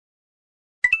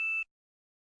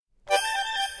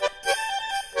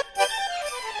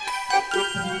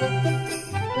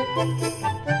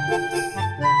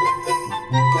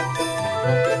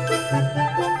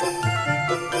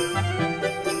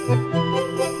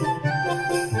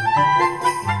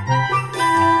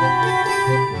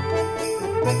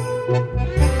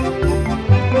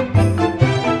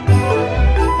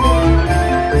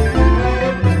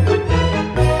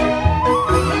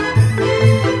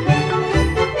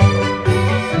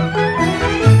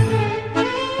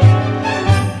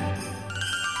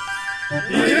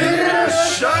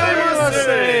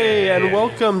And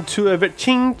welcome to a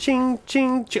ching ching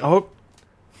ching ching. Oh,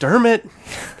 Dermot.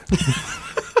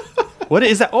 What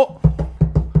is that? Oh,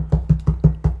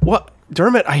 what,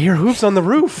 Dermot? I hear hooves on the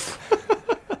roof.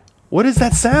 What is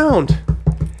that sound?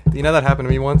 You know that happened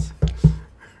to me once?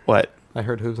 What? I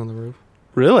heard hooves on the roof.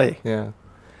 Really? Yeah.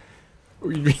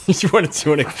 You want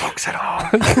to Folks at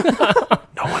home.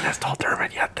 No one has told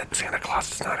Dermot yet that Santa Claus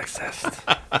does not exist.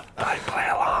 Play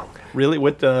along. Really?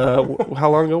 What?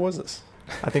 How long ago was this?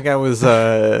 I think I was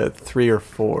 3 or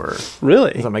 4.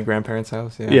 Really? I was at my grandparents'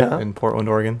 house. Yeah. In Portland,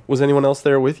 Oregon. Was anyone else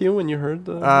there with you when you heard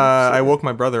the? I woke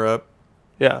my brother up,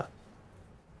 Yeah.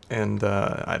 and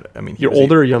I mean, he Your was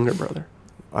older or younger brother?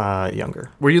 Younger.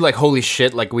 Were you like, holy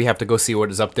shit, like we have to go see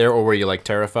what is up there, or were you like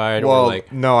terrified? Well, or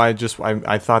like no, I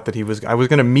thought that I was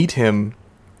going to meet him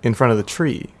in front of the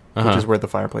tree, which is where the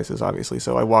fireplace is, obviously.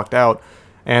 So I walked out,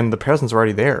 and the presents were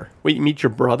already there. Wait, you meet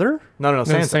your brother? No,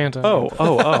 Santa. Oh.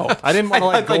 I didn't want to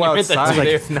like go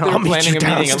outside. I'll meet you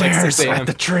downstairs at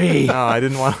the tree. No, I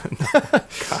didn't want.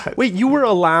 God. Wait, you were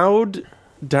allowed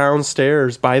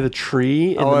downstairs by the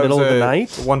tree in the middle of the night?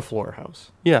 1-floor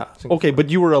house. Yeah. Okay, but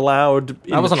you were allowed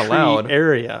in I wasn't the tree allowed.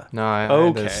 area. No, I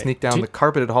had to sneak down the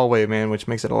carpeted hallway, man, which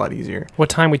makes it a lot easier. What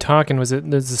time we talking? Was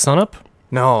the sun up?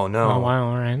 No. Oh wow,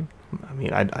 all right. I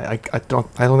mean, I don't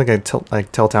think I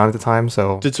tell town at the time.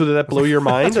 So Did that blow your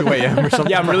mind? 2 a.m. or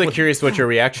something? yeah, I'm really curious what your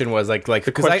reaction was like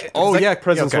because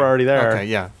presents were already there. Okay,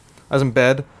 yeah. I was in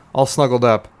bed, all snuggled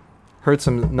up, heard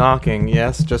some knocking,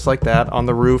 yes, just like that, on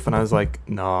the roof, and I was like,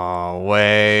 no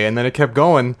way. And then it kept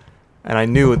going, and I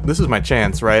knew this is my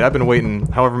chance, right? I've been waiting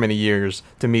however many years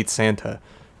to meet Santa.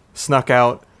 Snuck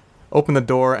out, opened the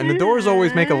door, and the doors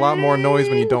always make a lot more noise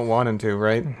when you don't want them to,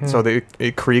 right? Mm-hmm. So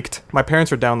it creaked. My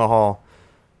parents are down the hall,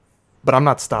 but I'm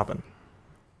not stopping.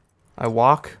 I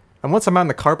walk, and once I'm out in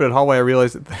the carpeted hallway, I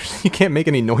realize that you can't make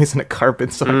any noise in a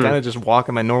carpet, so I kind of just walk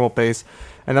at my normal pace.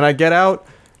 And then I get out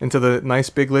into the nice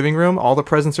big living room. All the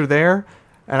presents are there,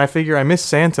 and I figure I miss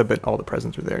Santa, but all the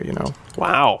presents are there, you know?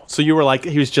 Wow. So you were like,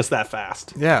 he was just that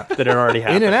fast. Yeah. That it already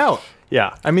happened. In and out.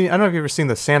 Yeah. I mean, I don't know if you've ever seen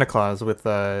the Santa Claus with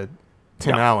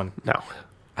Tim Allen. No.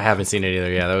 I haven't seen it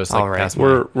either. Yeah, that was like past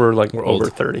we're over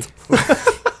old. 30.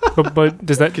 But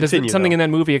does something in that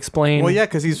movie explain? Well, yeah,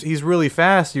 because he's really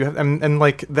fast. You have and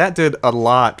like that did a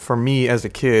lot for me as a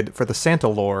kid for the Santa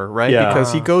lore, right? Yeah.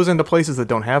 Because he goes into places that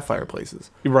don't have fireplaces,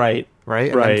 Right.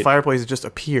 right? And then fireplaces just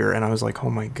appear, and I was like, oh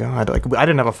my god! Like I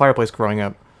didn't have a fireplace growing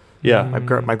up. Yeah.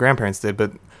 My grandparents did,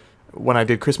 but when I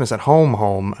did Christmas at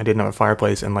home, I didn't have a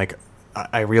fireplace, and like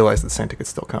I realized that Santa could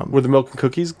still come. Were the milk and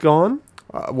cookies gone?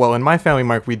 Well, in my family,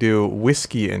 Mark, we do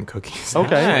whiskey and cookies.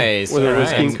 Okay. Nice. Were the All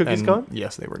whiskey right. and cookies gone?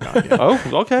 Yes, they were gone. Yeah. Oh,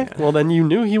 okay. Yeah. Well, then you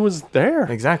knew he was there.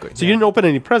 Exactly. So you didn't open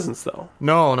any presents, though?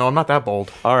 No, I'm not that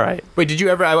bold. All right. Wait, did you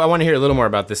ever? I want to hear a little more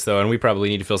about this though, and we probably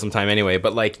need to fill some time anyway.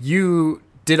 But like, you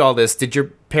did all this. Did your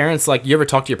parents like? You ever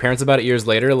talk to your parents about it years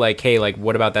later? Like, hey, like,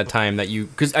 what about that time that you?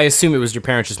 Because I assume it was your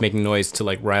parents just making noise to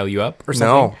like rile you up or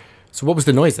something. No. So what was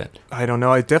the noise then? I don't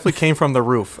know. It definitely came from the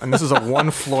roof, and this is a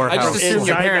 1-floor I house. just assumed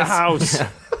your Inside the parents. house.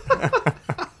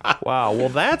 Wow. Well,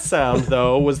 that sound,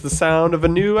 though, was the sound of a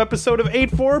new episode of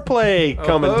 8 Foreplay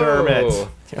coming, Dermot.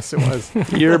 Yes, it was.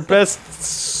 Your best,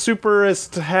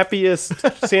 superest, happiest,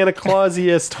 Santa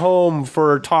Clausiest home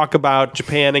for talk about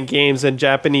Japan and games and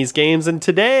Japanese games. And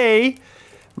today,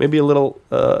 maybe a little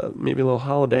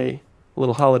holiday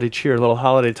cheer, a little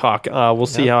holiday talk. We'll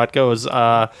see how it goes.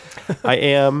 I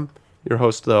am your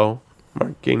host, though,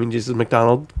 Mark Gaming Jesus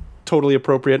McDonald. Totally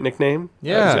appropriate nickname.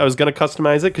 Yeah. I was going to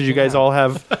customize it because you guys all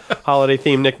have holiday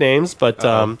themed nicknames, but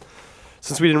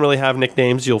since we didn't really have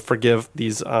nicknames, you'll forgive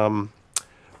these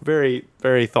very,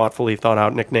 very thoughtfully thought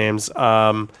out nicknames.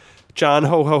 John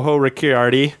Ho Ho Ho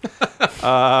Ricciardi,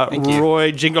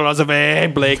 Roy Jingle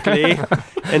Ozave Blakely,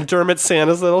 and Dermot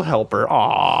Santa's little helper.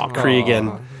 Aw,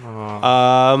 Cregan.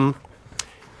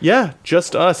 Yeah,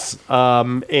 just us.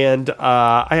 And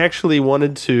I actually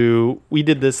we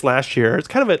did this last year. It's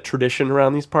kind of a tradition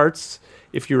around these parts,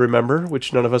 if you remember,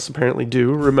 which none of us apparently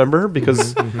do remember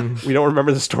because we don't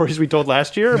remember the stories we told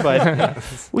last year. But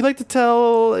we like to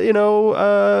tell,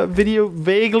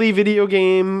 vaguely video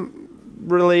game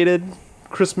related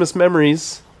Christmas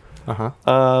memories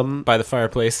By the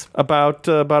fireplace. About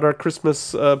our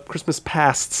Christmas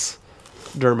pasts,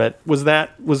 Dermot. Was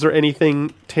there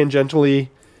anything tangentially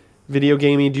video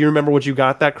gamey? Do you remember what you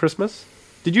got that Christmas?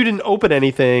 You didn't open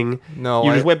anything? No,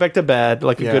 you just went back to bed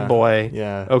like a good boy.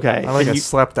 Yeah. Okay. I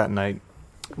slept that night.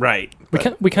 Right.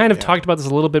 We kind of talked about this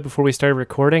a little bit before we started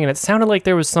recording, and it sounded like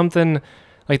there was something,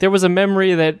 like there was a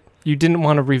memory that you didn't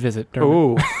want to revisit.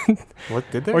 Oh. What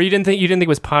did they? Or you didn't think it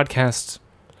was podcast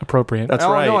appropriate. That's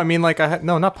right. No, I mean like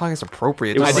not podcast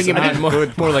appropriate. I think it meant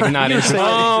more like not interesting.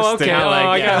 Oh, okay.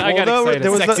 I got excited.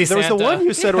 There was Sexy the Santa. one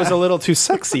you said was a little too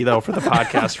sexy though for the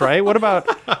podcast, right? What about?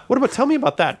 Tell me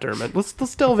about that, Dermot.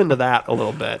 Let's delve into that a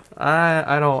little bit.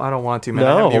 I don't want to, man. No.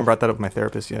 I haven't even brought that up with my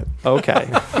therapist yet. Okay.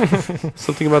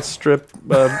 Something about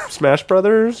Smash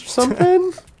Brothers or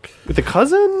something with a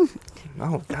cousin.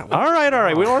 No, that All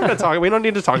right. We don't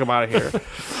need to talk about it here.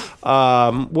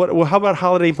 How about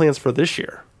holiday plans for this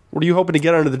year? What are you hoping to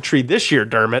get under the tree this year,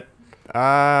 Dermot?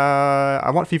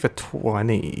 I want FIFA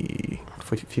 20.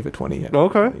 FIFA 20. Yeah.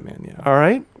 Okay. 20, man, yeah. All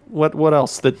right. What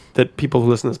else that people who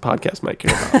listen to this podcast might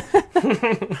care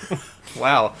about?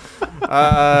 Wow.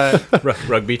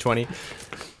 Rugby 20.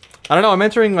 I don't know. I'm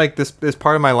entering like this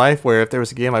part of my life where if there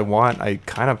was a game I want, I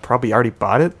kind of probably already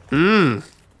bought it.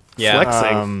 Yeah.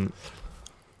 Flexing.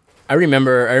 I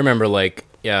remember like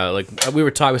I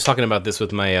was talking about this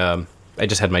with my I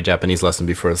just had my Japanese lesson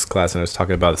before this class, and I was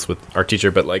talking about this with our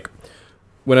teacher. But like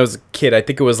when I was a kid, I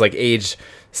think it was like age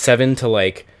 7 to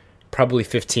like probably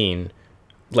 15.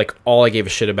 Like all I gave a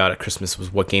shit about at Christmas was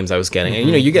what games I was getting, and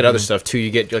you get other stuff too. You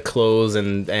get like clothes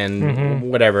and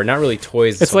whatever. Not really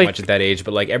toys so much at that age,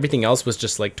 but like everything else was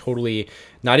just like totally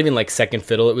not even like second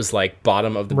fiddle. It was like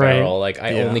bottom of the barrel. Like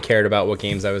I only cared about what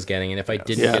games I was getting, and if I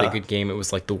didn't get a good game, it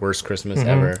was like the worst Christmas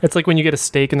ever. It's like when you get a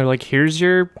steak and they're like, "Here's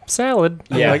your salad."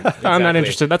 Yeah, like, I'm not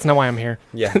interested. That's not why I'm here.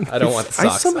 Yeah, I don't want the I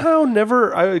socks. somehow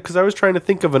never, because I was trying to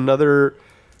think of another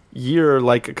year,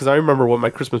 like, because I remember what my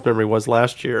Christmas memory was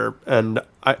last year, and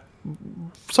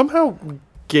somehow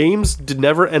games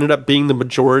never ended up being the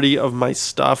majority of my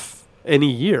stuff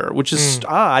any year, which is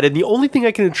odd. And the only thing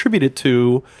I can attribute it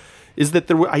to is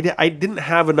that I didn't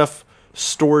have enough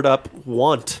stored up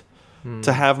want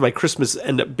to have my Christmas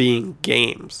end up being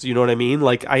games. You know what I mean?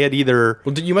 Like I had either.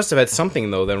 Well, you must have had something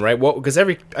though, then, right? Well, because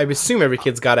I assume every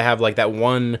kid's got to have like that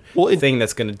one thing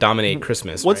that's going to dominate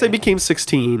Christmas. Once right? I became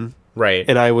 16, right,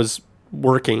 and I was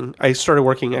working, I started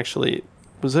working actually.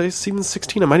 Was I even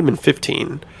 16? I might have been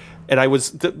 15. And I was,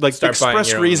 the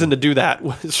express reason to do that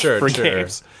was for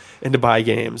games and to buy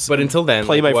games. But until then,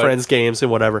 play my friends' games and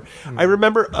whatever. I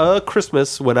remember a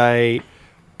Christmas when I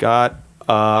got,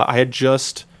 I had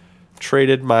just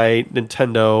traded my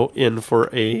Nintendo in for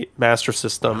a Master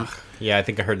System. Yeah, I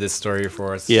think I heard this story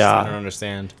before. It's Yeah. just, I don't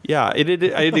understand. Yeah, I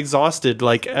had exhausted,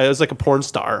 like, I was like a porn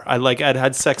star. I'd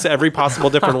had sex every possible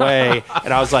different way,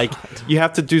 and I was like, you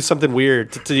have to do something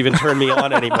weird to even turn me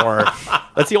on anymore.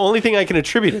 That's the only thing I can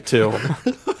attribute it to.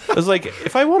 I was like,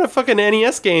 if I want a fucking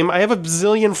NES game, I have a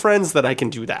bazillion friends that I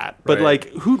can do that. But,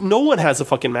 like, no one has a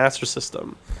fucking Master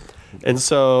System. And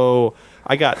so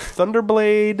I got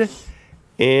Thunderblade,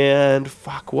 and,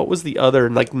 what was the other?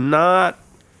 Like, not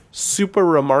super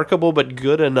remarkable but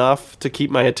good enough to keep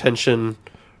my attention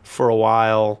for a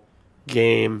while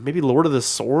game. Maybe Lord of the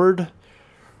Sword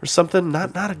or something.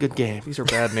 Not a good game. These are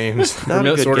bad names. Not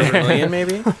a good Sword of game. Vermilion,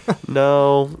 maybe?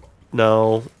 No.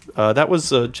 That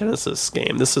was a Genesis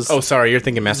game. This is Sorry, you're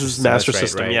thinking Master System. Master That's right,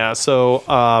 System. right. Yeah. So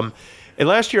and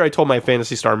last year I told my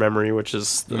Phantasy Star Memory, which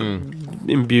is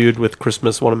imbued with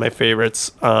Christmas, one of my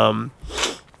favorites.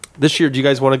 This year, do you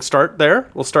guys want to start there?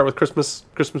 We'll start with Christmas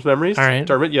memories. All right.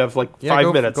 Dermot, you have like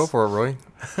 5 minutes. Go for it, Roy.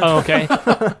 Oh, okay.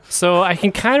 So I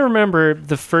can kind of remember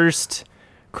the first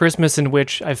Christmas in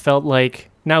which I felt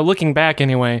like, now looking back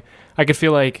anyway, I could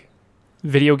feel like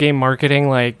video game marketing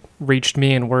like reached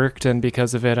me and worked, and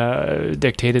because of it,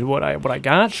 dictated what I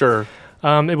got. Sure.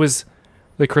 It was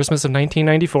the Christmas of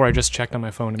 1994. I just checked on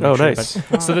my phone. To make sure,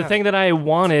 nice. So the thing that I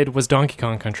wanted was Donkey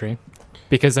Kong Country.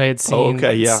 Because I had seen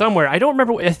somewhere. I don't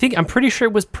remember. I'm pretty sure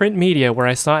it was print media where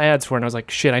I saw ads for it, and I was like,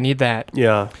 shit, I need that.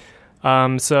 Yeah.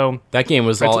 So that game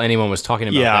was all anyone was talking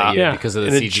about that year because of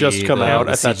the CG. It just come out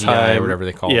at that CGI, time. or whatever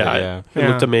they called it. Yeah. It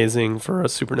looked amazing for a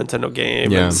Super Nintendo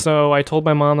game. Yeah. So I told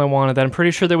my mom I wanted that. I'm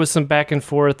pretty sure there was some back and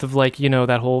forth of like,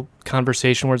 that whole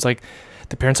conversation where it's like,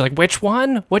 the parents are like, which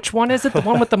one? Which one is it? The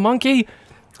one with the monkey?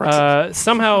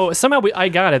 Somehow I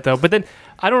got it though. But then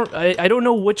I don't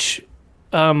know which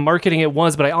marketing it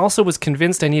was, but I also was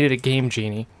convinced I needed a Game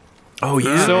Genie. Oh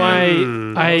yeah. So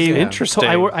interesting. So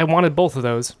I wanted both of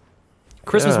those.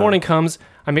 Christmas morning comes.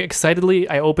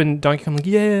 I open Donkey Kong.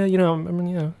 I'm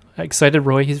like, I excited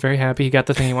Roy. He's very happy. He got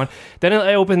the thing he wanted. Then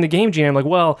I opened the Game Genie. I'm like,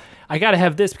 well, I got to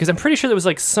have this because I'm pretty sure there was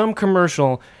like some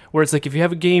commercial where it's like if you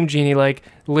have a Game Genie, like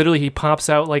literally he pops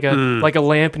out like a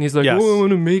lamp and he's like, Yes. oh, I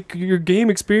want to make your game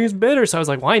experience better. So I was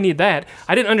like, well, I need that.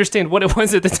 I didn't understand what it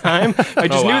was at the time. I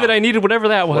just knew that I needed whatever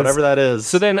that was. Whatever that is.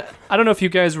 So then, I don't know if you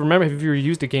guys remember if you ever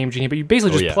used a Game Genie, but you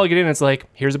basically just plug it in and it's like,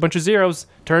 here's a bunch of zeros,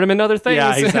 turn them into other things.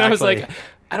 Yeah, And I was exactly. like,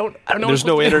 I don't know. There's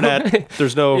no internet.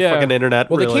 There's no Yeah. fucking internet.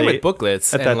 Well, really they came with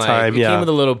booklets at and, that like, time. It Yeah, came with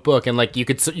a little book, and like you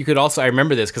could also, I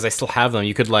remember this because I still have them.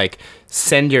 You could like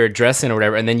send your address in or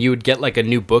whatever, and then you would get like a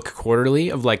new book quarterly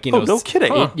of like Oh, no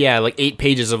kidding. like 8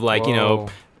 pages of like Whoa.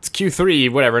 it's Q3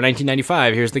 whatever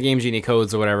 1995. Here's the Game Genie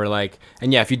codes or whatever. Like,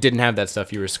 and yeah, if you didn't have that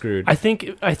stuff, you were screwed. I think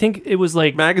it was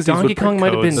like magazines Donkey would Kong print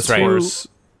might have been codes, That's of right. course.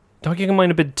 Donkey Kong might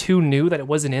have been too new that it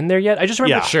wasn't in there yet. I just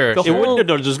remember Yeah, Sure. the It whole wouldn't.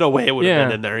 No, there's no way it would have Yeah.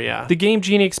 been in there. Yeah. the Game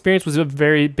Genie experience was a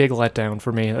very big letdown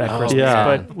for me that Christmas.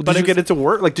 Yeah. But Did you get it to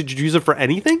work? Like, did you use it for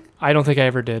anything? I don't think I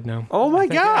ever did. No. Oh my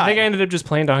god. I think I ended up just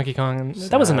playing Donkey Kong, and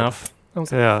that was enough.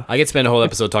 Yeah. I could spend a whole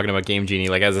episode talking about Game Genie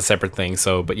like as a separate thing.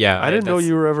 So, but yeah, I didn't know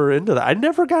you were ever into that. I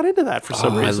never got into that for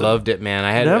some I reason. loved it, man.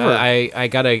 I had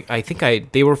Never.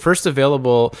 they were first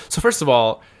available. So first of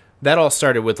all, that all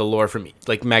started with the lore from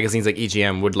like magazines like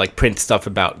EGM would like print stuff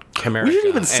about Chimera. We didn't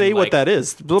even say what that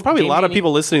is. Probably a Game lot of Genie-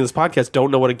 people listening to this podcast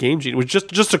don't know what a Game Genie. Which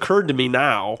just occurred to me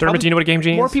now. Dermot, do you know what a Game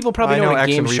Genie More is? people probably I know know what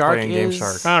Action Game Replay Shark and is. Game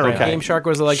Shark. All right. Okay. Game Shark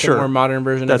was like Sure. a more modern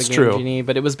version That's of the Game true. Genie,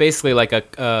 but it was basically like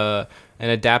an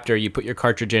adapter. You put your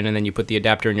cartridge in, and then you put the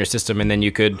adapter in your system, and then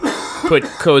you could put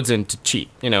codes in to cheat.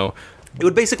 You know, It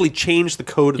would basically change the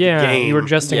code of the Yeah, game. you were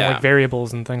adjusting Yeah. like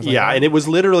variables and things like Yeah, that. and it was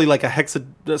literally like a hexa.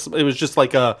 It was just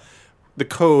like a. The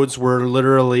codes were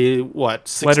literally what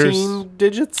 16 Letters.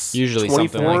 digits, usually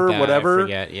 24, something like that. whatever. I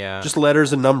forget, yeah. Just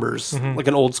letters and numbers, like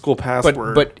an old school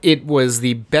password. But it was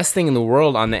the best thing in the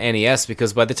world on the NES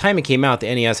because by the time it came out, the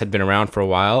NES had been around for a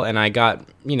while, and I got,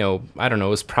 I don't know, it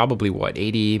was probably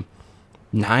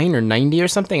 89 or 90 or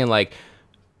something, and like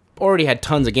already had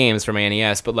tons of games for my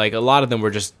NES, but like a lot of them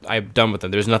were just I'm done with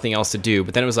them. There's nothing else to do.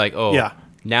 But then it was like, oh, Yeah.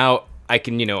 now I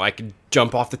can, I could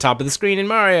jump off the top of the screen in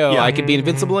Mario. Yeah. I could be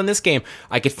invincible in this game.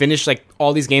 I could finish like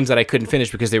all these games that I couldn't finish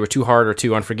because they were too hard or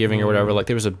too unforgiving or whatever. Like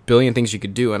there was a billion things you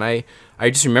could do, and I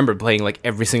just remember playing like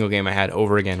every single game I had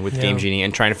over again with Game Genie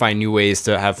and trying to find new ways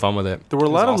to have fun with it. there were a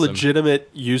It was lot of awesome. legitimate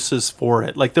uses for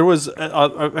it. Like there was,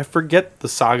 I forget the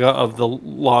saga of the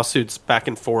lawsuits back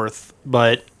and forth,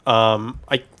 but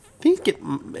I think it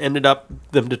ended up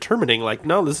them determining like,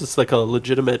 no, this is like a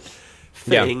legitimate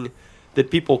thing that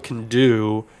people can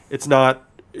do. It's not.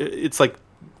 It's like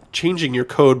changing your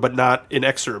code, but not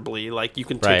inexorably. Like you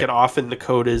can take Right. it off, and the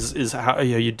code is how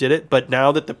you did it. But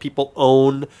now that the people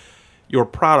own your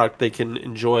product, they can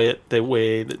enjoy it the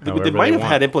way that However they might they have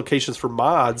want. had implications for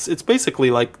mods. It's basically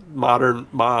like modern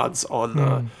mods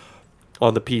on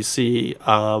the PC.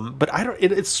 But I don't.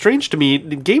 It's strange to me.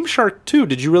 Game Shark too.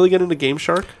 Did you really get into Game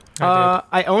Shark?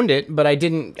 I owned it, but I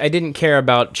didn't care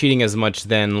about cheating as much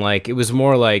then. Like it was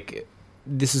more like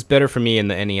this is better for me in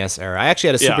the NES era. I actually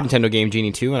had a Super Yeah. Nintendo Game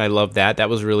Genie too, and I loved that. That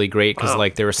was really great because Wow.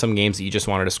 like there were some games that you just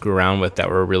wanted to screw around with that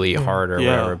were really hard or Yeah.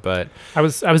 whatever. But I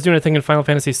was doing a thing in Final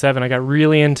Fantasy VII. I got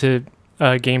really into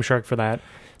Game Shark for that.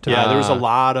 Yeah, there was a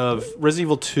lot of Resident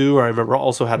Evil 2. I remember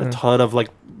also had a ton of like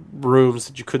rooms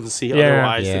that you couldn't see Yeah.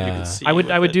 otherwise that you Yeah. could see.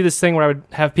 I would do this thing where I would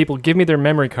have people give me their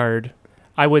memory card.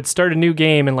 I would start a new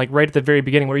game, and like right at the very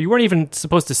beginning, where you weren't even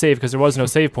supposed to save because there was no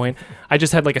save point, I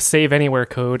just had like a save anywhere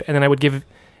code, and then I would give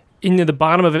in the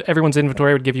bottom of everyone's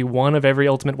inventory, I would give you one of every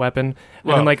ultimate weapon, and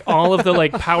Whoa. then like all of the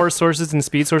like power sources and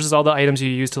speed sources, all the items you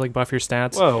use to like buff your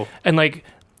stats, Whoa. and like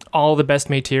all the best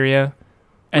materia,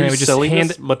 and Were I you would just selling hand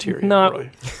this? Materia. No. Roy.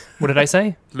 What did I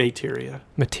say? Materia.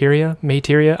 Materia?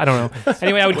 I don't know.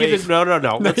 Anyway, I would give Wait, this no.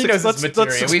 Let's he knows let's it's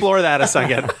materia. explore that a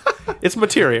second. It's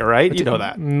materia, right? You know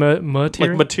that.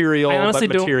 materia. Like material, I honestly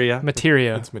but materia. don't.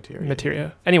 Materia. It's materia.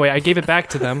 Materia. Anyway, I gave it back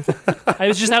to them. I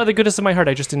was just out of the goodness of my heart.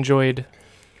 I just enjoyed.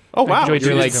 Oh wow! enjoyed You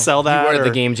doing like that. sell that? you were or-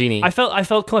 the Game Genie. I felt cool. I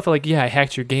felt like, yeah, I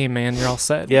hacked your game, man. You're all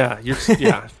set. Yeah,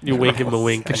 you wink him a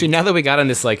wink. Actually, now that we got on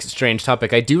this like strange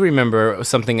topic, I do remember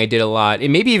something I did a lot,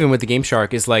 and maybe even with the Game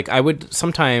Shark, is like I would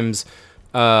sometimes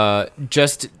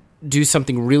just do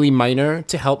something really minor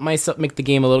to help myself make the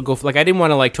game a little go. Like I didn't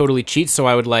want to like totally cheat, so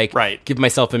I would like Right. give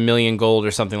myself 1,000,000 gold or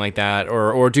something like that,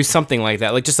 or do something like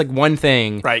that, like just like one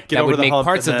thing Right, get that over would the make hump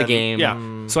parts and of the then- game,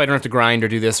 yeah. so I don't have to grind or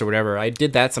do this or whatever. I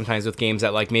did that sometimes with games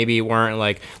that like maybe weren't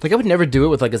like I would never do it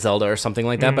with like a Zelda or something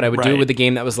like that, but I would do it right. with a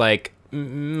game that was like.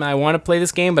 I want to play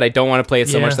this game, but I don't want to play it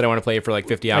so Yeah. much that I want to play it for like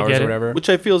 50 I hours get or it. whatever. Which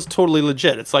I feel is totally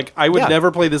legit. It's like I would Yeah.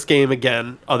 never play this game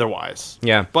again otherwise.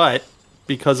 Yeah. But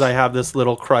because I have this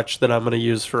little crutch that I'm going to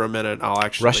use for a minute, I'll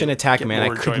actually Russian Attack, get man. I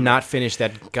more could enjoyment. not finish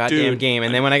that goddamn Dude, game.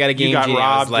 And then when I got a Game got Genie,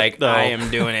 I was robbed, like, though. I am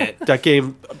doing it. That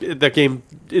game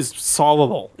is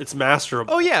solvable. It's masterable.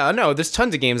 Oh, yeah. No, there's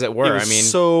tons of games that were. It was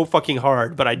so fucking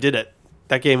hard, but I did it.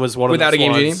 That game was one of Without those a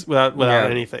Game ones Genie? without Yeah.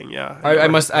 anything. Yeah, I had a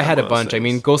One of those bunch. I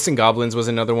mean, things. Ghosts and Goblins was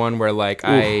another one where, like,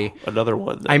 another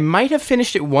one. I might have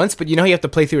finished it once, but you know how you have to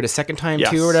play through it a second time Yes.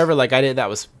 too or whatever? Like I did, that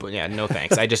was, yeah, no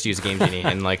thanks. I just used Game Genie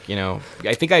and like, you know,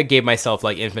 I think I gave myself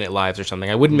like infinite lives or something.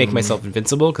 I wouldn't make myself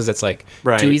invincible because that's like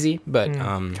Right. too easy, but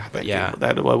That yeah. game,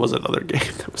 that was another game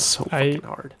that was so fucking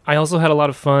hard. I also had a lot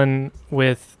of fun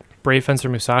with Brave Fencer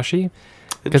Musashi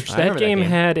because I that remember that game game.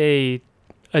 had a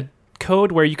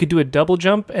code where you could do a double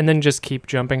jump and then just keep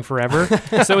jumping forever.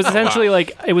 So it was essentially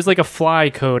like it was like a fly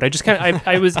code. I just kind of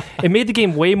I was it made the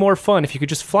game way more fun if you could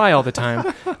just fly all the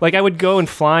time. Like I would go and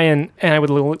fly and I would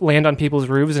land on people's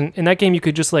roofs, and in that game you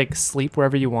could just like sleep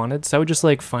wherever you wanted. So I would just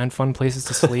like find fun places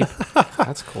to sleep.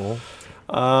 That's cool.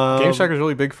 Game Shark was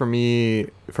really big for me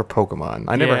for Pokemon.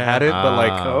 I never Yeah. had it, but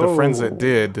like the friends Oh. that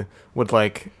did would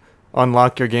like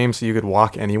unlock your game so you could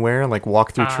walk anywhere, like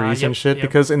walk through trees and Yep, shit. yep.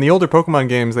 Because in the older Pokemon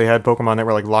games, they had Pokemon that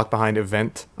were like locked behind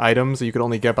event items that you could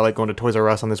only get by like going to Toys R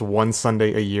Us on this one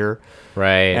Sunday a year,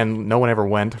 Right. and no one ever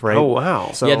went. Right? Oh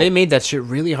wow! So yeah, they made that shit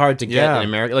really hard to get Yeah. in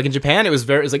America. Like in Japan, it was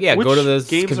like, yeah, Which go to the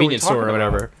games are we convenience store or talking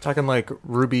about? whatever. talking like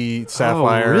Ruby,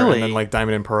 Sapphire, really? and then like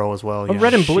Diamond and Pearl as well. Well, yeah.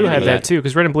 Red and Blue shit. had Yeah. that too,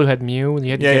 because Red and Blue had Mew, and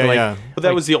you had to Yeah, get yeah, like yeah. But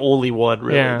that was the only one,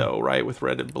 really, Yeah. though, right? With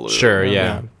red and blue. Sure,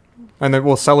 yeah. And then,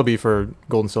 well, Celebi for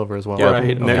Gold and Silver as well. Yeah,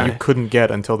 right, And that okay. you couldn't get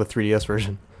until the 3DS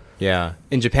version. Yeah.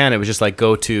 In Japan, it was just like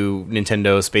go to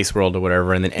Nintendo Space World or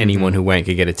whatever, and then anyone who went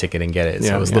could get a ticket and get it. So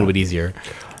Yeah, it was a yeah. little bit easier.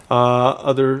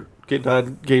 Other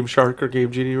Game Shark or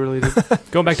Game Genie related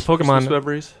going back to Christmas Pokemon.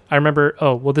 memories. I remember.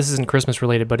 Oh well, this isn't Christmas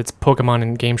related, but it's Pokemon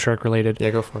and Game Shark related.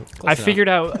 Yeah, go for it. I figured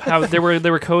out how there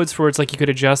were codes for it's like you could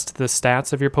adjust the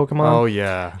stats of your Pokemon. Oh,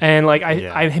 yeah. And like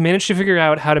Yeah. I managed to figure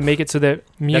out how to make it so that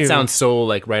Mew. That sounds so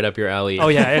like right up your alley. Oh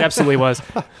yeah, it absolutely was.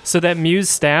 So that Mew's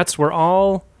stats were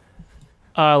all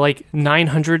like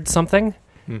 900 something,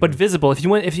 but visible. If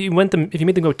you made them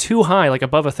go too high, like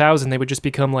above 1,000, they would just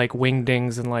become like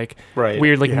wingdings and like Right.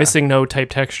 weird like Yeah. missing node type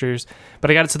textures.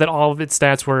 But I got it so that all of its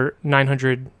stats were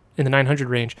 900 in the 900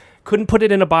 range. Couldn't put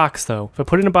it in a box though. If I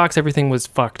put it in a box, everything was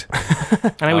fucked.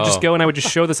 And I would just Oh. go and I would just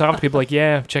show this off to people like,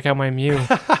 yeah, check out my Mew.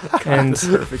 And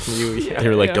Perfect Mew. Yeah. They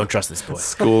were like, Yeah. don't trust this boy.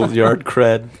 Schoolyard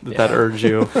cred that earned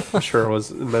you. I'm sure it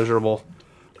was immeasurable.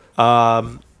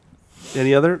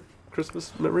 Any other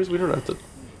Christmas memories? We don't have to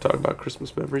talk about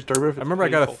Christmas memories. I I remember I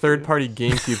got a third-party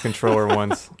GameCube controller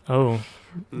once. oh,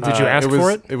 did you ask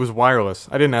for it? It was wireless.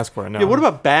 I didn't ask for it. No. Yeah. What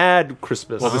about bad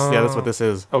Christmas? Well, that's what this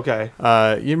is. Okay.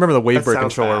 You remember the Wavebird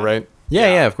sounds controller, bad. right?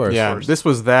 Yeah, of course. Yeah. This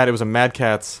was that. It was a Mad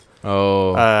Catz.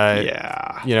 Oh.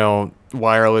 Yeah. You know,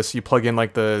 wireless. You plug in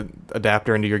like the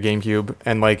adapter into your GameCube,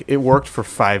 and like it worked for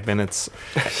 5 minutes.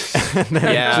 And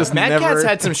then yeah, just Mad never. Catz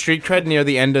had some street cred near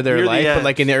the end of their Near the life, but end.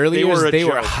 like in the early They years, were a they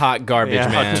were joke. hot garbage, Yeah,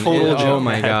 a man. total Oh joke,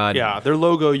 my man. god. Yeah, their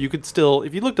logo, you could still,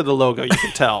 if you looked at the logo, you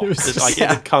could tell that, like, it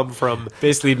had come from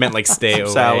Basically, it meant like stay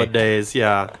away. salad days.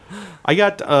 Yeah, I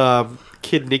got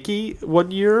Kid Nicky one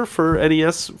year for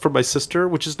NES from my sister,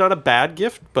 which is not a bad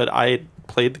gift, but I had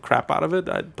played the crap out of it.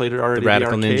 I played it already. The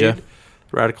Radical in the Ninja. arcade.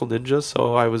 Radical Ninja,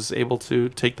 so I was able to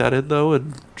take that in though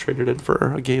and trade it in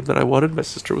for a game that I wanted. My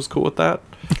sister was cool with that.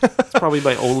 It's probably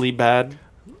my only bad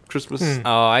Christmas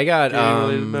Oh, I got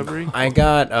game-related memory. I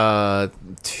got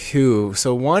two.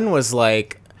 So one was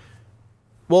like,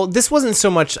 well, this wasn't so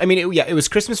much. I mean, it was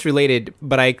Christmas related,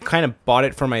 but I kind of bought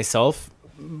it for myself.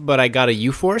 But I got a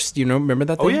U-Force. Do you remember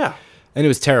that thing? Oh yeah, And it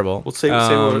was terrible. Well, say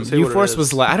what it U-Force is.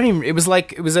 was like, I don't even. It was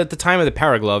like, it was at the time of the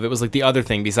Power Glove. It was like the other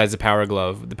thing besides the Power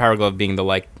Glove. The Power Glove being the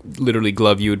like literally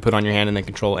glove you would put on your hand and then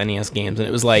control NES games. And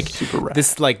it was like Super rad.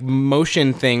 this like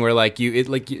motion thing where like it's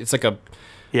like a.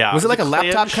 yeah. Was it like a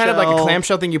laptop kind of like a clamshell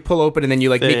clamshell thing you pull open and then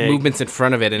you like make thing. movements in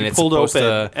front of it and You it's pulled supposed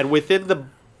open, to. and within the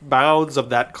bounds of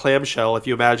that clamshell, if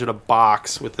you imagine a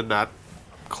box within that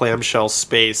clamshell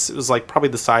space, it was like probably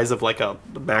the size of like a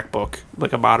MacBook,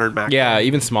 like a modern MacBook. Yeah,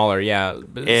 even smaller. Yeah,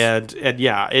 But it's- and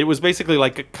yeah, it was basically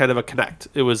like a kind of a Connect.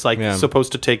 It was like Yeah.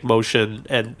 supposed to take motion,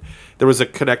 and there was a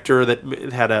connector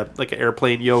that had a like an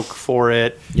airplane yoke for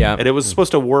it. Yeah. and it was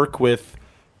supposed to work with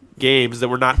games that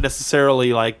were not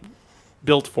necessarily like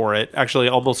built for it. Actually,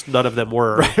 almost none of them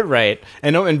were. right.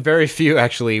 And very few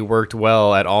actually worked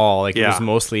well at all. Like it Yeah. was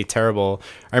mostly terrible.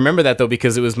 I remember that though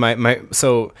because it was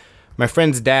my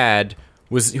friend's dad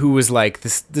who was like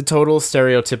the total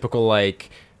stereotypical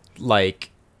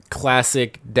like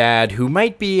classic dad who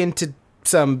might be into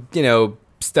some,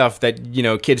 stuff that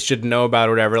kids should know about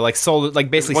or whatever. Like sold, like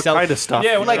basically What kind of stuff?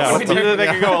 Yeah, like they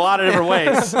could go a lot of different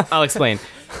ways. I'll explain.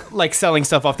 Like selling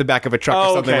stuff off the back of a truck or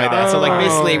Oh, something okay. like that. So like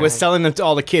basically, Oh. was selling them to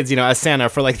all the kids, as Santa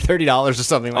for like $30 or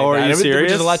something like Oh, are that. you Which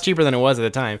serious? is a lot cheaper than it was at the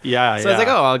time. Yeah, So I was like,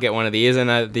 oh, I'll get one of these, and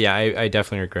I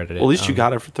definitely regretted it. Well, at least you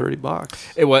got it for $30.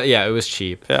 it. It was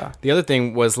cheap. Yeah. The other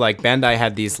thing was like Bandai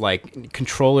had these like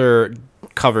controller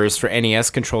covers for NES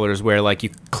controllers where like you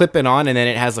clip it on and then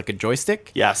it has like a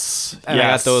joystick. Yes. And I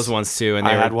got those ones too, and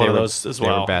I had one of those as They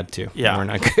well. were bad too. Yeah. They were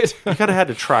not good. I kind of had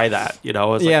to try that. I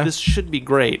was Yeah. like, this should be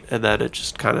great, and then it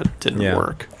just kind of didn't Yeah.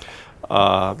 work.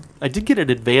 I did get an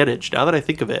Advantage. Now that I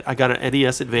think of it, I got an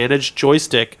NES Advantage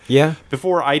joystick. Yeah.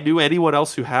 Before I knew anyone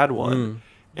else who had one,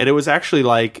 and it was actually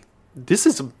like, this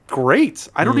is great.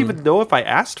 I don't even know if I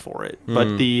asked for it, but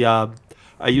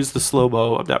I used the slow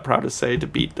mo. I'm not proud to say, to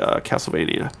beat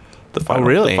Castlevania, the final,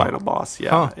 really? the final boss. Yeah,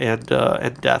 Huh.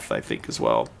 and Death, I think, as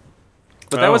well.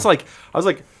 But that was like, I was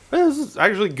like, this is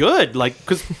actually good. Like,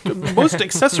 because most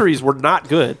accessories were not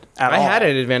good at I all. had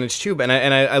an Advantage too, but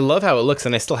I love how it looks,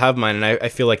 and I still have mine, and I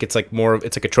feel like it's like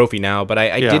it's like a trophy now. But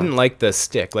I Yeah. didn't like the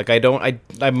stick. Like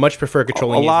I much prefer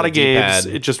controlling A lot of the games,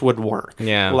 D-pad. it just wouldn't work.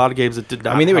 Yeah. a lot of games it did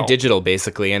not. I mean, they were help. digital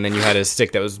basically, and then you had a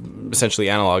stick that was essentially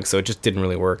analog, so it just didn't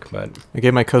really work. But I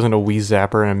gave my cousin a Wii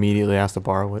Zapper and immediately asked to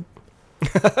borrow it.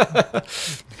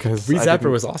 Because Wii I Zapper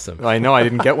didn't- was awesome. I know I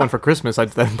didn't get one for Christmas,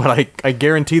 but I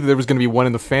guarantee that there was going to be one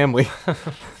in the family.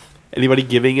 Anybody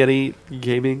giving any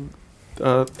gaming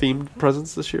themed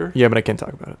presents this year? Yeah, but I can't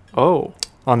talk about it Oh,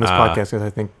 on this Ah. podcast because I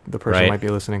think the person Right. might be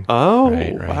listening. oh,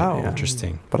 Right. wow! yeah.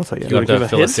 Interesting. But I'll tell you. You'll have give to a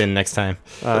fill us hint? in next time.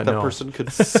 That No. person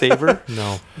could savor.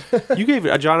 No. You gave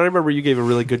John. I remember you gave a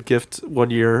really good gift one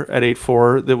year at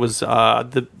 8.4. That was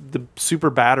the super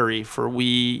battery for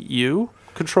Wii U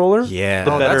controller. Yeah.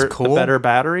 the Oh, better, that's cool. the better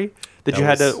battery that you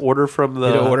had to order from You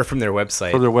had to the order from their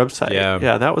website. from their website. Yeah.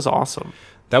 yeah, that was awesome.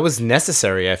 That was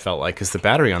necessary, I felt like, because the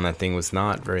battery on that thing was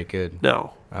not very good.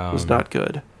 No, it was not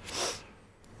good.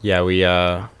 Yeah,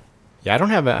 I don't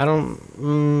have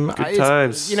Good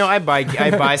times. I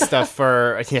buy stuff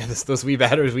for those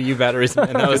Wii U batteries,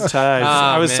 and that was Good times.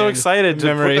 Ah, I was so man. excited.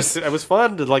 Memories. It was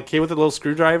fun. To, came with a little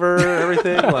screwdriver and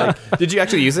everything. Like, Did you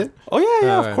actually use it? oh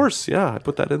yeah, Oh, of yeah. course, yeah. I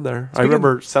put that in there. I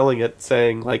remember selling it,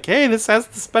 saying like, "Hey, this has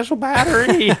the special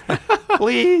battery.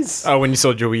 Please Oh, when you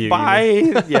sold your Wii U.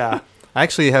 buy." Yeah. I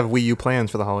actually have Wii U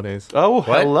plans for the holidays. Oh,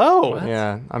 What? hello.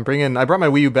 Yeah, I brought my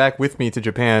Wii U back with me to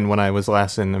Japan when I was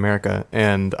last in America,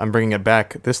 and I'm bringing it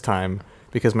back this time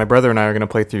because my brother and I are going to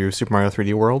play through Super Mario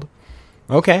 3D World.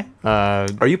 Okay.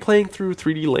 Are you playing through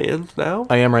 3D Land now?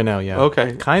 I am right now, yeah.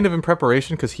 Okay. Kind of in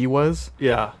preparation because he was.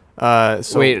 Yeah.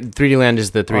 So Wait, 3D Land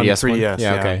is the 3DS one? 3DS,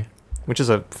 yeah. Okay. which is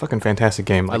a fucking fantastic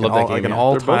game. Like love that game, Like an yeah.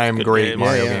 They're both all-time good great games.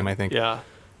 Mario Yeah, yeah. game, I think. Yeah.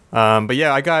 But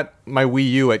yeah, I got my Wii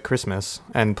U at Christmas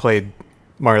and played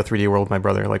Mario 3D World with my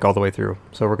brother, like all the way through.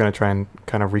 So we're gonna try and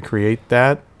kind of recreate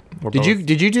that. We're Did you both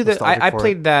do that? nostalgic I for it.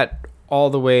 played that all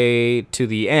the way to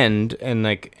the end, and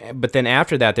but then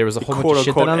after that there was a whole bunch of shit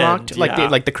that quote-unquote unlocked, end, like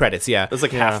yeah. the credits, yeah. That's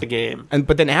like half the game.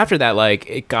 But then after that, like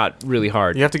it got really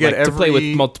hard. You have to get to play with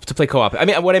every- to play co-op. I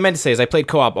mean, what I meant to say is I played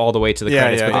co-op all the way to the Yeah,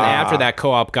 credits, yeah, but then yeah. after that,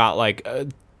 co-op got like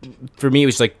for me it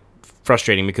was like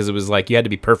frustrating because it was like you had to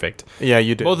be perfect. Yeah,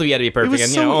 you did. Both of you had to be It perfect, was and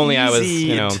so only I was. easy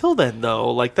You know, until then,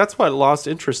 though. Like that's why I lost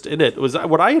interest in it. Was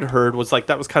what I had heard was like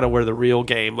that was kind of where the real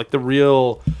game, like the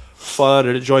real fun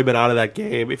and enjoyment out of that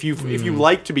game. If you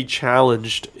like to be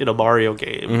challenged in a Mario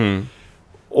game,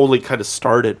 only kind of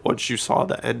started once you saw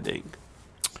the ending.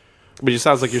 But it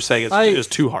sounds like you're saying it was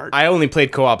too hard. I only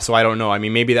played co-op, so I don't know. I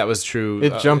mean, maybe that was true.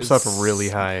 it jumps up it's- really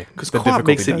high Because The co-op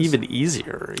makes it difficulty does. even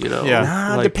easier, you know? Yeah.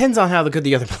 Nah, Like- depends on how good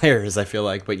the other player is. I feel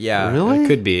like, but yeah, Really? it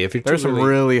could be. If you're There's some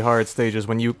really hard stages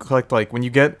when you collect, like when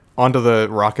you get onto the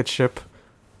rocket ship.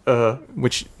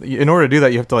 Which in order to do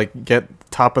that, you have to like get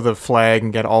top of the flag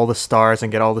and get all the stars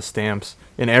and get all the stamps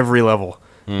in every level,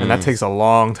 and that takes a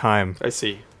long time. I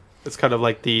see. It's kind of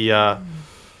like the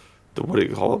what do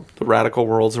you call them? The radical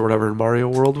worlds or whatever in Mario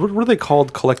World. What are they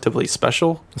called collectively?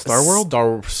 Special? Star World?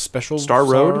 Star Special, Star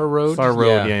Road? Star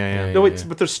Road, yeah. No,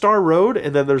 but there's Star Road,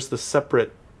 and then there's the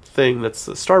separate thing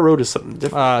that's Star Road is something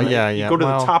different. right? yeah. You go to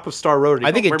Well, the top of Star Road. And you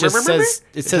I think go, it just says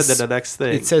it and says then the next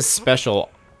thing. It says special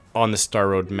on the Star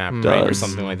Road map, right, or Does.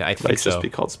 something like that. I think might so. just be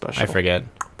called special. I forget.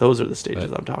 Those are the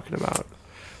stages I'm talking about.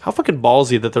 How fucking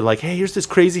ballsy that they're like, hey, here's this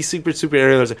crazy super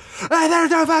area. There's like,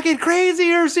 there's a fucking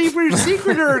crazier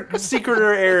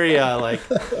secreter area. Like,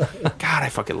 God, I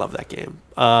fucking love that game.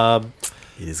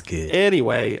 It is good.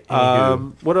 Anyway,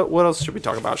 what else should we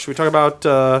talk about? Should we talk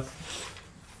about?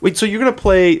 Wait, so you're gonna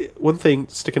play one thing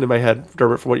sticking in my head,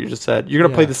 Dermot, from what you just said. You're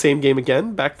gonna play the same game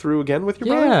again, back through again with your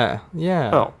brother?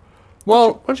 Yeah. Oh,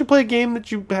 Well, Why don't you play a game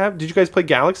that you have? Did you guys play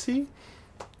Galaxy?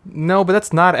 no, but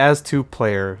that's not as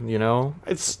 2-player, you know?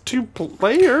 It's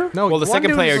 2-player. No, Well, the one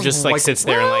second dude player is, just like sits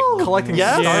there and like collecting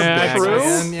Yeah, stuff yeah, back, true.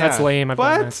 man. Yeah. That's lame. I've done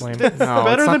But that. That's lame. it's No,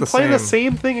 better it's not than the playing the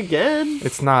same. same thing again.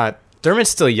 It's not.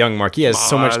 Dermot's still young, Mark. He has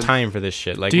so much on. time for this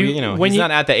shit. Like, Do you- you know, when he's you- not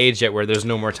at the age yet where there's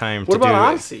no more time What to do about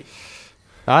it. Odyssey?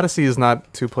 Odyssey is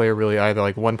not 2-player really either.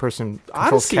 Like one person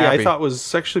controls Odyssey, Cappy. I thought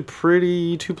was actually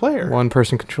pretty 2-player. One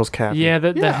person controls Cappy. Yeah,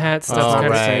 the Yeah. hat stuff's Oh, kind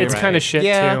of right, it's right. kind of shit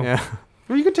Yeah. too. Yeah.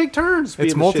 Well, you could take turns. It's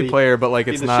being the shitty- multiplayer, but like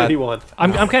being it's the not. shitty one.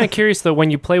 I'm kind of curious though.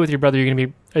 When you play with your brother, you're gonna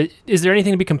be. Is there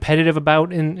anything to be competitive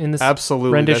about in this?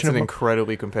 Absolutely, rendition that's an of-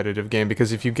 incredibly competitive game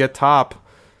because if you get top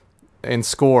in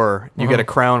score, you get a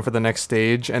crown for the next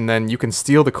stage, and then you can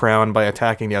steal the crown by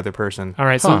attacking the other person. All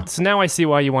right, Huh. so now I see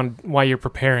why you're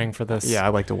preparing for this. Yeah, I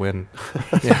like to win.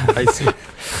 I see.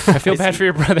 I feel bad for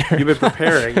your brother. You've been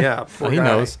preparing, yeah. poor He guy.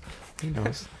 knows. He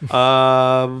knows.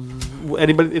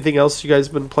 Anything else you guys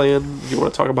been playing? You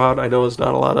want to talk about? I know there's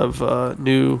not a lot of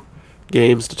new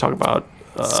games to talk about.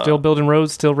 Still building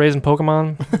roads, still raising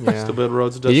Pokemon. Yeah. Still building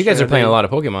roads. Yeah, you guys are playing a lot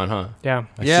of Pokemon, huh? Yeah,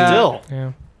 Yeah.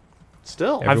 yeah.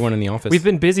 Still. Everyone in the office. We've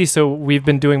been busy, so we've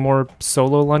been doing more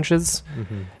solo lunches,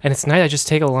 Mhm. and it's nice. I just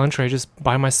take a lunch, or I just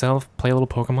by myself play a little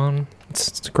Pokemon.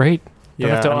 It's great. Don't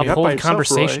Yeah, have to I mean, not by uphold yourself,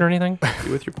 conversation Roy. or anything.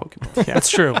 You with your Pokemon. That's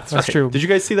true. That's true. Did you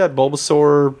guys see that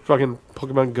Bulbasaur fucking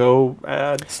Pokemon Go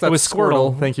ad? That's It was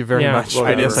Squirtle. Thank you very Yeah. much. Well,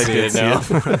 I guess I see did it see now.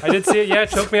 it. I did see it. Yeah,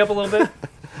 it choked me up a little bit.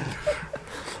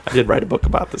 I did write a book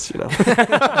about this, you know.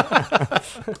 I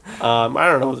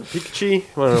don't know. Was it Pikachu?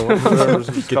 I don't know whatever it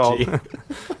was called.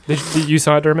 Did you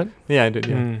saw it, Dermot? Yeah, I did.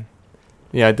 Yeah, Mm.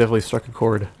 yeah, I definitely struck a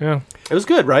chord. Yeah. It was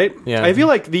good, right? Yeah. I feel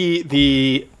like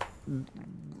the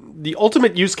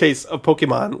ultimate use case of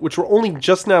Pokemon, which we're only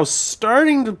just now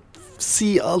starting to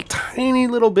see a tiny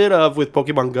little bit of with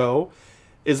Pokemon Go,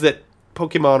 is that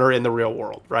Pokemon are in the real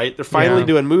world, right? They're finally Yeah.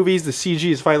 doing movies. The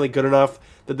CG is finally good enough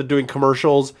that they're doing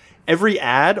commercials. Every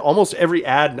ad, almost every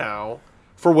ad now,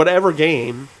 for whatever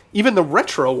game, even the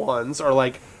retro ones are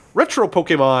like retro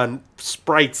Pokemon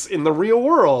sprites in the real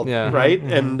world, Yeah. right?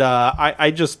 And I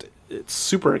just, it's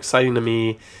super exciting to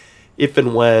me if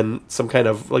and when some kind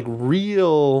of like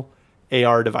real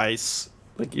AR device,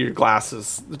 like your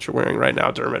glasses that you're wearing right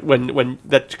now, Dermot, when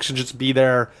that should just be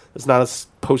there. It's not a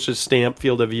postage stamp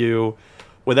field of view.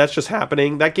 When that's just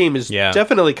happening, that game is Yeah.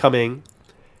 definitely coming.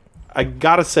 I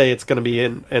gotta say it's gonna be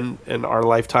in our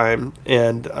lifetime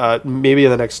and maybe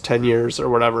in the next 10 years or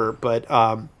whatever. But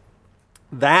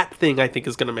that thing I think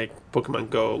is gonna make Pokemon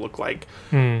Go look like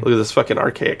look at this fucking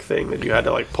archaic thing that you had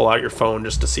to like pull out your phone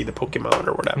just to see the Pokemon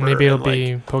or whatever. Maybe it'll And, like,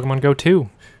 be Pokemon Go 2.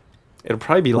 it'll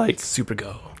probably be like Super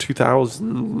Go.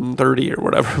 2030 or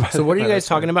whatever. So what are you guys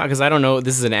talking about? Because I don't know.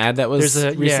 This is an ad that was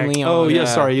There's a- yeah. recently. Oh on, yeah,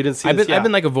 sorry, you didn't see. I've this? been I've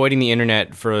been like avoiding the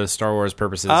internet for Star Wars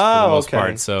purposes for the most okay.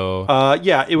 part. So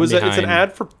Yeah, it was. It's an behind.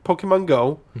 ad for Pokemon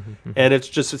Go, and it's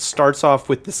just it starts off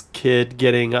with this kid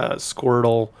getting a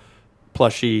Squirtle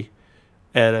plushie,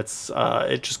 and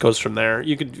it just goes from there.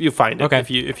 You find it Okay.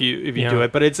 if you Yeah. do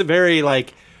it, but it's a very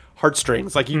like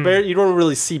heartstrings. Like you don't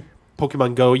really see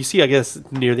Pokemon Go. You see, I guess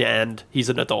near the end, he's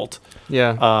an adult.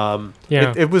 Yeah.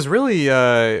 Yeah. It was really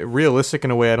realistic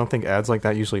in a way I don't think ads like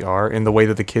that usually are, in the way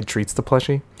that the kid treats the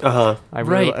plushie.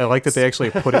 Right. I like that they actually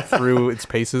put it through its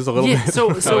paces a little yeah. bit.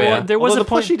 So yeah. there was Although a the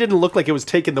point. plushie didn't look like it was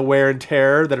taking the wear and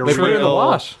tear that a They put it in the real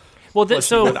wash. Well, plushie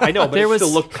so would. I know, but there it was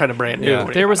still looked kind of brand new. Yeah. when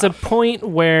it there was came a point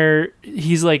where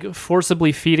he's like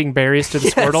forcibly feeding berries to the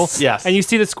Squirtle. yes. And you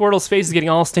see the Squirtle's face is getting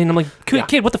all stained. I'm like,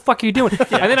 kid, what the fuck are you doing?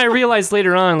 And then I realized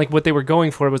later on, like what they were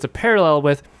going for was a parallel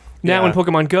with now in Yeah.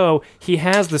 Pokemon Go, he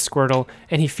has the Squirtle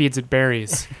and he feeds it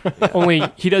berries. Only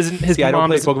he doesn't. His See, I don't mom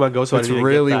play doesn't. Pokemon Go, so It's I didn't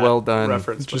really get that well done.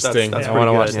 reference. but Interesting. That's I pretty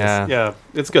wanna good. watch this. Yeah. Yeah,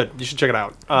 it's good. You should check it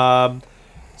out.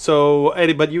 So,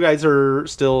 Eddie, but you guys are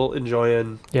still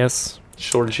enjoying Yes.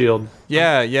 Sword and Shield.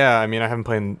 Yeah. I mean, I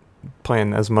haven't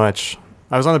playing as much.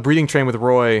 I was on the breeding train with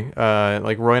Roy.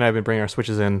 Like Roy and I have been bringing our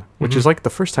Switches in, which is like the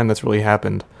first time that's really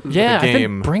happened. Yeah, The I've been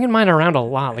game. bringing mine around a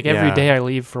lot. Like every Yeah. day I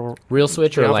leave for real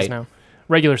Switch the or office light? now.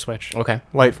 Regular Switch. Okay.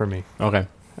 Light for me. Okay.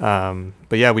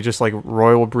 But yeah, we just like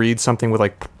Roy will breed something with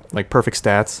like perfect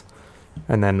stats,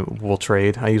 and then we'll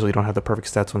trade. I usually don't have the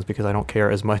perfect stats ones because I don't care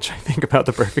as much. I think about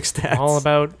the perfect stats. All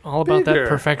about Bigger. that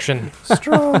perfection.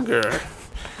 Stronger.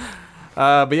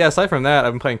 But yeah, aside from that,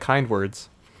 I've been playing Kind Words.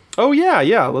 Oh,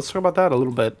 yeah. Let's talk about that a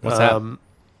little bit. What's that?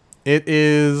 It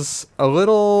is a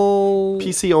little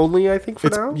PC only, I think, for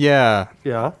It's now. yeah.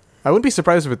 Yeah. I wouldn't be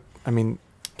surprised if it. I mean,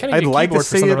 Kinda I'd need a like to keyboard for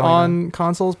see something it like on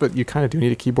consoles, but you kind of do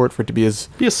need a keyboard for it to be as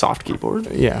Be a soft keyboard.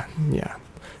 yeah.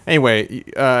 Anyway,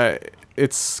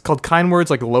 it's called Kind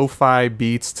Words, like lo-fi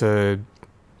beats to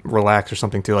relax or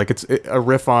something too. Like it's a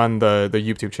riff on the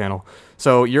YouTube channel.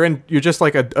 So you're just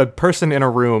like a person in a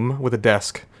room with a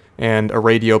desk and a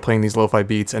radio playing these lo-fi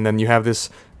beats, and then you have this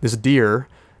deer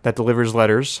that delivers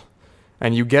letters,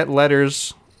 and you get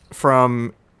letters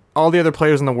from all the other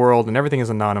players in the world, and everything is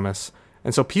anonymous.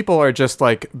 And so people are just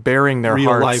like bearing their real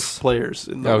hearts. life players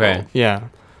in the world. Yeah.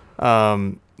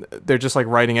 They're just like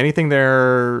writing anything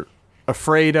they're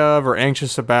afraid of or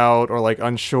anxious about or like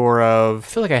unsure I of.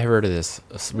 feel like I have heard of this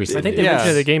recently. I think they Yeah. mentioned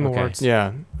it at the Game Okay. Awards.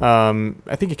 Yeah.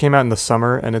 I think it came out in the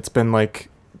summer, and it's been like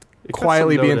It got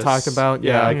quietly some being notice. talked about.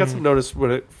 Yeah, Yeah. I got some notice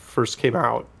when it first came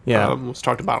out. Yeah. It was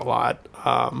talked about a lot.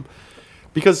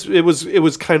 Because it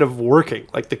was kind of working.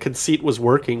 Like the conceit was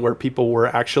working where people were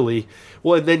actually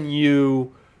and then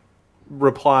you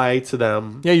reply to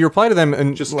them Yeah, you reply to them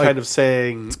and just like, kind of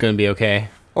saying It's gonna be okay.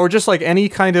 or just like any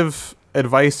kind of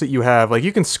advice that you have. Like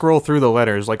you can scroll through the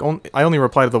letters. Like I only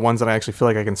reply to the ones that I actually feel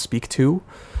like I can speak to.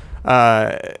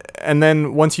 And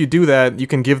then once you do that, you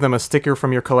can give them a sticker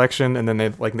from your collection, and then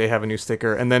they have a new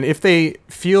sticker. And then if they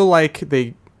feel like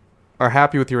they are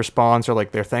happy with your response or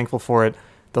like they're thankful for it,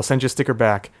 they'll send you a sticker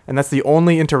back. And that's the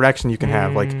only interaction you can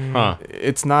have. Like Huh.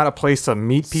 it's not a place to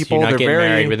meet people. So you're not They're getting very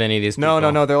married with any of these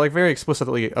people. No. They're like very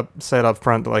explicitly said up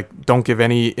front, like don't give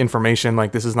any information.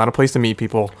 Like this is not a place to meet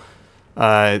people.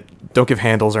 Don't give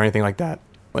handles or anything like that.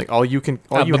 Like all you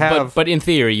But in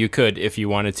theory, you could if you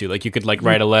wanted to. Like you could like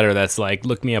write a letter that's like,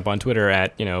 look me up on Twitter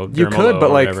at You Dermolo could, but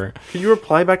or like whatever. can you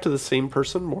reply back to the same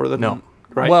person more than No.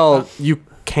 right? Well, you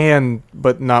can,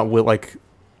 but not like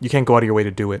you can't go out of your way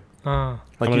to do it.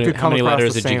 Like how you could how come many across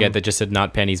letters the did same. you get that just said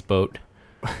 "Not Penny's boat"?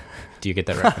 Do you get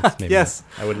that reference? Maybe Yes.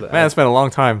 not. I would. Man, it's been a long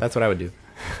time. That's what I would do.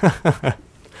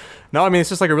 No, I mean it's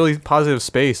just like a really positive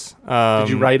space. did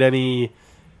you write any?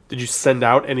 Did you send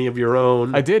out any of your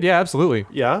own? I did, yeah, absolutely.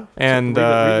 Yeah. And,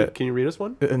 read it. Can you read us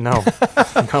one? No,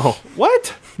 no.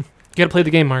 What? You got to play the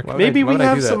game, Mark. Why would Maybe I- why we would I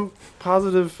have do that? some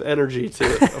positive energy to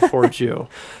afford you.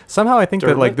 Somehow I think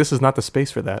that like Dermot? this is not the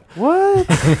space for that. What?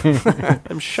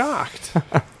 I'm shocked.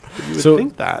 That you would So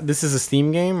think that. This is a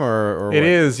Steam game, or It what?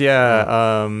 is,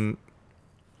 yeah.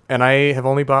 And I have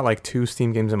only bought like 2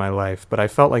 Steam games in my life, but I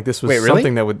felt like this was Wait, really?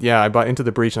 something that would. Yeah, I bought Into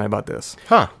the Breach and I bought this.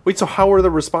 Huh? Wait, so how were the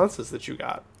responses that you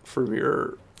got from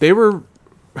your? They were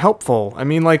helpful. I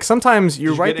mean, like sometimes you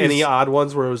Did you write get any these. odd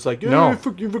ones where it was like, No.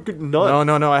 you fucking none.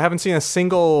 No. I haven't seen a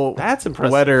single That's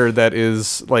impressive. letter that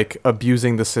is like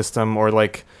abusing the system or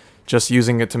like just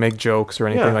using it to make jokes or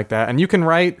anything Yeah. like that. And you can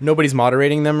write. Nobody's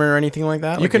moderating them or anything like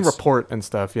that. You Like can it's- report and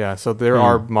stuff, yeah. So there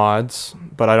are mods,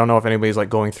 but I don't know if anybody's like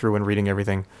going through and reading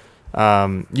everything.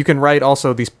 You can write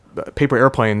also these paper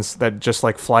airplanes that just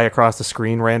like fly across the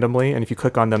screen randomly, and if you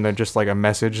click on them, they're just like a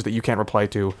message that you can't reply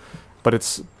to, but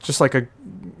it's just like an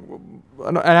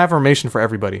affirmation for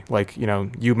everybody, like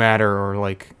you matter, or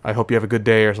like I hope you have a good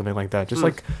day or something like that. Just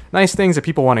like nice things that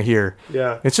people want to hear.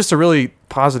 Yeah. It's just a really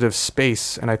positive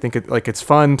space, and I think it's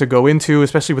fun to go into,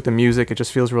 especially with the music. It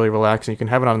just feels really relaxing. You can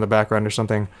have it on in the background or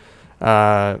something,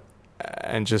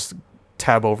 and just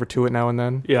tab over to it now and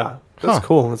then. Yeah. That's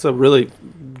cool. That's a really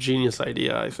genius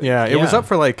idea, I think. Yeah, it was Yeah. up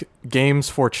for like Games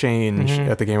for Change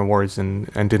at the Game Awards and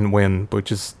didn't win,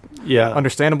 which is Yeah.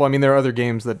 understandable. I mean, there are other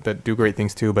games that do great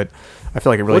things too, but I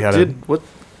feel like it really what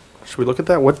should we look at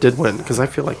that? What did win? Because I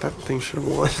feel like that thing should have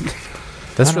won.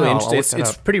 That's I don't really know, interesting. I'll It's, look that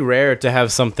it's up. pretty rare to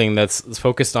have something that's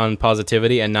focused on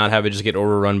positivity and not have it just get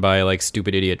overrun by like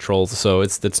stupid idiot trolls. So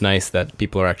it's nice that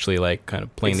people are actually like kind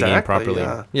of playing the game properly.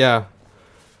 Yeah. Yeah.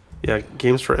 Yeah,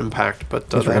 Games for Impact, but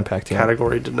Games for that Impact, yeah.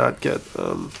 category did not get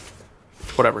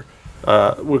whatever.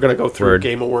 We're gonna go through Word.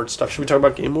 Game Award stuff. Should we talk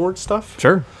about Game Award stuff?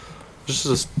 Sure.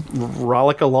 Just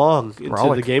rollick along into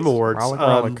Rollick. the Game Awards.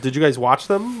 Rollick. Did you guys watch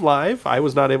them live? I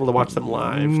was not able to watch them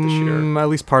live this year. At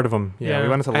least part of them. Yeah, Yeah. we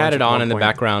went to I lunch had it at on one in the point.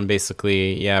 background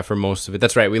basically, yeah, for most of it.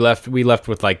 That's right. We left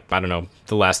with like, I don't know,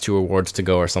 the last 2 awards to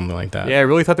go or something like that. Yeah, I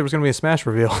really thought there was going to be a Smash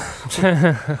reveal.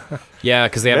 Yeah,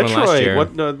 because they had one last Metroid. year. What?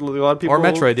 A lot of people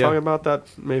Metroid, yeah. talking about that.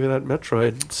 Maybe that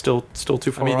Metroid still too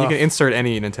I far. mean, you off. can insert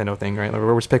any Nintendo thing, right? Like,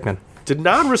 where was Pikmin? Did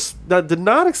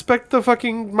not expect the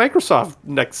fucking Microsoft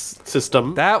Next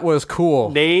system That was cool.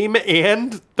 name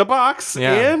and the box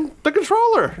Yeah. and the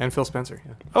controller. And Phil Spencer.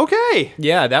 Yeah. Okay.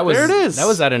 Yeah, that was There it is. That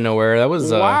was out of nowhere. That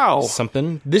was Wow.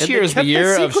 something. This And year they is the kept that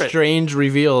year of secret. strange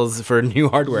reveals for new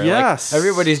hardware. Like, Yes.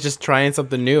 everybody's just trying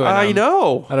something new. And, I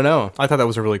know. I don't know. I thought that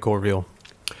was a really cool reveal.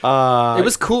 It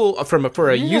was cool for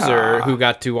a user yeah. who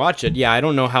got to watch it. Yeah, I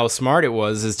don't know how smart it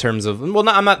was in terms of. Well,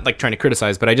 I'm not like trying to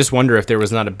criticize, but I just wonder if there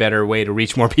was not a better way to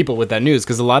reach more people with that news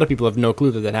because a lot of people have no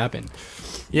clue that happened.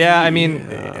 Yeah, I mean,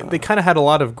 they kind of had a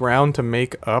lot of ground to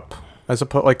make up as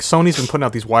opposed like Sony's been putting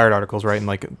out these Wired articles, right? And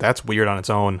like that's weird on its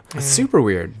own. It's super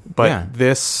weird. But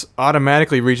this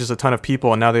automatically reaches a ton of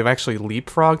people, and now they've actually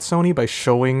leapfrogged Sony by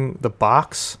showing the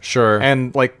box. Sure.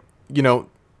 And like, you know,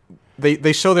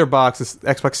 they show their box, this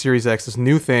Xbox Series X, this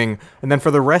new thing, and then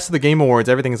for the rest of the Game Awards,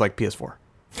 everything is like PS4.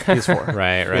 PS4.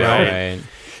 Right.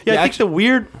 Yeah, I think the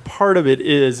weird part of it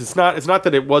is it's not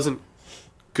that it wasn't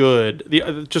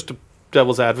good. Just a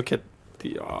devil's advocate,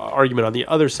 the argument on the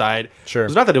other side. Sure.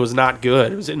 It's not that it was not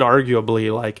good. It was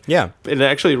inarguably like And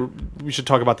actually, we should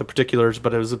talk about the particulars,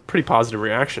 but it was a pretty positive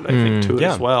reaction, I think, to it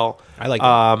as well. I like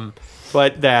it.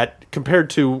 But that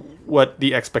compared to what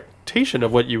the expectation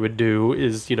of what you would do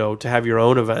is, you know, to have your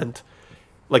own event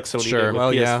like Sony did with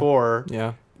PS4.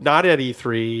 Yeah. Not at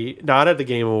E3, not at the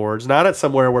Game Awards, not at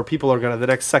somewhere where people are going to the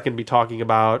next second be talking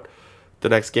about the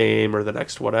next game or the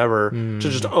next whatever. To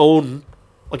just own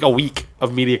like a week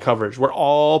of media coverage where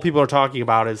all people are talking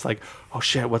about is like, oh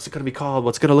shit, what's it going to be called?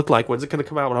 What's it going to look like? When's it going to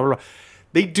come out? Blah, blah, blah.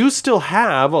 They do still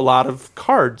have a lot of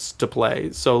cards to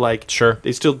play. So like,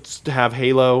 they still have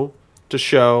Halo to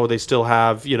show. They still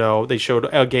have, you know, they showed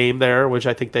a game there, which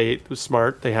I think it was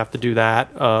smart. They have to do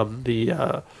that.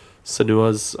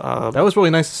 Senua's that was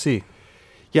really nice to see.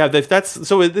 Yeah, that's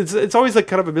so it's always like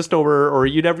kind of a misnomer, or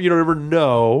you don't ever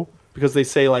know because they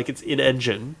say like it's in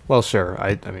engine. Well, sure,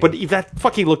 I mean, but that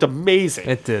fucking looked amazing.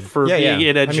 It did for being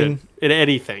in engine in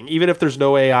anything, even if there's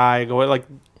no AI going. Like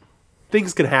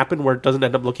things can happen where it doesn't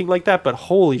end up looking like that. But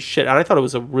holy shit! And I thought it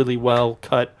was a really well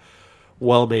cut,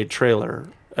 well made trailer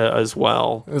as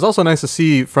well. It was also nice to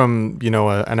see from, you know,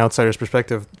 an outsider's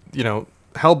perspective. You know,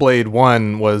 Hellblade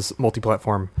 1 was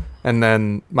multi-platform, and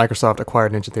then Microsoft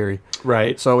acquired Ninja Theory.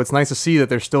 Right. So it's nice to see that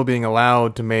they're still being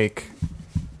allowed to make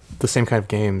the same kind of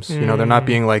games. You know, they're not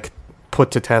being like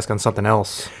put to task on something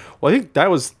else. Well, I think that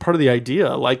was part of the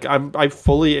idea. Like, I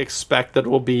fully expect that it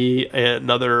will be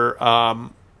another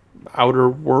Outer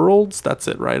Worlds. That's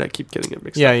it, right? I keep getting it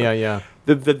mixed up. Yeah.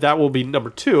 That will be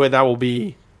number 2, and that will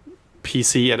be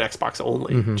PC and Xbox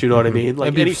only. Do you know what I mean?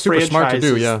 Like any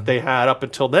franchises they had up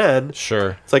until then.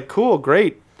 Sure. It's like, cool,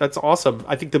 great. That's awesome.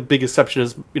 I think the big exception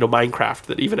is, you know, Minecraft,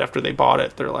 that even after they bought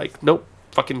it, they're like, nope,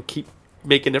 fucking keep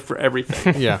making it for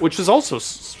everything. Which is also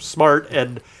smart,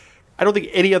 and I don't think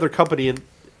any other company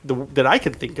that I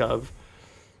can think of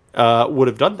would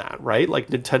have done that, right? Like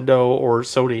Nintendo or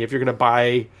Sony, if you're going to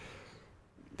buy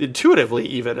intuitively,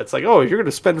 even it's like, oh, you're going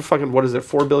to spend fucking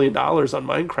 $4 billion on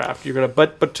Minecraft. You're going to,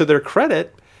 but to their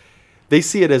credit, they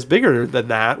see it as bigger than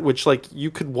that, which like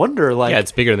you could wonder, like,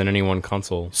 it's bigger than any one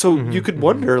console. So you could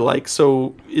wonder, like,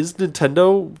 so is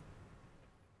Nintendo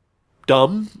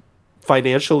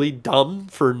financially dumb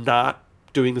for not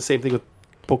doing the same thing with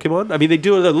Pokemon? I mean, they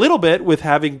do it a little bit with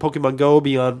having Pokemon Go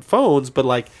be on phones, but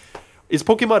like, is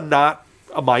Pokemon not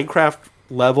a Minecraft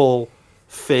level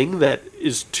thing that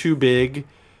is too big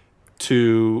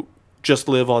to just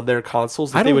live on their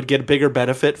consoles, that they would get a bigger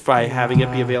benefit by having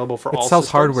it be available for all systems? It sells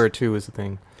hardware too, is the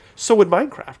thing. So would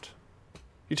Minecraft.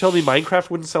 You tell me Minecraft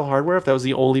wouldn't sell hardware if that was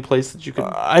the only place that you could...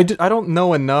 I don't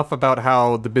know enough about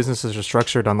how the businesses are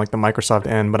structured on like the Microsoft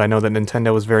end, but I know that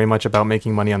Nintendo is very much about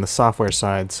making money on the software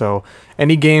side. So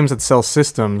any games that sell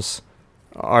systems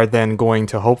are then going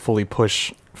to hopefully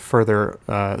push further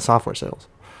software sales.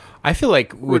 I feel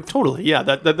like... Totally, yeah.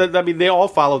 That I mean, they all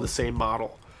follow the same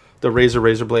model. The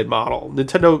razor blade model.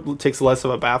 Nintendo takes less of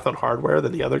a bath on hardware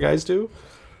than the other guys do,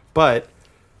 but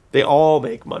they all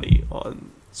make money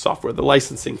on software. The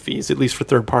licensing fees, at least for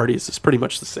third parties, is pretty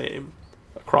much the same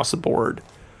across the board.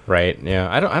 Right. Yeah.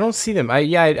 I don't see them. I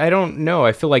don't know.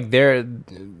 I feel like they're...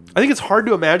 I think it's hard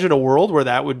to imagine a world where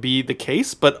that would be the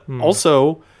case, but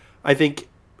also I think,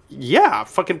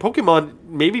 fucking Pokemon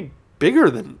may be bigger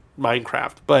than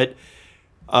Minecraft, but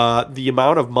the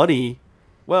amount of money...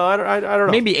 Well, I don't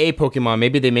know. Maybe a Pokemon.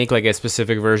 Maybe they make like a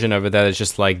specific version of it that is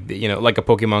just like, you know, like a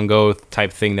Pokemon Go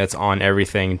type thing that's on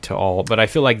everything to all. But I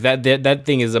feel like that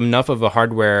thing is enough of a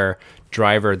hardware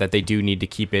driver that they do need to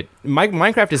keep it.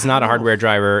 Minecraft is not a hardware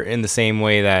driver in the same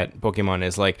way that Pokemon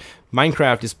is. Like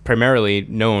Minecraft is primarily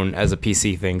known as a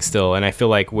PC thing still, and I feel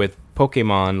like with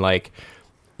Pokemon, like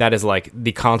that is like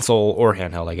the console or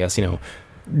handheld, I guess, you know,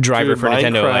 driver for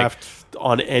Nintendo. Like,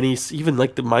 on any, even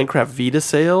like the Minecraft Vita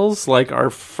sales, like are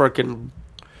freaking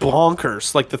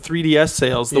bonkers. Like the 3DS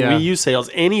sales, the Wii U sales,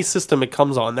 any system it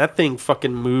comes on, that thing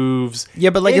fucking moves. Yeah,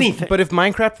 but like, anything. if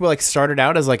Minecraft were like started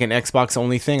out as like an Xbox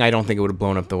only thing, I don't think it would have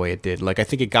blown up the way it did. Like, I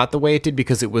think it got the way it did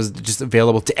because it was just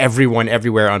available to everyone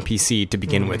everywhere on PC to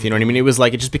begin with. You know what I mean? It was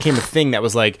like, it just became a thing that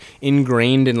was like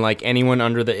ingrained in like anyone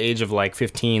under the age of like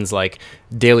 15's like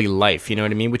daily life. You know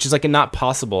what I mean? Which is like not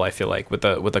possible, I feel like, with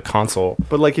a console.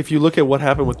 But like, if you look at what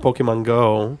happened with Pokemon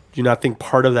Go, do you not think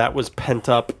part of that was pent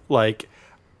up? Like,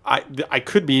 I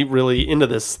could be really into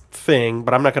this thing,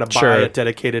 but I'm not going to buy a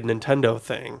dedicated Nintendo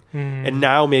thing. And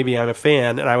now maybe I'm a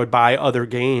fan, and I would buy other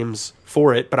games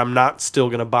for it, but I'm not still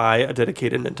going to buy a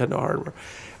dedicated Nintendo hardware.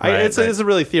 It's a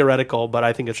really theoretical, but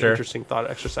I think it's an interesting thought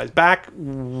exercise.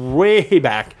 Way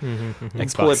back,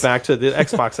 pull it back to the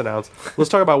Xbox announcement. Let's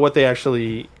talk about what they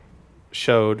actually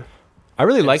showed. I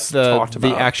really liked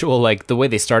the actual, like, the way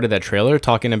they started that trailer,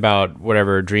 talking about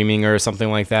whatever, dreaming or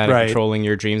something like that, and controlling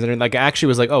your dreams. And like, I actually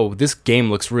was like, oh, this game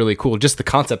looks really cool. Just the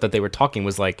concept that they were talking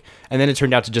was like, and then it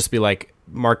turned out to just be like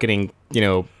marketing,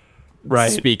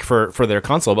 speak for their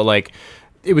console. But like,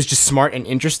 it was just smart and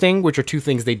interesting, which are two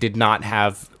things they did not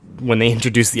have when they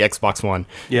introduced the Xbox One.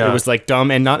 Yeah. It was like dumb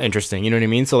and not interesting. You know what I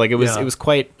mean? So like, it was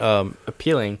quite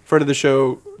appealing. Friend of the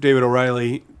show, David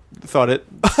O'Reilly, thought it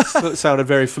sounded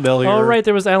very familiar. Oh, right.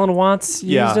 There was Alan Watts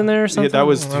used in there or something? Yeah, that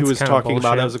was who was talking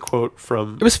about. That was a quote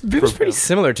from... It was pretty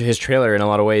similar to his trailer in a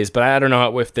lot of ways, but I don't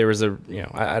know if there was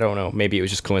I don't know. Maybe it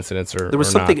was just coincidence or there was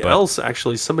something else,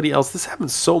 actually. Somebody else. This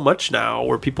happens so much now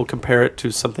where people compare it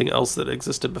to something else that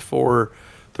existed before.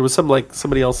 There was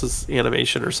somebody else's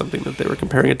animation or something that they were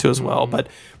comparing it to as well. But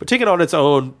taking it on its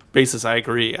own basis, I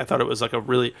agree. I thought it was like a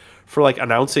really, for like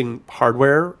announcing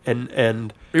hardware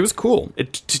and it was cool.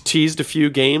 It teased a few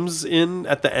games in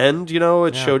at the end.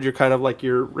 It showed your kind of like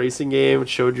your racing game. It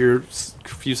showed your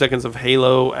few seconds of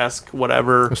Halo-esque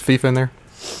whatever. Was FIFA in there?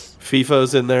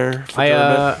 FIFA's in there.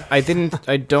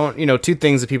 I don't. Two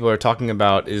things that people are talking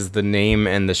about is the name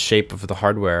and the shape of the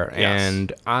hardware,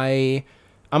 and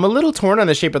I'm a little torn on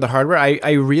the shape of the hardware.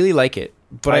 I really like it,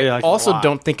 but I like also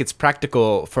don't think it's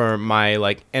practical for my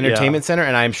like entertainment center,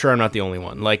 and I'm sure I'm not the only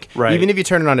one. Like, even if you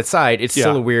turn it on its side, it's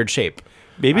still a weird shape.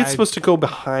 Maybe it's supposed to go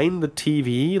behind the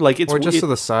TV, like it's or just to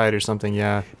the side or something.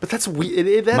 Yeah, but that's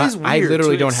weird. That is weird. I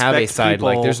literally don't have a side.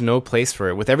 Like, there's no place for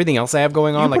it with everything else I have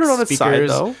going on. You like put it on speakers. Its side,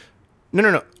 though.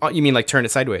 No. You mean like turn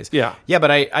it sideways? Yeah. Yeah, but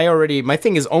I already, my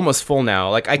thing is almost full now.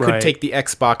 Like, I could take the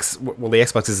Xbox. Well, the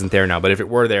Xbox isn't there now, but if it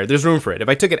were there's room for it. If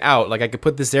I took it out, like, I could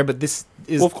put this there, but this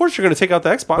is... Well, of course you're going to take out the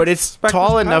Xbox. But it's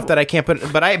tall enough that I can't put...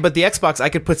 But the Xbox, I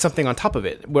could put something on top of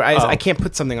it. Where I can't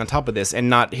put something on top of this and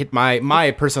not hit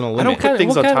my personal limit. I don't put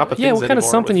things on top of things Yeah, what kind of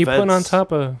something you put on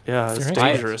top of... Yeah, it's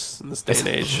dangerous in this day and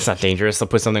age. It's not dangerous. I'll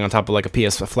put something on top of like a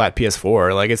flat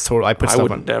PS4. Like, it's total... I put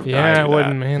stuff on... Yeah, I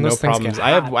wouldn't, man. No problems.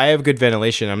 I have good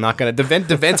ventilation. I'm not going to...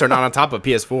 The vents are not on top of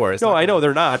PS4. No, I know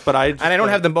they're not, but I don't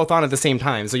have them both on at the same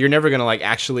time, so you're never gonna like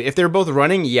actually. If they're both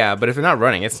running, yeah, but if they're not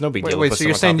running, it's no big deal. Wait, so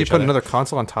you're saying you put another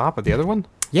console on top of the other one?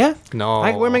 Yeah. No.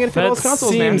 Where am I gonna fit all those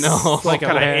consoles, man? No. Like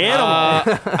kind of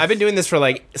animal. I've been doing this for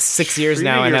like 6 years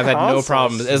now, and I've had no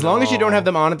problems. As long as you don't have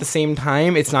them on at the same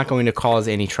time, it's not going to cause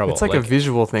any trouble. It's like a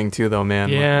visual thing too, though, man.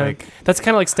 Yeah, like, that's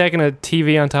kind of like stacking a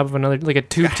TV on top of another, like a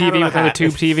tube TV with another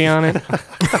tube TV on it.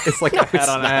 it's like a hat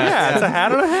on a hat. Yeah, it's a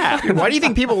hat on a hat. Why do you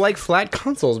think people like flat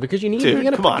consoles? Because you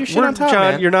gotta come put on. your shit on top,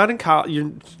 John, man. you're not in college.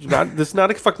 You're not. This is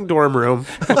not a fucking dorm room.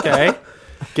 Okay.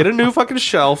 Get a new fucking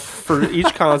shelf for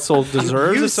each console.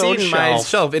 Deserves You've its own seen my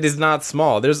shelf. It is not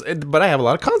small. But I have a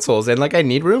lot of consoles, and like I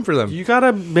need room for them. You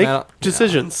gotta make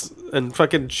decisions and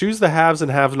fucking choose the haves and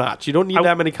have-nots. You don't need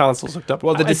that many consoles hooked up.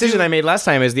 Well, the decision I made last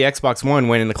time is the Xbox One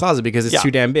went in the closet because it's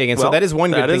too damn big, and so that is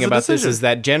one good thing about this is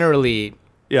that generally,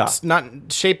 not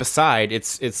shape aside,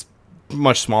 it's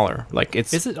much smaller. Like,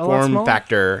 it's form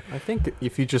factor. I think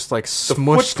if you just like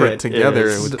smushed it together,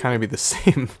 it would kind of be the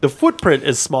same. The footprint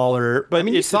is smaller, but I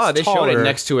mean, you saw they showed it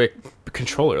next to a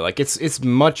controller. Like, it's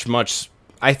much.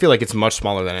 I feel like it's much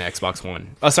smaller than an Xbox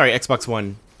One. Oh, sorry, Xbox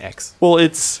One X. Well,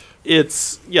 it's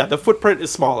the footprint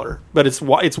is smaller, but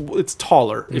it's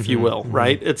taller, if you will,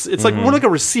 right? It's like more like a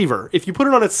receiver. If you put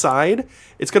it on its side,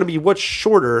 it's going to be much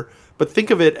shorter. But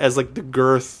think of it as like the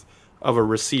girth of a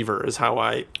receiver is how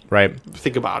I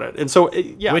think about it. And so,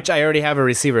 which I already have a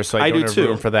receiver, so I don't have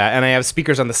room for that. And I have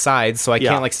speakers on the sides, so I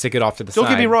can't like stick it off to the side.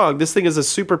 Don't get me wrong. This thing is a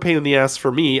super pain in the ass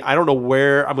for me. I don't know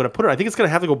where I'm going to put it. I think it's going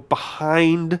to have to go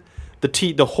behind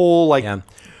the whole like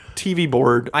TV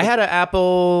board. I had an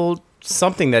Apple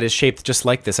something that is shaped just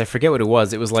like this. I forget what it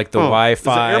was. It was like the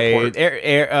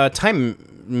Wi-Fi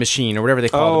time machine or whatever they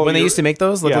called it. When they used to make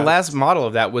those, like yeah. the last model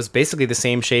of that was basically the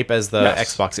same shape as the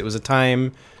Yes. Xbox. It was a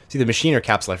time, it's either machine or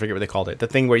capsule. I forget what they called it. The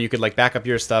thing where you could like back up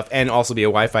your stuff and also be a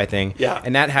Wi-Fi thing. Yeah.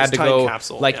 And that It had was to time go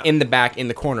capsule, like yeah. in the back, in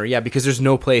the corner. Yeah, because there's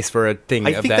no place for a thing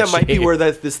I of think that that shape. might be where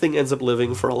this thing ends up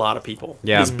living for a lot of people.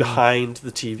 Yeah. Is behind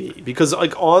the TV. Because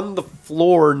like on the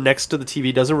floor next to the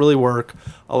TV doesn't really work.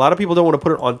 A lot of people don't want to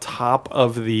put it on top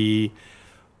of the,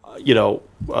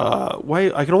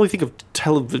 why I can only think of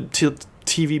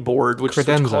TV board, which is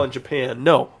what you Credenza. call in Japan.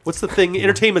 No, what's the thing?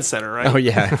 Entertainment center, right? Oh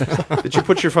yeah, That you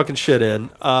put your fucking shit in.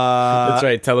 that's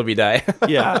right. Telebi die.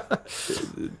 Yeah.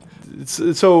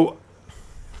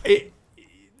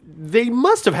 They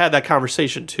must have had that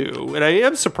conversation too, and I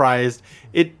am surprised.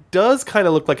 It does kind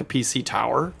of look like a PC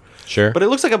tower, Sure, but it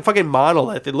looks like a fucking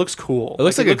monolith. It looks cool. it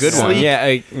looks like a good one. sleek,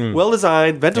 Yeah, well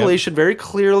designed, ventilation very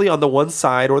clearly on the one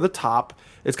side or the top.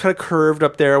 It's kind of curved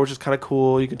up there, which is kind of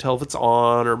cool. You can tell if it's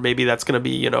on, or maybe that's going to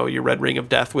be, your red ring of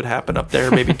death would happen up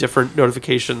there. Maybe different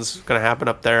notifications going to happen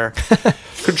up there.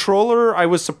 Controller, I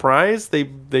was surprised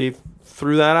they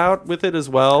threw that out with it as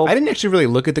well. I didn't actually really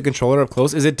look at the controller up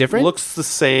close. Is it different? Looks the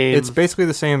same. It's basically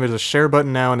the same. There's a share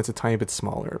button now, and it's a tiny bit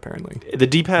smaller, apparently. The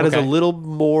D-pad is a Okay. little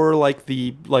more like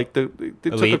it took a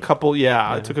Elite? couple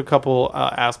it took a couple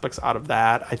aspects out of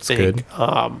that, I think.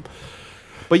 good.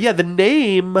 But yeah, the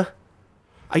name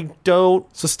I don't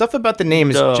So stuff about the name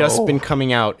has No. just been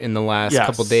coming out in the last Yes.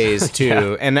 couple days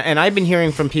too, and I've been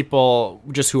hearing from people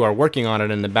just who are working on it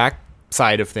in the back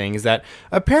side of things that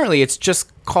apparently it's just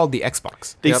called the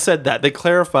Xbox. they said that. They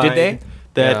clarified Did they?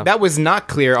 that Yeah. That was not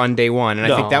clear on day one, and I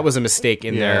No. think that was a mistake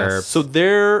in their. Yes. so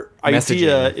their idea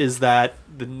Messaging. is that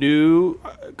the new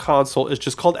console is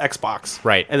just called Xbox.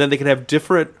 Right. And then they can have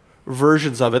different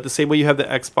versions of it, the same way you have the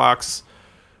Xbox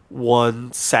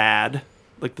One SAD,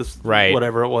 like this Right.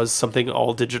 whatever it was, something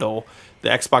all digital. The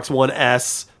Xbox One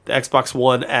S, the Xbox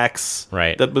One X,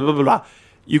 Right. the blah, blah, blah, blah.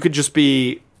 You could just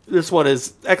be, this one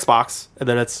is Xbox, and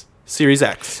then it's Series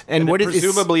X. And what then is-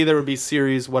 presumably there would be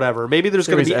Series whatever. Maybe there's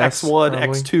going to be Series S, X1, probably.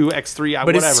 X2, X3, But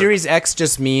whatever. does Series X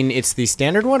just mean it's the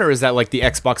standard one, or is that like the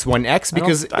Xbox One X?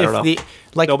 Because I don't if know. the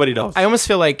like Nobody knows. I almost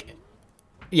feel like,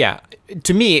 yeah,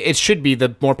 to me it should be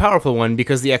the more powerful one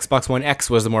because the Xbox One X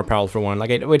was the more powerful one.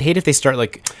 Like I would hate if they start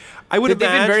like. I would They've been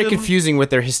very imagine- confusing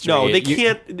with their history. No, they You-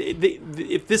 can't.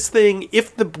 If this thing,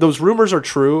 those rumors are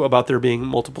true about there being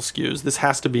multiple SKUs, this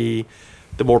has to be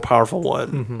the more powerful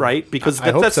one, right? Because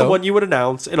I hope that's the so. one you would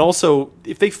announce. And also,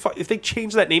 if they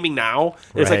change that naming now,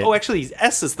 and it's like, Right. oh, actually,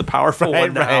 S is the powerful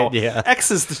one now. right, yeah. X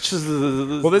is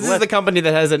the Well, this is the company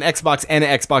that has an Xbox and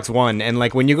an Xbox One, and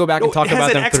like when you go back and talk it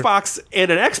has about an them, Xbox and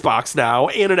an Xbox now,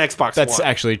 and an Xbox that's One.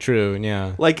 actually true.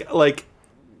 Yeah, like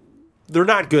they're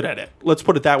not good at it. Let's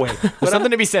put it that way. there's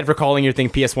something to be said for calling your thing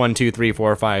PS1, 2, 3,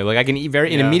 4, 5. Like I can and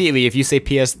Yeah. immediately if you say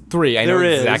PS3, I know There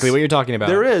is. exactly what you're talking about.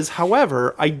 There is.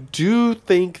 However, I do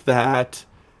think that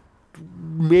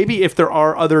maybe if there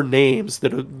are other names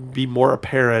that would be more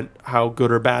apparent how good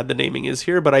or bad the naming is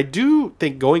here. But I do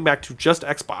think going back to just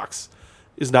Xbox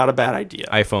is not a bad idea.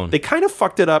 iPhone. They kind of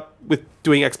fucked it up with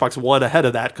doing Xbox One ahead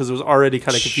of that because it was already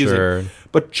kind of confusing. Sure.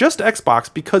 But just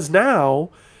Xbox, because now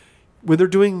when they're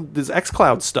doing this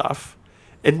xCloud stuff,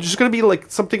 and there's going to be like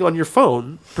something on your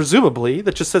phone, presumably,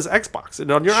 that just says Xbox,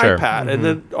 and on your Sure. iPad, and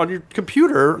then on your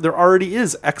computer, there already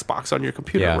is Xbox on your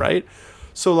computer, Yeah. right?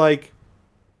 So, like,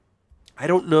 I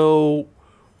don't know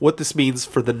what this means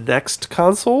for the next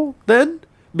console. Then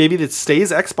maybe it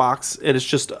stays Xbox, and it's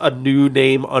just a new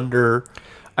name under.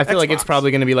 I feel like it's Xbox.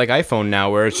 probably going to be like iPhone now,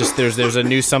 where it's just there's a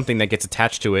new something that gets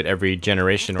attached to it every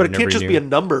generation. But or it can't every just new... be a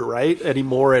number, right?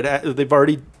 Anymore. They've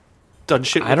already done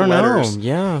shit with I don't letters. know.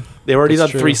 Yeah, They've already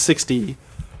That's done true. 360.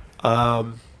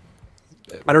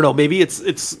 I don't know. Maybe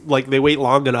it's like they wait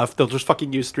long enough, they'll just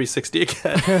fucking use 360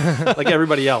 again, like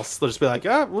everybody else. They'll just be like,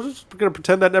 we're gonna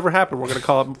pretend that never happened. We're gonna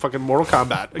call it fucking Mortal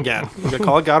Kombat again. We're gonna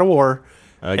call it God of War,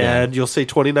 Again. and you'll say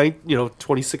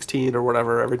 2016 or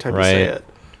whatever every time you say Right. it.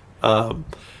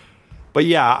 But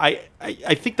yeah,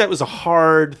 I think that was a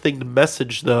hard thing to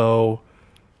message though.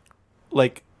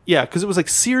 Like, yeah, because it was like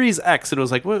Series X, and it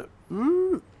was like, what?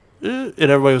 And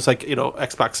everybody was like,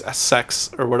 Xbox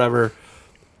SX or whatever,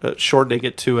 shortening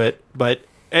it to it. But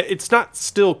it's not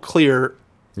still clear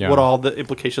Yeah. what all the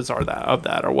implications are of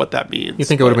that or what that means. You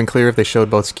think it would have been clear if they showed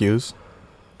both SKUs?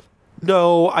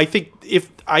 No, I think if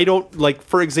I don't, like,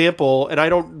 for example, and I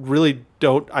don't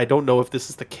know if this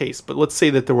is the case, but let's say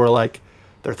that there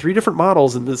are 3 different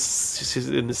models in the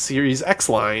Series X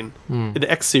line, in the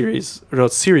X series, or no,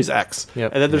 it's Series X.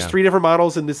 Yep. And then there's Yeah. 3 different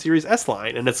models in the Series S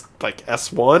line, and it's like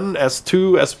S1,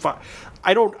 S2, S5.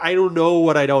 I don't know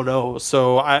what I don't know.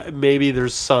 So maybe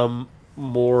there's some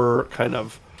more kind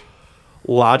of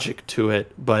logic to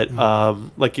it. But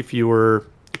like if you were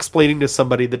explaining to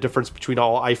somebody the difference between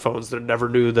all iPhones that never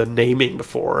knew the naming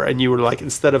before, and you were like,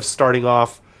 instead of starting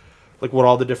off like what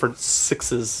all the different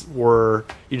 6s were,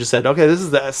 you just said, okay, this is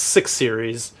the 6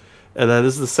 series, and then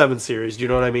this is the 7 series. Do you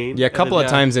know what I mean? Yeah, a couple of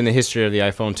times in the history of the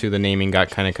iPhone 2, the naming got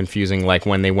kind of confusing, like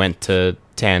when they went to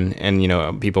 10 and, you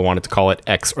know, people wanted to call it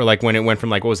X, or like when it went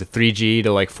from like, what was it, 3G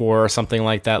to like 4 or something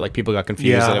like that, like people got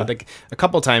confused. Yeah. And like a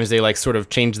couple of times they like sort of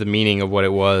changed the meaning of what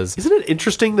it was. Isn't it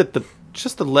interesting that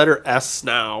just the letter S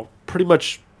now pretty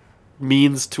much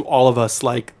means to all of us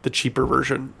like the cheaper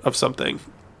version of something?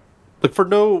 Like for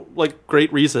no like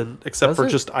great reason except Does for it?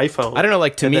 just iPhone. I don't know,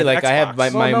 like to and me, then like I have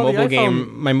Xbox. my Well, no,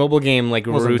 the mobile game like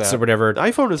wasn't roots that. or whatever. The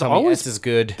iPhone is Tell me always S is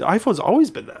good. the iPhone's always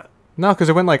been that. No, because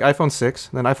it went like iPhone 6,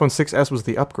 then iPhone 6S was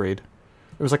the upgrade.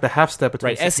 It was like the half step between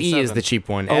Right, 6 and SE is 7. the cheap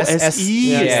one. Oh,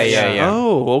 SE. Yeah.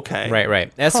 Oh, okay.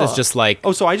 Right. S is Huh. just like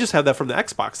Oh, so I just have that from the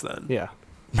Xbox then. Yeah.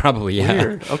 probably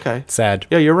Weird. Okay. sad.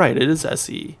 Yeah, you're right. It is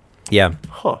SE. Yeah.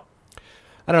 Huh.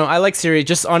 I don't know. I like Series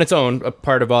just on its own. A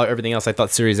part of everything else, I thought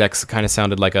Series X kind of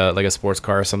sounded like a sports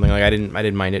car or something. Like I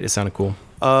didn't mind it. It sounded cool.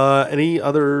 Any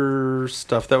other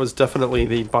stuff? That was definitely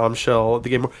the bombshell of the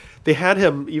game. They had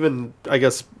him even, I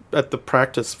guess, at the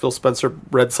practice. Phil Spencer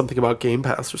read something about Game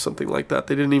Pass or something like that.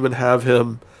 They didn't even have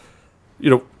him,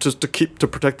 just to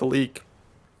protect the leak.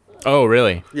 Oh,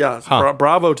 really? Yeah, Huh.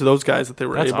 bravo to those guys that they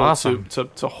were That's able awesome.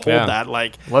 to hold Yeah. that.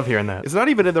 Like, Love hearing that. it's not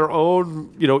even in their own,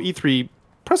 E3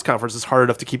 press conference is hard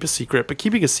enough to keep a secret, but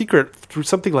keeping a secret through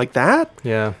something like that,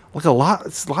 Yeah. like a lot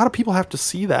of people have to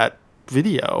see that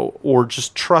video or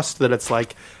just trust that it's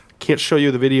like, can't show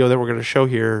you the video that we're going to show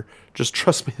here. Just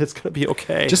trust me, it's going to be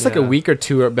okay. Just like a week or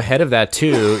two ahead of that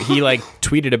too, he like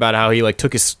tweeted about how he like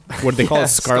took his what do they call Yeah, it,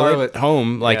 Scarlet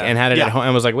home, like Yeah. and had it Yeah. at home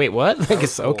and was like, wait, what? Like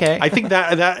it's okay. I think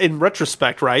that in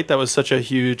retrospect, right, that was such a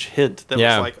huge hint that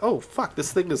Yeah. was like, oh fuck,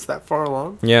 this thing is that far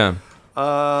along. yeah,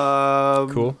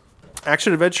 Cool.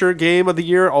 Action adventure game of the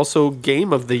year, also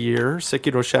game of the year.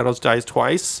 Sekiro Shadows Dies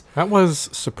Twice. That was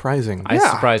surprising. I was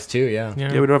Yeah. surprised too. Yeah.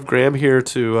 Yeah, we don't have Graham here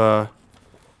to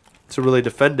really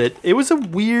defend it. It was a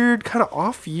weird kind of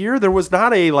off year. There was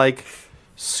not a like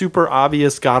super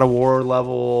obvious God of War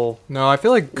level. No, I feel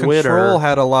like Winner. Control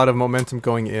had a lot of momentum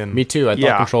going in. Me too. I thought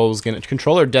Yeah. Control was gonna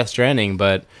Control or Death Stranding,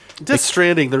 but Death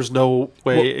Stranding, there's no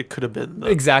way Well, it could have been.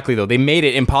 exactly though they made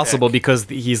it impossible Heck. because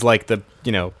he's like the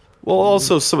Well,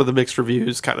 also some of the mixed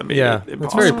reviews kind of made Yeah, it it's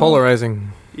impossible. very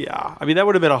polarizing. Yeah, I mean that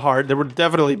would have been there would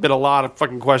definitely been a lot of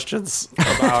fucking questions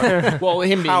about well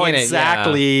him being how in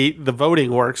exactly the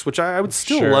voting works, which I would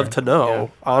still Sure. love to know,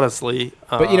 honestly.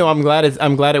 But I'm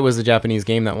glad it was a Japanese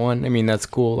game that won. I mean that's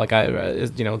cool. Like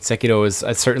Sekiro is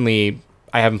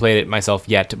I haven't played it myself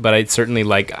yet, but I certainly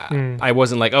like I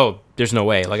wasn't like, oh, there's no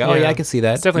way. Like Yeah. I can see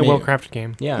that. It's definitely a Maybe- well-crafted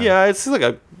game. Yeah. yeah, it's like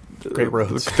a Great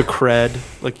roads. The cred,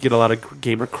 like you get a lot of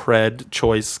gamer cred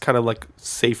choice, kind of like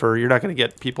safer. You're not going to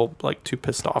get people like too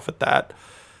pissed off at that.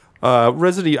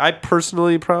 Resident Evil, I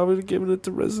personally probably would have given it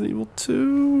to Resident Evil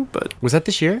 2, but Was that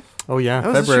this year? Oh yeah, that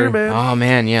was this year, February. man. Oh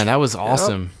man, yeah, that was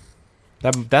awesome.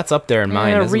 That's up there in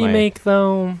mine. Yeah, isn't it? remake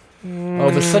though.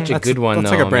 Oh, but such a That's- good one. that's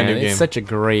though, like a brand man. new It's game. such a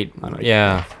great.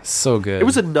 Yeah, so good. It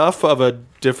was enough of a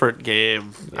different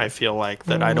game, I feel like,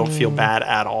 that I don't feel bad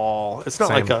at all. It's not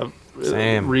Same. like a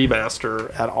Same.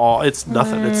 remaster at all. It's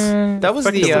nothing. It's that was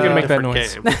effectively the a gonna make that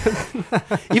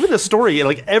different game. Even the story,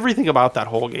 like everything about that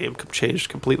whole game changed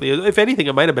completely. If anything,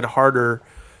 it might have been harder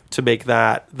to make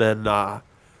that than a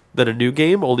new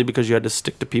game, only because you had to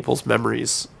stick to people's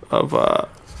memories of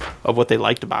what they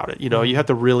liked about it. You have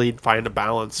to really find a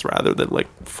balance rather than like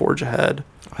forge ahead.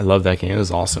 I love that game. It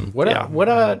was awesome.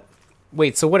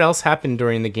 Wait, so what else happened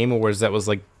during the Game Awards that was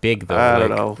like big though? I Like,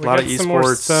 don't know. A We lot of got some more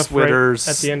esports, stuff right winners,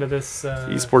 at the end of this.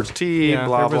 esports team, Yeah,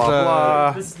 blah there was blah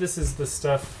blah. This is the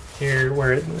stuff here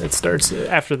where it starts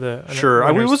after the. Sure,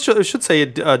 I winners. should say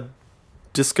a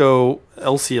Disco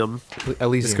Elysium. Disco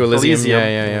Elysium. Elysium.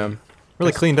 Yeah.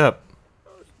 Really cleaned up.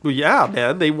 Well, yeah,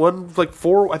 man, they won like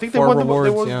 4. I think they Four won the awards,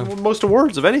 they won yeah. most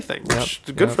awards of anything. Which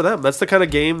is good yep. for them. That's the kind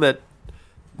of game that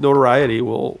notoriety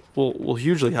will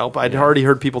hugely help. I'd already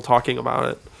heard people talking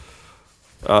about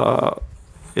it.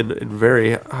 In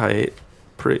very high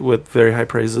with very high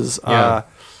praises. Yeah.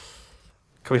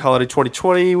 Coming holiday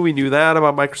 2020, we knew that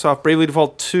about Microsoft. Bravely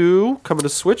Default 2 coming to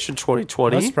Switch in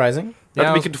 2020. That's surprising.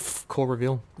 Not, Yeah, to be cool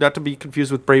reveal. not to be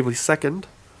confused with Bravely Second,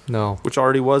 No. which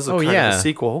already was a kind of a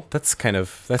sequel. That's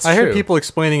I heard people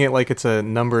explaining it like it's a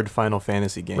numbered Final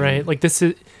Fantasy game. Right, like this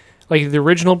is like the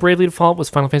original Bravely Default was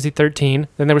Final Fantasy 13.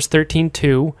 Then there was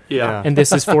 13-2, Yeah. and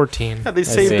this is 14. Yeah, they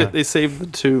see. saved it. They saved the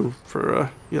 2 for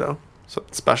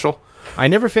something special. I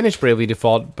never finished Bravely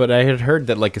Default, but I had heard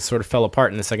that like it sort of fell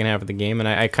apart in the second half of the game, and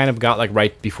I kind of got like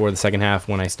right before the second half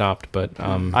when I stopped. But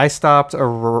I stopped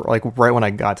like right when I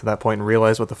got to that point and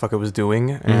realized what the fuck it was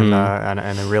doing, and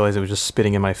I realized it was just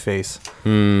spitting in my face.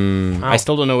 I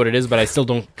still don't know what it is, but I still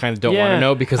don't want to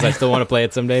know because I still want to play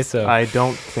it someday. So I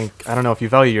don't know if you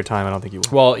value your time. I don't think you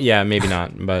will. well, yeah, maybe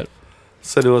not, but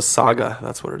Senua's Saga,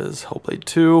 that's what it is. Hellblade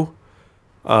 2.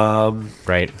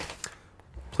 right.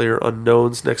 Player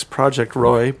Unknown's next project,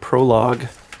 Roy, Prologue,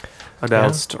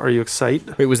 announced. Are you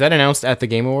excited? Wait, was that announced at the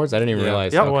Game Awards? I didn't even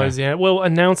realize. Yeah. It was, yeah. Well,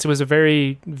 announced, it was a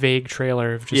very vague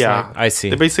trailer of just Yeah. like, I see.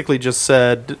 They basically just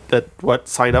said that,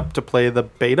 sign up to play the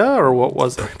beta, or what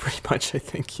was it? Pretty much, I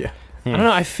think. Yeah. I don't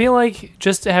know. I feel like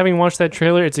just having watched that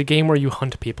trailer, it's a game where you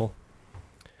hunt people.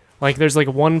 Like, there's like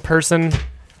one person,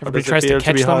 everybody tries to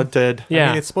catch be them. hunted. Yeah. I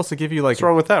mean, it's supposed to give you like. What's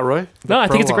wrong with that, Roy? No, I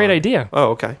think it's a great prologue. idea.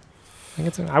 Oh, okay.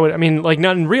 I mean, like,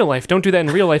 not in real life. Don't do that in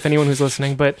real life, anyone who's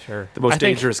listening, but Sure. The most I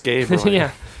think- dangerous game, Roy.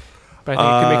 yeah. But I think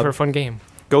it could make for a fun game.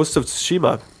 Ghost of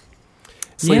Tsushima,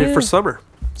 slated Yeah. for summer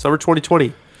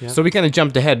 2020. Yeah. So we kind of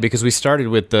jumped ahead because we started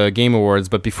with the Game Awards,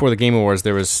 but before the Game Awards,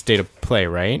 there was State of Play,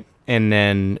 right? And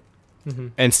then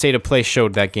and State of Play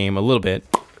showed that game a little bit,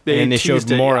 and they showed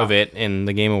teased it, more yeah. of it in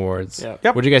the Game Awards. Yeah.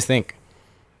 Yep. What do you guys think?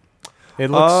 It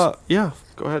looks. Yeah,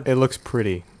 go ahead. It looks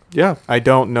pretty. Yeah. I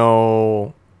don't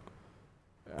know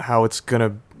how it's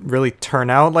gonna really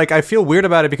turn out. Like, I feel weird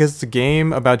about it because it's a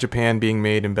game about Japan being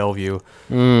made in Bellevue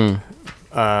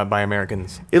by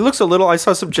Americans. It looks a little. I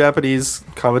saw some Japanese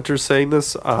commenters saying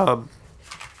this.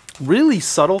 Really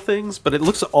subtle things, but it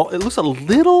looks a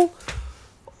little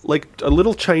like a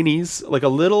little Chinese, like a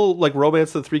little like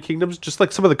Romance of the Three Kingdoms. Just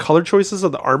like some of the color choices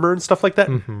of the armor and stuff like that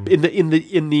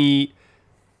in the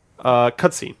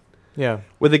cutscene. Yeah.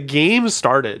 When the game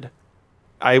started,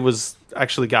 I was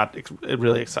actually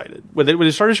really excited when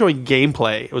they started showing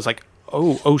gameplay. It was like,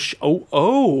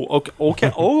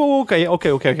 okay,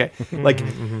 like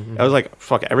I was like,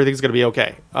 fuck, everything's gonna be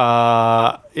okay.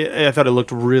 I thought it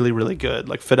looked really, really good,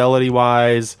 like fidelity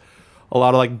wise, a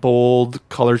lot of like bold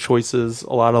color choices,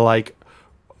 a lot of like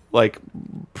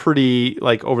pretty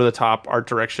like over the top art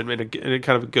direction in a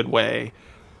kind of a good way.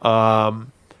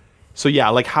 So yeah,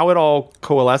 like how it all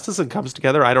coalesces and comes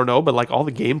together, I don't know, but like all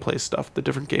the gameplay stuff, the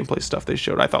different gameplay stuff they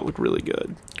showed, I thought looked really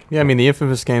good. Yeah, I mean, the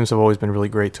Infamous games have always been really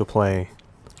great to play.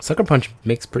 Sucker Punch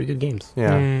makes pretty good games.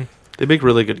 Yeah. They make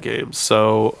really good games.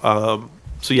 So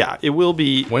yeah, it will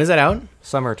be. When is that out?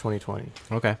 Summer 2020.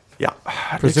 Okay. Yeah,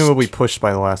 Presumably pushed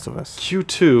by The Last of Us.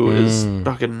 Q2 is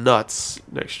fucking nuts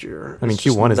next year. I mean, It's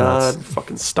just Q1 is nuts.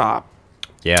 Fucking stop.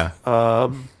 Yeah.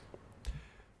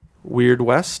 Weird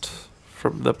West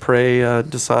from the Prey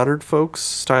Dishonored folks.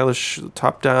 Stylish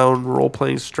top-down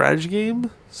role-playing strategy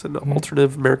game. It's an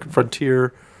alternative American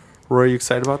frontier. Roy, are you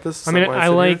excited about this? I mean, Is that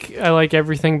why I it's in here? like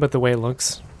everything but the way it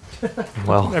looks.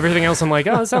 Well, Everything else, I'm like,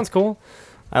 oh, that sounds cool.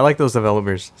 I like those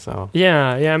developers, so.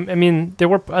 Yeah. I mean, there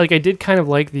were like I did kind of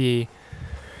like the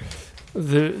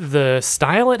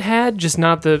style it had, just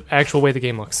not the actual way the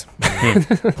game looks.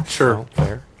 Sure.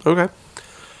 Fair. Okay.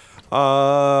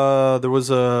 There was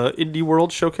a Indie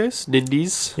World showcase,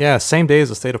 Nindies. Yeah, same day as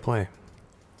the State of Play.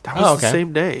 That was the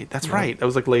same day. That's right. That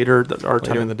was like later our Later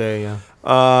time. in the day,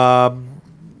 yeah.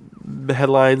 The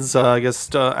headlines, I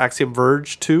guess, Axiom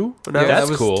Verge 2. Yeah, That's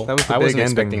was- cool. that was the I big wasn't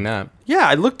ending. expecting that.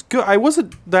 Yeah, it looked good. I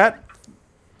wasn't that.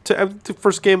 The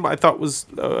first game I thought was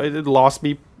it lost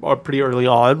me pretty early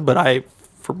on, but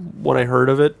from what I heard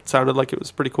of it, sounded like it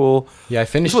was pretty cool. Yeah, I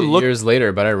finished This one it looked years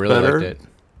later, but I really better. liked it.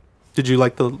 Did you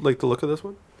like the look of this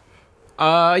one?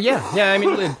 Yeah. I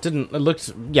mean, it didn't. It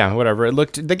looked. Yeah, whatever. It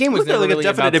looked. The game was Looked like never a really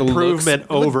definite about the improvement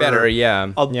looks. It looked over better.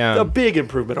 Yeah. A big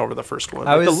improvement over the first one.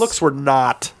 I Like, the was- looks were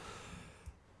not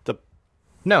the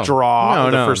No draw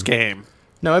of the first game.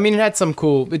 No, I mean it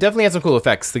definitely had some cool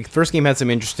effects. The first game had some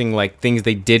interesting like things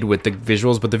they did with the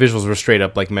visuals, but the visuals were straight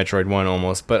up like Metroid 1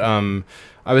 almost. But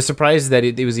I was surprised that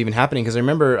it was even happening because I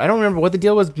don't remember what the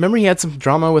deal was. Remember he had some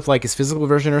drama with like his physical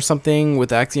version or something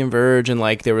with Axiom Verge, and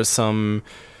like there was some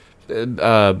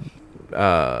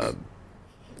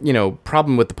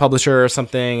problem with the publisher or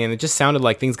something, and it just sounded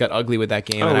like things got ugly with that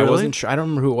game. Oh, And I really? wasn't sure. I don't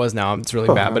remember who it was now. It's really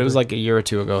bad, but it was like a year or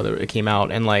two ago that it came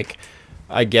out, and like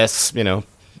I guess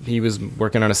he was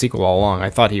working on a sequel all along. I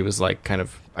thought he was like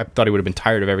I thought he would have been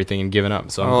tired of everything and given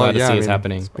up. So I'm glad to see it's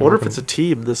happening. I wonder if it's a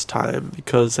team this time,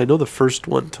 because I know the first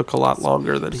one took a lot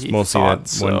longer than he Mostly thought.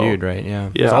 that one dude, right? Yeah.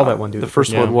 Yeah, was all that one dude. The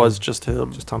first Yeah. one was just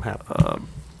him. Just Tom Happ.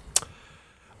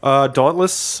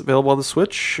 Dauntless available on the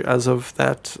Switch as of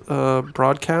that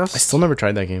broadcast. I still never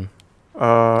tried that game.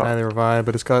 Neither have I,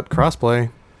 but it's got crossplay.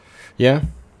 Yeah.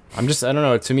 I don't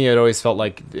know. To me, it always felt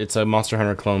like it's a Monster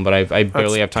Hunter clone, but I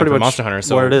barely have time pretty for much Monster Hunter.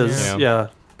 So what it is, you know. yeah,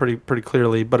 pretty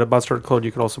clearly. But a Monster Hunter clone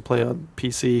you can also play on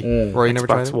PC, Roy, you never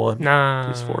tried Xbox it? One,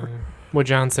 Nah. PS4. What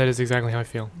John said is exactly how I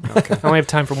feel. Okay. I only have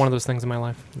time for one of those things in my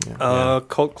life.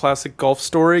 Cult classic Golf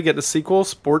Story, getting a sequel,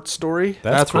 Sports Story.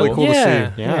 That's really cool to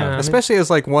Yeah, see. Yeah. I mean, Especially as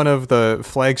like one of the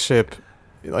flagship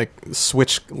like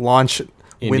Switch launch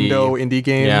window indie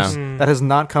games Yeah. that has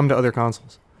not come to other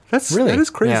consoles. That Really? is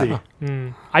crazy.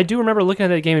 Yeah. I do remember looking at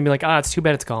that game and being like, it's too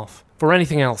bad it's golf. For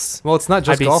anything else. Well, it's not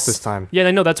just I'd be golf s- this time. Yeah,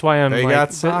 I know. That's why I'm They like,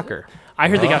 got soccer. I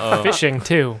heard they got fishing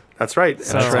too. That's right.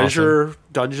 So- And Treasure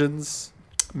Dungeons,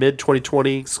 mid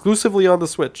 2020, exclusively on the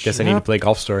Switch. Guess I need to play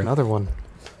Golf Story. Another one.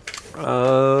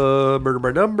 Murder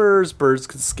by Numbers, Birds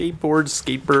Can Skateboard,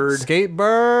 Skatebird.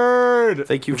 Skatebird.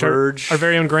 Thank you, Which our Verge.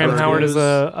 very own Graham for Howard is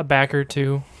those. a backer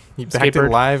too. He backed it Skatebird.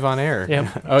 live on air.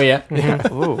 Yep. Oh yeah.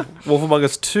 Ooh. Wolf Among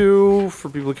Us 2, for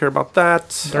people who care about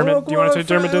that. Dermot, do you want to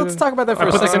Dermot? Let's talk about that for I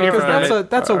a put this second in here because for-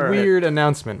 that's a All right. weird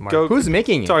announcement, Mark. Go- Who's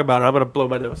making it? Talk about it. I'm going to blow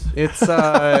my nose. It's Do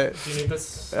you need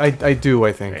this? I do,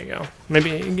 I There think. you go.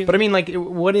 Maybe. But I mean, like,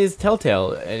 what is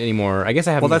Telltale anymore? I guess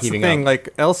I haven't Well, been that's the keeping thing. up.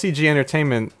 Like LCG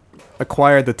Entertainment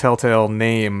acquired the Telltale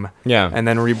name Yeah. and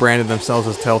then rebranded themselves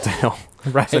as Telltale.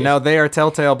 Right. So now they are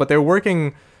Telltale, but they're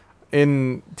working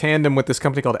in tandem with this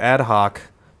company called Ad Hoc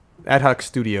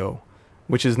Studio,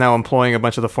 which is now employing a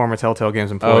bunch of the former Telltale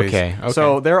Games employees. Okay.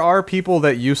 So there are people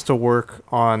that used to work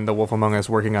on The Wolf Among Us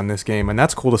working on this game, and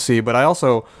that's cool to see. But I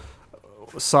also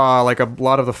saw like a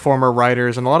lot of the former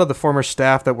writers and a lot of the former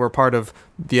staff that were part of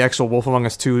the actual Wolf Among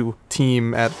Us 2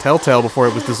 team at Telltale before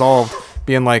it was dissolved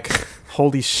being like,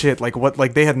 holy shit, like what,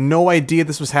 like they had no idea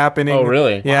this was happening. Oh,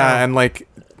 really? Yeah. Wow. And like,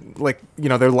 you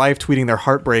know, they're live tweeting their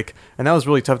heartbreak, and that was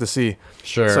really tough to see.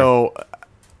 Sure. So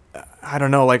I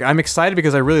don't know, like I'm excited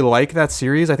because I really like that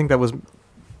series. I think that was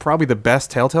probably the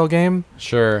best Telltale game.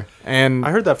 Sure. And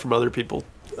I heard that from other people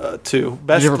too.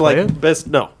 Best, you ever play like, it?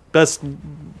 best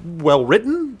well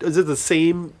written? Is it the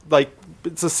same, like,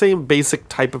 it's the same basic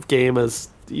type of game as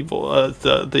Evil,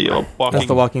 the Walking that's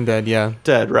The Walking Dead, yeah.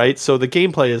 Dead, right? So the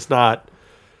gameplay is not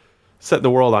setting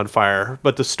the world on fire,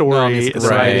 but the story No, and it's the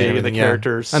right, writing and the everything, yeah.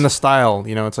 characters. And the style,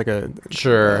 you know, it's like a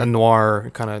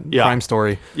noir kind of Yeah. crime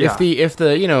story. yeah. If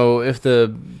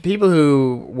the people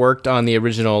who worked on the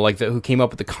original, like who came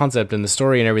up with the concept and the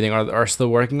story and everything are still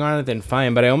working on it, then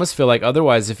fine. But I almost feel like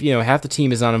otherwise, if half the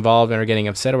team is not involved and are getting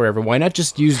upset or whatever, why not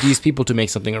just use these people to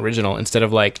make something original instead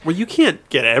of like Well, you can't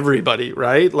get everybody,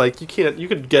 right? Like, you can't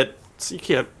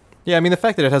Yeah, I mean, the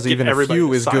fact that it has Get even a everybody few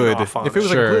to is sign good. off on If it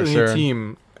was it. a completely Sure, new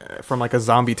team from like a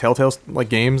zombie Telltale like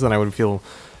games, then I would feel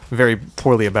very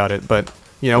poorly about it. But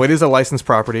it is a licensed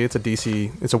property. It's a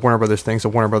DC. It's a Warner Brothers thing. So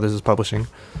Warner Brothers is publishing.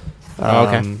 Oh,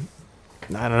 okay.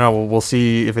 I don't know. We'll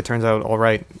see if it turns out all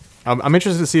right. I'm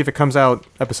interested to see if it comes out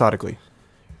episodically.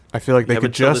 I feel like they could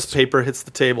until just this paper hits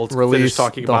the table to release finish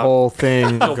talking the about whole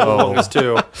thing. Wolf go. Among Us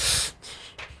 2.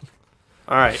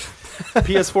 All right.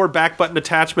 PS4 back button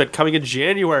attachment coming in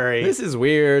January. this is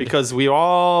weird. Because we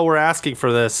all were asking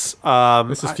for this.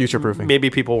 This is future-proofing. Maybe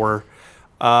people were.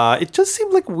 It just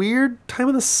seemed like weird time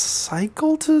of the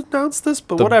cycle to announce this,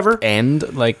 but The whatever.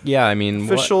 end, like, yeah, I mean,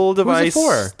 Official what? device, Who's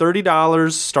it for?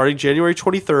 $30 starting January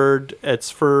 23rd.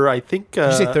 It's for, I think, Did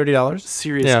you say $30?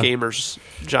 serious Yeah. gamers,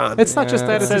 John. It's not just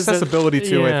that; Yeah. it's It says that- accessibility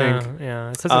too. yeah, I think. Yeah,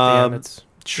 it says at the end. Um, It's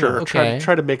sure. Okay.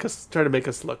 Try to make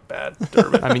us look bad,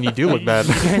 Dermot. I mean, you do look bad.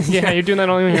 yeah, you're doing that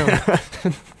on your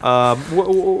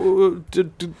own.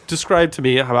 Describe to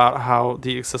me about how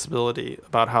the accessibility,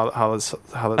 about how this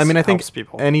I mean, I think helps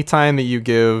people. anytime that you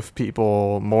give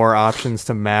people more options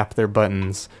to map their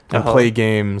buttons and play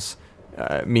games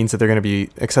means that they're going to be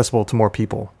accessible to more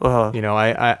people. Uh-huh.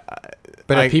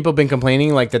 But have people been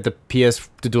complaining like that the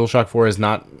DualShock 4 is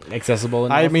not accessible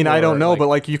enough? I mean, I don't or, know, but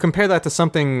like you compare that to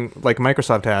something like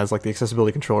Microsoft has, like the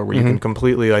accessibility controller, where you can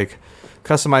completely like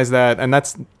customize that, and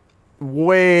that's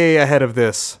way ahead of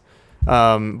this.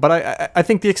 But I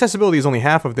think the accessibility is only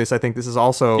half of this. I think this is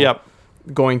also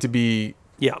going to be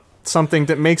something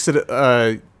that makes it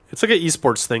it's like an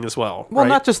esports thing as well. well, right?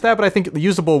 not just that, but I think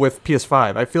usable with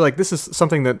PS5. I feel like this is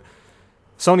something that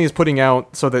Sony is putting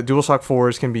out so that DualShock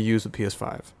 4s can be used with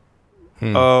PS5.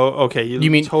 Oh, okay. You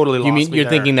mean totally lost You mean me you're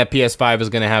there. thinking that PS5 is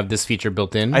going to have this feature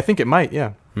built in? I think it might,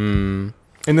 yeah. In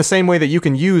the same way that you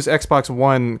can use Xbox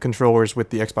One controllers with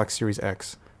the Xbox Series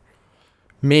X.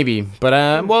 Maybe, but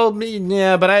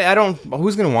but I don't.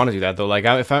 Who's going to want to do that though? Like,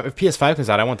 if PS5 comes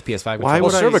out, I want the PS5. Why controller,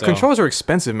 would Well, sure, but so- controllers are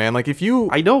expensive, man. Like, if you...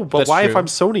 I know, but That's why, if true. I'm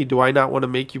Sony, do I not want to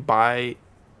make you buy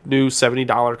new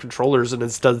 $70 controllers and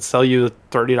instead sell you a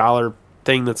 $30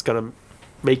 thing that's going to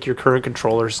make your current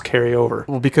controllers carry over?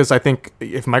 Well, because I think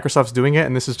if Microsoft's doing it,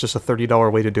 and this is just a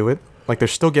 $30 way to do it, like they're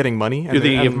still getting money. And You're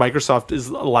thinking if Microsoft is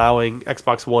allowing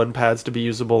Xbox One pads to be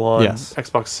usable on Yes.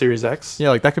 Xbox Series X? yeah,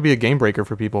 like that could be a game breaker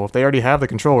for people if they already have the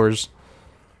controllers.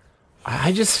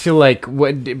 I just feel like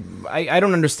I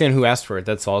don't understand who asked for it.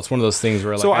 That's all. It's one of those things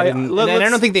where like So I didn't, and I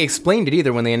don't think they explained it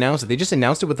either when they announced it. They just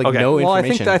announced it with like Okay. no Well,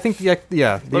 information. I think the Let's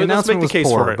make announcement the was case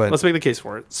poor, for it. but Let's make the case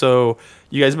for it. So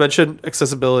you guys mentioned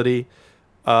accessibility.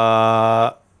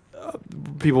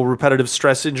 People with repetitive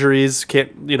stress injuries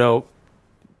can't,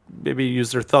 maybe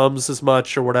use their thumbs as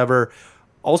much or whatever.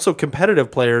 Also, competitive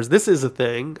players. This is a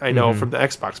thing I know from the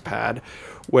Xbox pad,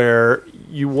 where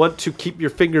you want to keep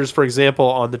your fingers, for example,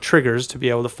 on the triggers to be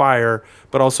able to fire,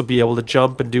 but also be able to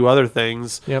jump and do other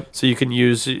things. Yep. So you can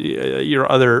use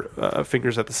your other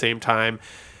fingers at the same time.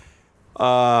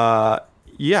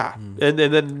 Yeah, and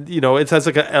then it has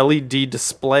like a LED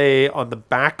display on the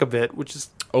back of it, which is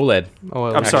OLED.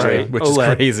 I'm sorry, which OLED.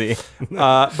 is crazy.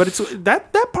 but it's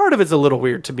that part of it's a little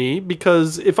weird to me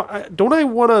because if I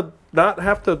want to not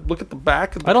have to look at the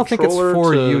back of the I don't think it's controller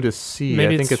for you to see.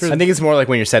 Maybe I think it's it's. I think it's more like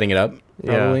when you're setting it up,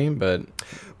 Yeah. probably. But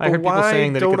I heard people why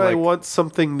saying that it don't could, I like, want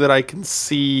something that I can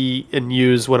see and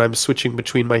use when I'm switching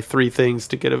between my three things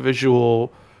to get a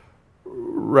visual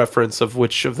reference of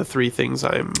which of the three things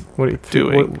I'm what are you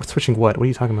doing. switching what? What are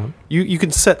you talking about? You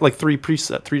can set like three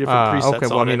different presets. Okay,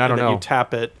 well, on I mean, it, I don't and then know. You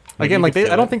tap it. and Again, you like can I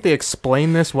feel don't it. think they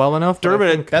explain this well enough. but I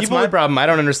Dermot, think- that's my problem. I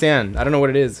don't understand. I don't know what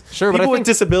it is. sure, but People I with think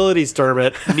disabilities,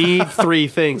 Dermot, need three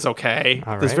things. Okay,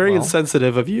 All it's right, very well.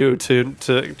 insensitive of you to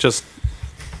just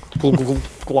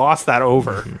gloss that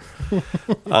over.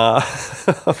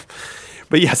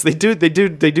 But yes, they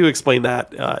do explain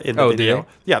that in the Oh, do video. they?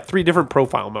 Yeah, three different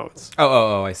profile modes.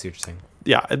 Oh, I see what you're saying.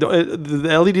 Yeah,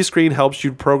 the LED screen helps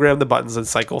you program the buttons and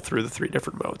cycle through the three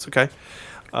different modes. Okay.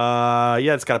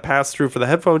 Yeah, it's got a pass through for the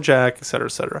headphone jack, et cetera,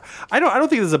 et cetera. I don't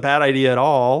think this is a bad idea at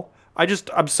all.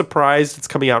 I'm surprised it's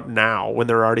coming out now when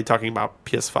they're already talking about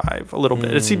PS5 a little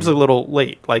bit. It seems a little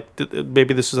late. Like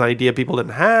maybe this was an idea people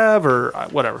didn't have or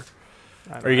whatever.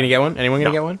 Are you gonna get one? Anyone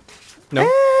gonna No. get one?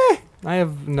 No. I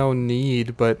have no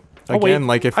need, but Oh, wait, again,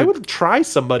 like if I it- would try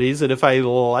somebody's, and if I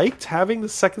liked having the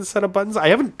second set of buttons, I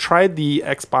haven't tried the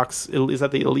Xbox. Is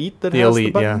that the Elite that the has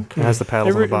Elite, the yeah, button? it has the paddles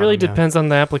It on the bottom. really yeah. depends on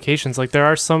the applications. Like there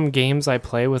are some games I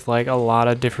play with like a lot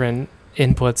of different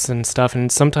inputs and stuff,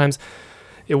 and sometimes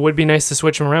it would be nice to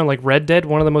switch them around. Like Red Dead,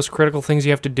 one of the most critical things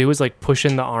you have to do is like push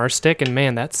in the R stick, and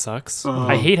man, that sucks.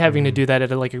 I hate having to do that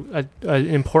at an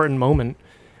important moment,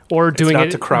 or doing not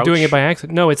it to crouch? doing it by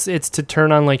accident. No, it's to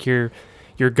turn on like your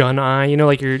gun eye,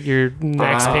 like your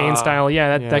Max Payne style,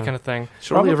 that Yeah. kind of thing.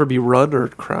 Should only ever be run or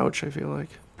crouch. I feel like.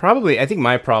 Probably. I think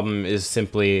my problem is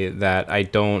simply that I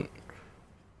don't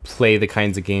play the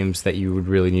kinds of games that you would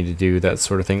really need to do that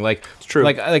sort of thing. Like, It's true.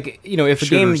 Like if a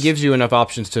game Shooters. gives you enough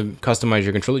options to customize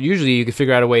your controller, usually you can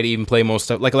figure out a way to even play most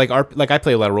stuff. Like I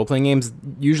play a lot of role playing games.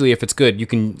 Usually, if it's good, you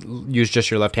can use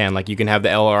just your left hand. Like you can have the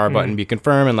L or R button be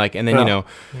confirm, and then Yeah.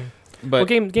 But Well,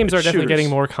 games are definitely shooters. getting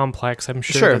more complex. I'm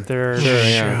sure Sure. that they're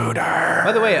yeah.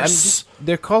 By the way,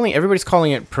 everybody's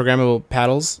calling it programmable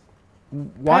paddles.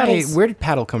 Why? Paddles. Where did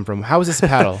paddle come from? How is this a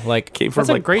paddle? Like, Came from That's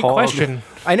a like great Pong. question.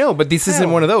 I know, but this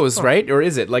isn't one of those, right? Or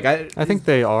is it? Like, I think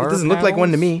they are. It doesn't look like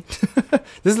one to paddles. me.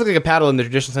 This looks like a paddle in the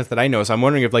traditional sense that I know. So I'm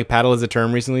wondering if like paddle is a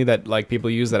term recently that like people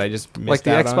use that I just missed Like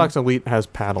the out Xbox Elite has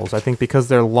paddles. I think because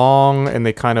they're long and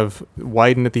they kind of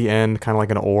widen at the end, kind of like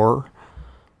an oar.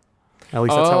 At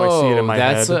least that's how I see it in my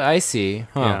that's head. I see.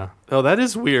 Huh. Yeah. Oh, that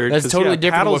is weird. That's 'cause, totally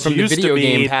different paddles from the used to video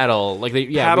game mean- paddle. Like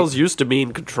Paddles used to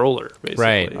mean controller, basically.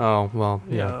 Right. Oh well.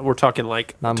 Yeah. Yeah, we're talking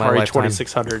like Not my Atari lifetime.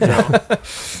 2600.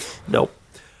 No.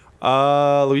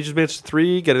 Nope. Luigi's Mansion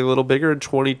 3 getting a little bigger in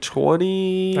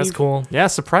 2020. That's cool. Yeah.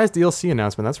 Surprise DLC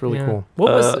announcement. That's really Yeah. cool.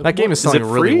 What was That game is is selling it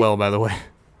really free? well, by the way.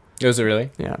 is it really?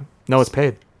 Yeah. No, it's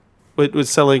paid. It was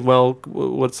selling well.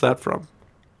 What's that from?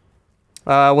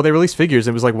 Well, they released figures.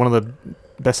 It was like one of the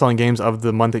best-selling games of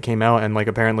the month it came out, and like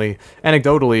apparently,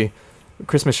 anecdotally,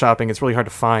 Christmas shopping it's really hard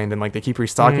to find, and like they keep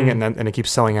restocking it, and it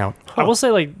keeps selling out. I will say,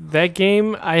 like, that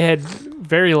game I had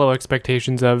very low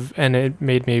expectations of, and it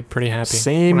made me pretty happy.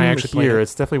 Same when I actually played here. it.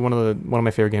 It's definitely one of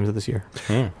my favorite games of this year.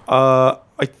 I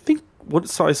think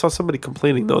I saw somebody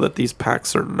complaining though that these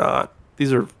packs are not.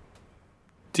 These are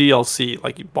DLC,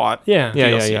 like you bought. Yeah. Yeah,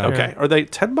 DLC. yeah. Okay, are they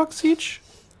 $10 each?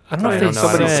 I don't know I if don't they know.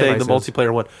 I Somebody's don't said. saying the prices.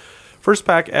 multiplayer one. First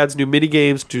pack adds new mini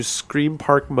games to Scream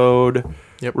Park mode.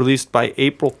 Yep. Released by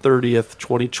April 30th,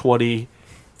 2020.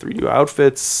 3 new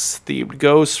outfits, themed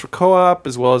ghosts for co-op,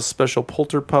 as well as special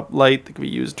polter pup light that can be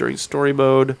used during story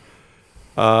mode.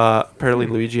 Apparently,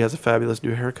 Luigi has a fabulous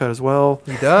new haircut as well.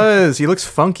 He does. He looks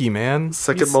funky, man.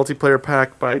 Second multiplayer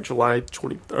pack by July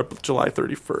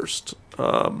 31st.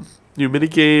 New mini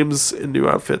games and new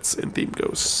outfits and theme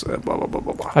ghosts. Blah blah blah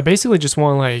blah blah. I basically just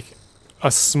want like a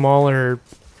smaller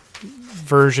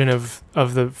version of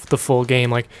the full game,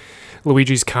 like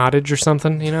Luigi's Cottage or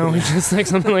something, you know, just like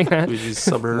something like that. Luigi's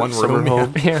summer One summer room,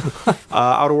 home. Yeah.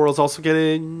 Outer Worlds also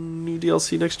getting new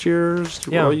DLC next year.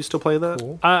 Yeah. Are you still playing that?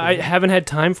 Cool. I haven't had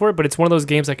time for it, but it's one of those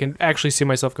games I can actually see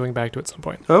myself going back to at some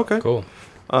point. Okay. Cool.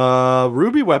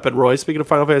 Ruby Weapon, Roy. Speaking of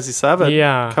Final Fantasy VII,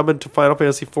 Yeah. coming to Final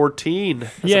Fantasy 14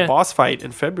 as Yeah. a boss fight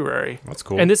in February. That's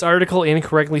cool. And this article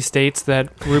incorrectly states that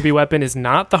Ruby Weapon is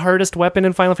not the hardest weapon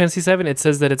in Final Fantasy VII. It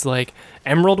says that it's like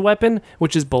Emerald Weapon,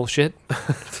 which is bullshit.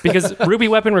 Because Ruby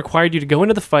Weapon required you to go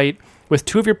into the fight with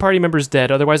 2 of your party members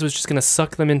dead. Otherwise, it was just going to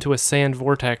suck them into a sand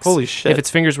vortex. Holy shit. If its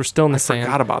fingers were still in the sand.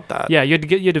 Forgot about that. Yeah, you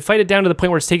had to fight it down to the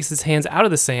point where it takes its hands out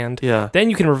of the sand. Yeah. Then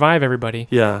you can revive everybody.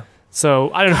 Yeah.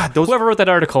 So I don't know. those Whoever wrote that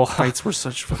article. Fights were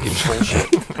such fucking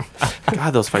bullshit.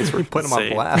 God, those fights were Putting him on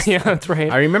insane. blast. Yeah, that's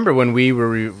right. I remember when we were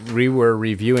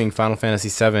reviewing Final Fantasy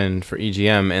VII for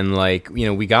EGM, and like, you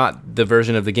know, we got the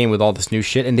version of the game with all this new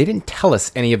shit, and they didn't tell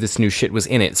us any of this new shit was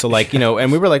in it. So like, you know,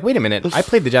 and we were like, wait a minute, I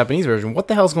played the Japanese version. What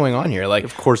the hell's going on here? Like,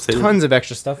 Of course they tons of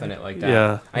extra stuff in it like that.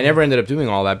 Yeah. I never ended up doing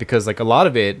all that because like a lot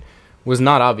of it was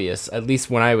not obvious. At least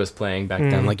when I was playing back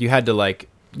then, like you had to like.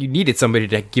 You needed somebody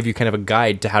to give you kind of a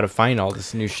guide to how to find all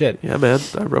this new shit. Yeah, man.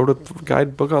 I wrote a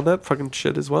guidebook on that fucking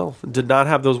shit as well. Did not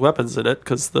have those weapons in it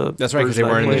because the That's right, because they version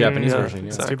I weren't in the played- Japanese yeah, version.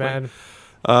 Yeah. That's too bad.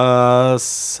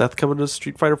 Seth coming to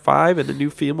Street Fighter 5 and the new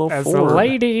female As a form.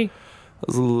 lady.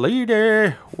 As a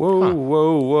lady. Whoa,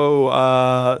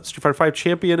 whoa. Street Fighter 5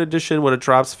 Champion Edition when it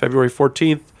drops February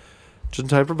 14th. Just in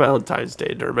time for Valentine's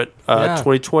Day, Dermot. Yeah.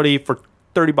 2020 for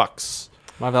 $30.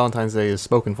 My Valentine's Day is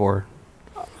spoken for.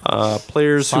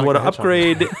 Players Sonic who want the to Hedgehog.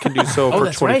 upgrade can do so for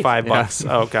that's right. $25.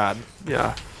 Oh, God.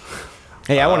 Yeah.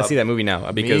 Hey, I want to see that movie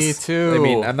now because me too. I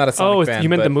mean, I'm not a Sonic Oh, fan. you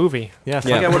meant but the movie. Yeah, I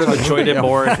think I would have enjoyed it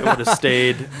more if it would have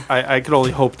stayed. I could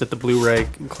only hope that the Blu-ray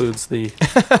includes the...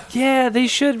 Yeah, they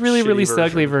should really Shitty release the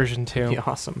ugly version. version too. be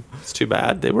awesome. It's too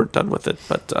bad they weren't done with it.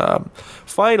 But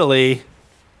finally,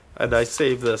 and I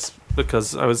saved this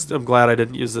because I'm glad I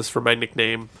didn't use this for my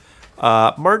nickname.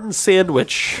 Martin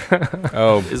Sandwich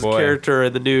Oh is a boy. character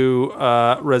in the new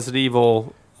Resident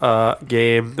Evil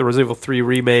game, the Resident Evil 3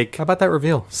 remake How about that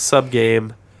reveal?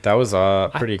 sub-game. That was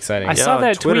pretty exciting. I saw on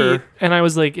that Twitter. tweet and I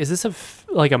was like, "Is this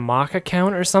like a mock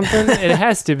account or something?" It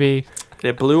has to be. And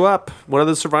it blew up. One of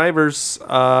the survivors,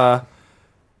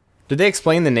 Did they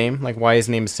explain the name? Like why his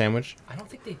name is Sandwich? I don't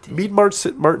think they did. meet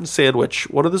Martin Sandwich,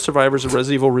 one of the survivors of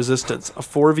Resident Evil Resistance, a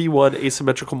 4v1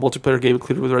 asymmetrical multiplayer game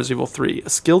included with Resident Evil 3. A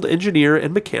skilled engineer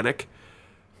and mechanic,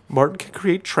 Martin can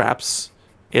create traps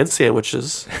and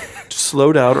sandwiches to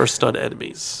slow down or stun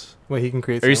enemies. Wait, he can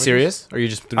create. Are you sandwiches? serious? Or you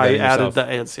just threw that I in added yourself? the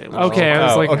and sandwich. Okay, I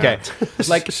was like, okay.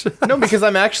 Like no, because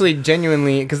I'm actually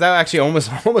genuinely because that actually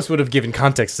almost would have given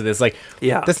context to this. Like,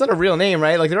 Yeah. that's not a real name,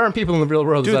 right? Like there aren't people in the real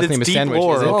world Dude, whose last it's name is deep Sandwich.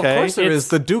 lore, Is it? Oh, okay? of course there It's- is.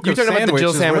 The Duke You're of talking about the Sandwich Jill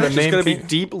is where Sandwich? the There's name going to be came-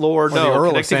 deep lore. the No, Earl of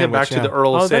connecting him back Sandwich, to the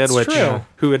Earl Oh, of that's Sandwich, true.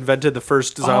 who invented the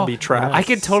first zombie Oh, trap. I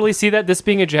could totally see that this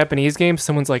being a Japanese game.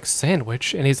 Someone's like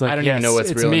Sandwich, and he's like, I don't "Yes, even know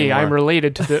what's it's real me. anymore." I'm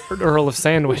related to the Earl of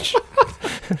Sandwich."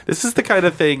 This is the kind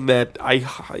of thing that I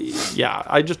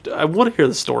want to hear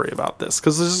the story about this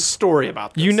because there's a story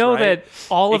about this. You know right? that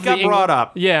all It of got the brought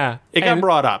up. Yeah, It got and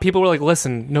brought up. People were like,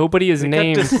 "Listen, nobody is It got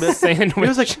named dismissed. Sandwich." It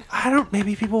was like,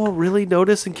 maybe people will really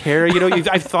notice and care. You know,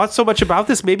 I've thought so much about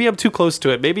this. Maybe I'm too close to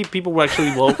it. Maybe people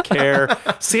actually won't care.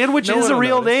 Sandwich No is one a will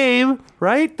real notice. name,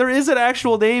 right? There is an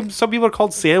actual name. Some people are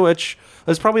called Sandwich.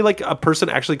 There's probably like a person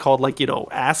actually called like,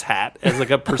 Ass Hat as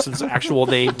like a person's actual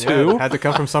name too. Yeah, had to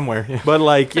come from somewhere. Yeah. But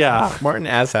like, yeah. Martin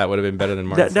Asshat would have been better than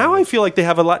Martin. Now I Sandwich. feel like they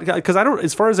have a lot because I don't.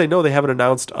 As far as I know, they haven't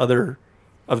announced other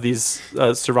of these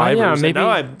survivors. And maybe- now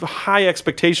I have high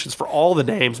expectations for all the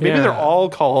names. Maybe Yeah. they're all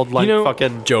called like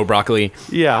fucking Joe Broccoli.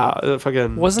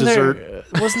 fucking wasn't dessert.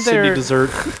 there? Wasn't Sydney there?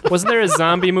 dessert. Wasn't there a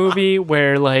zombie movie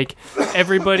where like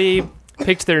everybody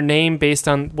picked their name based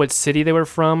on what city they were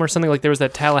from or something? Like there was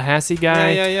that Tallahassee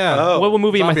guy. Yeah. Oh. What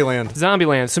movie? Zombieland.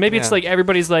 Zombieland. So maybe it's Yeah. like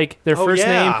everybody's like their Oh, first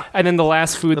yeah. name and then the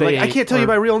last food They're they like, I ate. can't tell you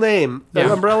my real name. The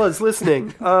Yeah. umbrella's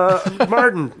listening.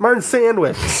 Martin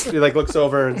Sandwich. He like looks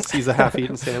over and sees a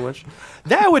half-eaten sandwich.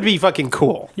 That would be fucking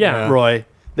cool. Yeah. Roy.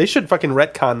 They should fucking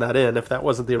retcon that in if that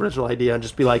wasn't the original idea and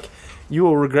just be like, you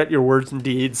will regret your words and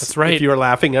deeds That's right. if you are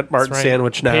laughing at Martin That's right.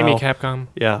 Sandwich now. Pay me, Capcom.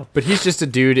 Yeah. But he's just a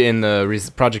dude in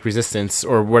the Project Resistance,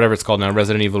 or whatever it's called now,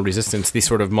 Resident Evil Resistance, the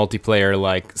sort of multiplayer,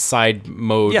 like, side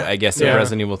mode, Yeah. I guess, Yeah. of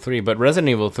Resident Evil 3. But Resident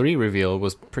Evil 3 reveal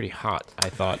was pretty hot, I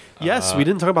thought. Yes, we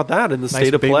didn't talk about that in the Nice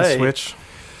state of bait and play. switch.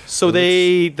 So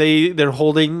they're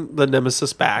holding the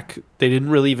Nemesis back. They didn't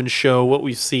really even show what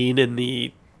we've seen in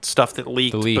the stuff that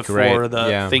leaked The leak, before right, the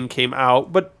yeah. thing came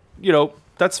out. But, you know,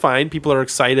 that's fine. People are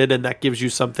excited, and that gives you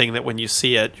something that when you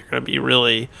see it, you're going to be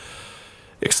really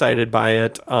excited by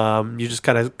it. You just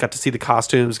kind of got to see the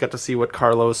costumes, got to see what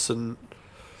Carlos and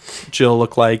Jill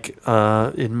look like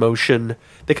in motion.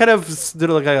 They kind of did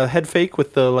like a head fake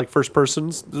with the like first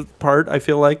person's part, I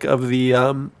feel like, of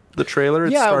the trailer.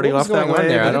 It's Yeah, starting what was off that going on way.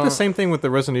 there? They I did don't- the same thing with the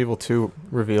Resident Evil 2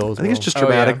 reveal as I think it's well. just Oh,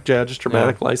 dramatic, yeah. just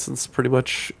dramatic license, pretty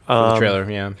much. The trailer,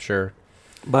 yeah, sure.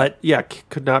 But yeah,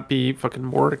 could not be fucking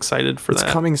more excited for It's that.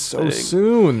 coming so thing.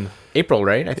 soon. April,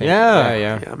 right? I think. Yeah.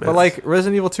 Yeah. Yeah, man. But like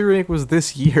Resident Evil 2 remake was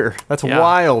this year. That's Yeah.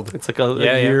 wild. It's like a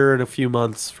Yeah, yeah. year and a few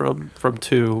months from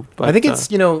two. But I think it's,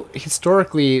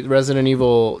 historically, Resident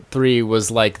Evil 3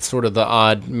 was like sort of the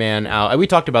odd man out. We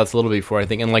talked about this a little bit before, I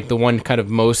think, and like the one kind of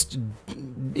most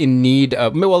in need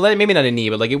of, well, maybe not in need,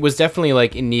 but like it was definitely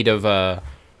like in need of a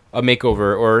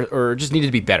makeover or just needed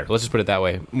to be better. Let's just put it that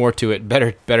way. More to it,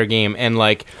 better game, and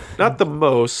like not the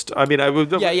most. I mean, I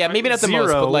would. yeah, maybe not the zero.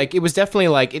 most, but like it was definitely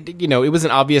like it was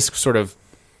an obvious sort of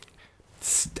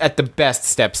at the best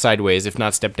step sideways, if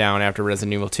not step down after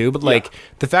Resident Evil 2. But like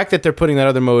the fact that they're putting that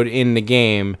other mode in the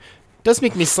game does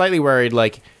make me slightly worried.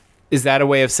 Like, is that a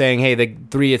way of saying, hey, the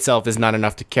 3 itself is not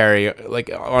enough to carry like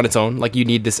on its own? Like you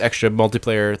need this extra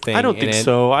multiplayer thing. I don't in think it?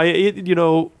 so.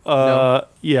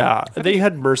 Yeah, they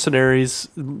had Mercenaries.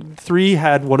 3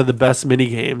 had one of the best mini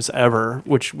games ever,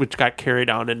 which got carried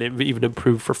on and it even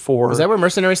improved for 4. Was that where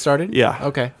Mercenaries started? Yeah.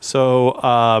 Okay.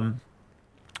 So,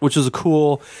 which is a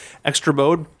cool extra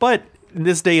mode, but in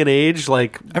this day and age,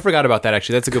 like, I forgot about that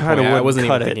actually. That's a good kind point. of I wasn't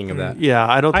even cut thinking of that. Yeah,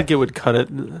 I don't think it would cut it.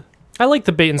 I like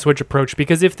the bait and switch approach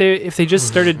because if they just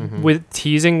started with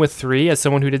teasing with 3 as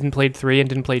someone who didn't play 3 and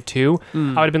didn't play 2, I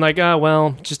would have been like, oh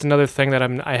well, just another thing that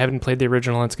I haven't played the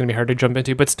original and it's going to be hard to jump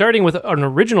into. But starting with an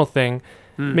original thing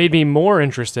made me more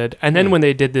interested. And then when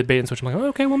they did the bait and switch, I'm like, oh,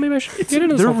 okay, well maybe I should get into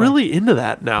this. They're whole thing. really into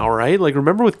that now, right? Like,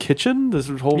 remember with Kitchen, this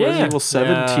whole Yeah. Resident Evil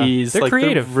 7 Yeah. tease. They're like,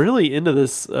 creative. They're really into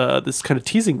this this kind of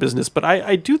teasing business. But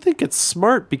I do think it's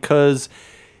smart because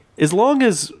as long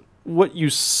as what you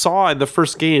saw in the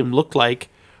first game looked like,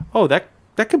 oh, that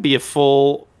could be a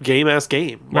full game-ass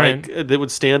game. Right. Like, that would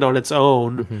stand on its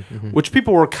own, which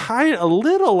people were kind of a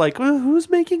little like, who's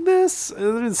making this?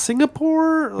 In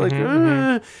Singapore? Like,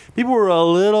 people were a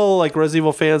little, like, Resident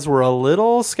Evil fans were a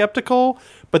little skeptical.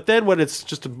 But then when it's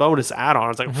just a bonus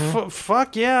add-on, it's like,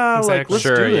 fuck yeah, like, Exactly. let's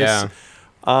Sure, do this.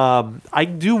 yeah. I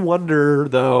do wonder,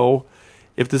 though,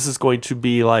 if this is going to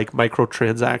be like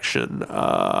microtransaction,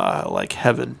 like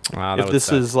heaven. Wow, that If would this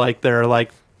suck. is like they're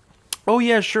like, oh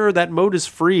yeah, sure, that mode is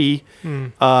free,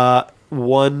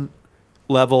 1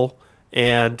 level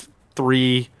and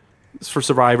 3 for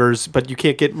survivors, but you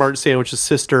can't get Martin Sandwich's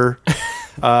sister,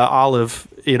 Olive.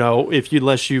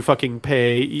 Unless you fucking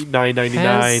pay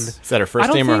 $9.99. Is that her I first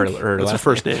don't name or her think- her That's her last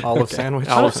first name. Olive sandwich.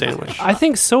 Olive Sandwich. I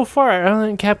think so far, I don't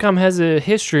think Capcom has a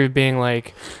history of being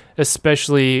like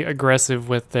especially aggressive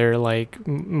with their like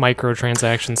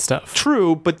microtransaction stuff.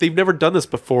 True, but they've never done this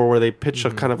before where they pitch a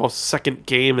kind of a second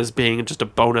game as being just a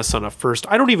bonus on a first.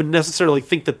 I don't even necessarily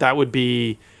think that would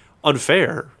be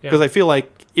unfair because Yeah. I feel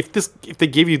like if they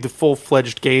gave you the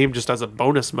full-fledged game just as a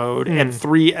bonus mode and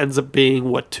 3 ends up being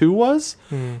what 2 was,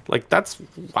 like that's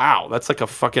like a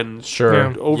fucking Sure.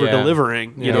 Yeah.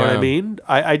 over-delivering. You know what I Yeah. mean?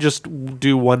 I just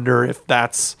do wonder if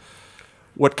that's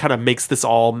what kind of makes this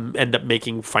all end up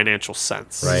making financial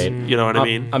sense. Right. You know what I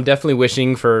mean? I'm definitely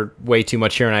wishing for way too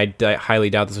much here, and I highly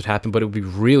doubt this would happen, but it would be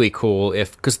really cool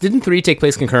if... Because didn't 3 take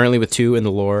place concurrently with 2 in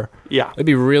the lore? Yeah. It'd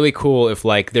be really cool if,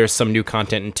 like, there's some new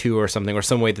content in 2 or something, or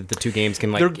some way that the 2 games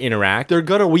can, like, interact. They're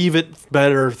gonna weave it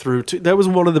better through. That was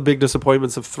one of the big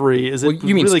disappointments of 3. Is it Well,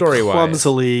 you mean really story-wise.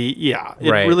 clumsily? Yeah, it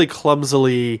Right. really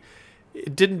clumsily.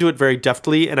 It didn't do it very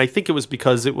deftly, and I think it was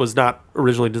because it was not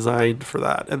originally designed for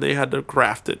that, and they had to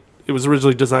craft it. It was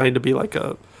originally designed to be like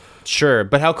a. Sure,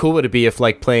 but how cool would it be if,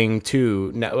 like, playing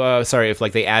 2... if,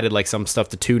 like, they added, like, some stuff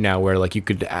to 2 now where, like, you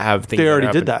could have things... They already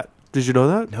happen. did that. Did you know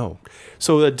that? No.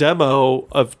 So the demo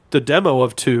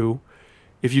of 2,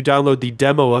 if you download the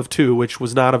demo of 2, which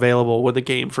was not available when the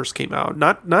game first came out,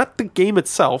 not the game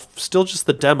itself, still just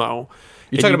the demo.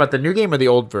 You're talking about the new game or the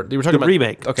old version? You were talking the about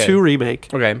remake. Okay. 2 remake.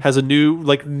 Okay. Has a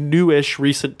newish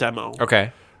recent demo.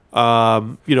 Okay.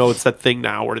 It's that thing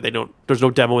now where there's no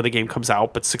demo when the game comes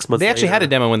out, but 6 months They actually later, had a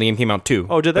demo when the game came out too.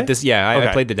 Oh, did they? But this, I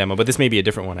Okay. played the demo, but this may be a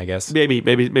different one, I guess. Maybe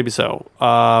so.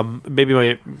 Maybe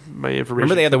my information.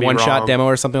 Remember they had the could be one-shot wrong. demo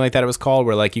or something like that it was called,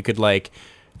 where like you could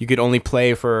only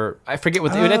play for, I forget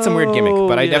what, it had some weird gimmick,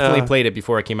 but I yeah. definitely played it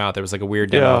before it came out. There was like a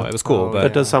weird demo. Yeah. It was cool, Oh, but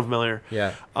That does sound familiar.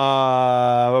 yeah.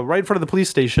 Right in front of the police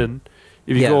station,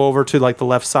 if you Yeah. go over to like the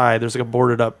left side, there's like a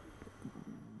boarded up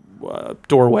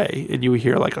doorway, and you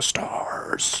hear like a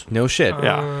stars. No shit.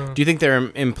 Yeah. Do you think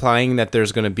they're implying that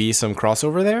there's going to be some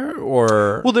crossover there,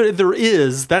 or? Well, there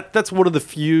is that's one of the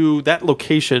few. That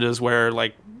location is where,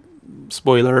 like,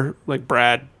 spoiler, like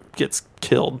Brad gets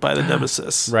killed by the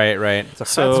nemesis. Right.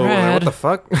 So Brad. What the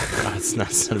fuck? It's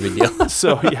not a big deal.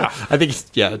 so yeah, I think it's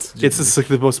it's like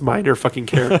the most minor fucking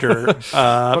character.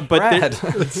 But Brad.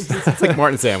 it's like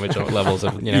Martin Sandwich levels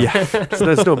of yeah, so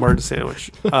that's no Martin sandwich.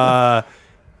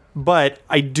 But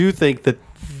I do think that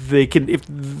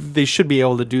they should be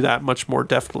able to do that much more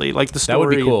deftly. Like the That would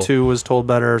be story cool. in 2 was told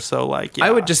better. So like, yeah.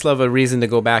 I would just love a reason to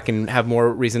go back and have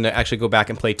more reason to actually go back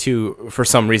and play 2 for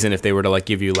some reason if they were to like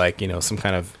give you like some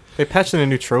kind of. They patched in a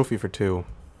new trophy for 2.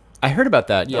 I heard about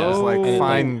that. It Yeah. was like Oh.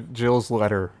 find Jill's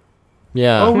letter.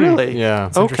 Yeah. Oh really? Yeah.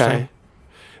 It's Okay. interesting.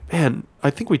 Man, I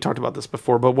think we talked about this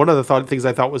before, but one of the things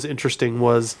I thought was interesting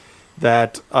was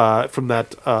that from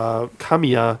that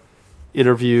Kamiya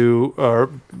interview, or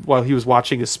while he was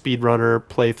watching a speedrunner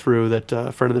playthrough that a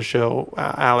friend of the show,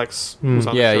 Alex, was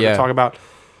on the show to talk about.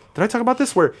 Did I talk about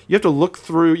this? Where you have to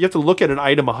look at an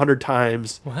item 100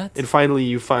 times, What? and finally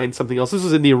you find something else. This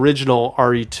was in the original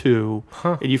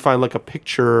RE2, and you find like a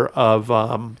picture of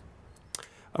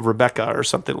Rebecca or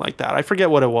something like that. I forget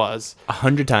what it was.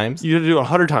 100 times. You had to do it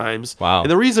 100 times. Wow.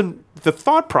 And the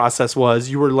thought process was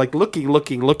you were like looking.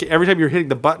 Every time you were hitting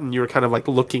the button, you were kind of like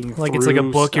looking Like through it's like a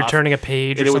book, you're stuff. turning a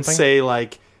page And or it would something. say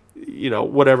like,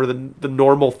 whatever the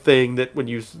normal thing that when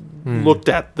you looked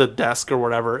at the desk or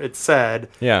whatever, it said.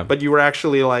 Yeah. But you were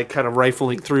actually like kind of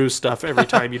rifling through stuff every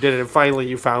time you did it. And finally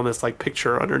you found this like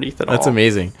picture underneath it all. That's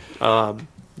amazing. Yeah.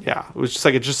 It was just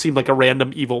like, it just seemed like a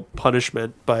random evil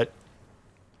punishment. But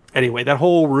anyway, that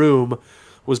whole room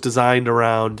was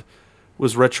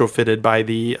retrofitted by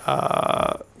the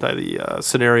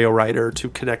scenario writer to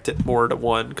connect it more to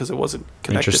one because it wasn't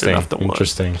connected enough to one.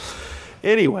 Interesting.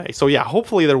 Anyway, so yeah,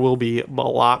 hopefully there will be a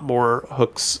lot more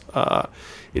hooks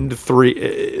into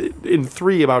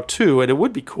 3 about 2, and it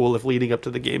would be cool if leading up to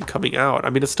the game coming out.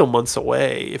 I mean, it's still months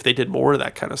away. If they did more of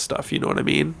that kind of stuff, you know what I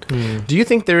mean? Do you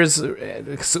think there's?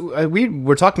 We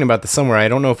were talking about this somewhere. I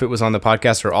don't know if it was on the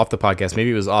podcast or off the podcast. Maybe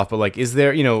it was off. But like, is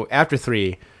there? After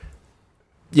 3,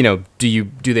 do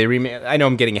they remake? I know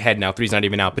I'm getting ahead now. 3's not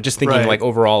even out. But just thinking Right. like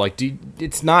overall, like,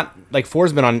 it's not like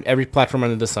 4's been on every platform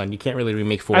under the sun. You can't really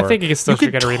remake 4. I think you can still You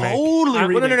could get a remake. totally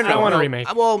remake no. I want a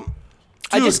remake. Well.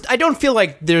 I don't feel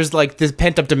like there's like this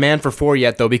pent up demand for 4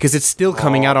 yet though, because it's still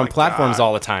coming out on my platforms God.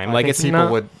 all the time. I Like think it's people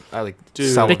not- would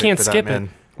Dude. salivate They can't for that, skip it. man.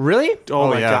 really. Oh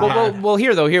my yeah. God. Well,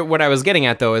 here what I was getting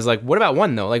at though is like, what about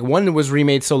 1 though? Like 1 was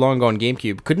remade so long ago on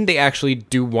GameCube. Couldn't they actually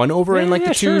do 1 over in like Yeah,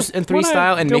 the 2 sure. and 3 Why not?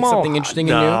 style and Do make 'em all. something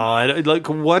interesting and new? No, like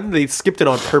 1, they skipped it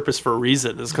on purpose for a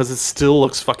reason. Is because it still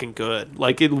looks fucking good.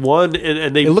 Like in 1,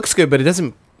 and they It looks good, but it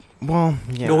doesn't. Well,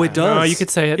 yeah. No, it does. No, you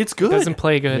could say it. It's good. It doesn't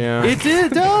play good. Yeah.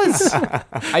 It does.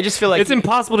 I just feel like It's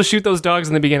impossible to shoot those dogs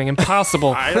in the beginning.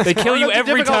 Impossible. They kill you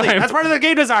every time. That's part of the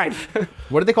game design.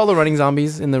 what do they call the running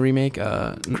zombies in the remake?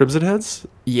 Crimson Heads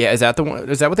Yeah, is that the one?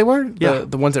 Is that what they were? Yeah.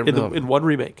 the ones that in 1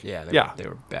 remake. yeah, they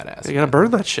were badass. You gotta burn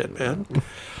that shit, man.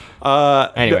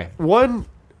 Anyway. 1,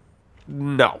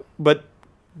 no. But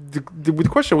the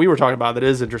question we were talking about that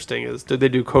is interesting is, did they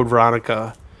do Code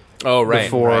Veronica Oh right.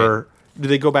 before? Did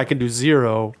they go back and do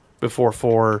 0 before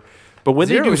 4? But when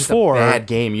Zero they do is just 4, a bad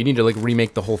game. You need to like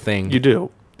remake the whole thing. you do.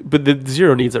 But the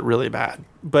 0 needs it really bad.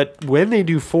 But when they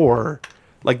do 4,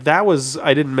 like that was,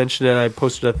 I didn't mention it. I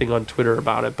posted a thing on Twitter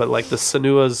about it. But like the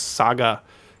Senua's Saga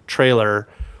trailer,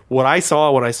 what I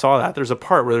saw when I saw that, there's a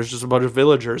part where there's just a bunch of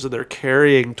villagers and they're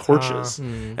carrying torches,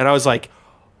 and I was like,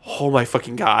 oh my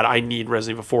fucking God, I need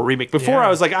Resident Evil 4 remake. Before Yeah. I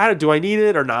was like, do I need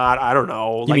it or not? I don't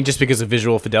know. You mean just because of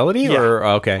visual fidelity, Yeah. or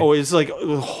okay? Oh, it's like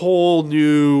a whole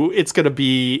new. It's going to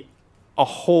be a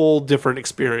whole different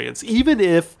experience, even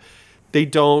if they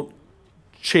don't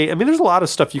change. I mean, there's a lot of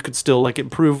stuff you could still like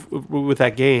improve with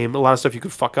that game. A lot of stuff you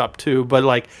could fuck up too, but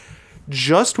like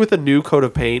just with a new coat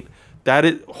of paint,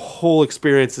 whole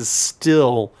experience is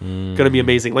still going to be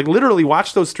amazing. Like literally,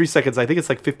 watch those 3 seconds. I think it's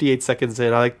like 58 seconds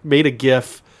in. I like made a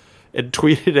GIF and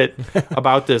tweeted it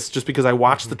about this just because I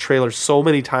watched the trailer so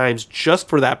many times just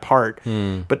for that part.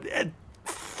 But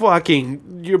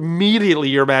immediately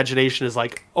your imagination is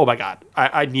like, oh my god,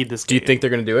 I need this. Do you think they're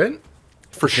gonna do it?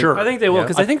 for sure? I think they will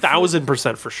because I think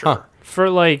 1,000% for sure. Huh. for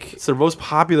like It's their most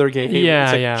popular game. Yeah,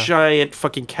 it's a yeah. giant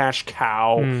fucking cash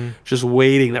cow just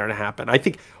waiting there to happen. I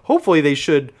think hopefully they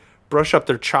should brush up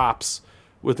their chops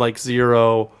with like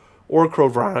Zero or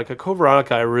Code Veronica. Code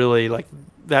Veronica, I really like.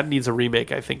 That needs a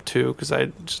remake, I think, too, because I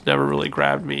just never really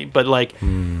grabbed me. But like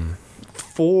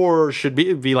 4 should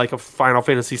be like a Final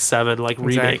Fantasy 7 like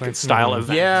remake Exactly. style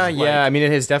event. Yeah, Like, yeah. I mean,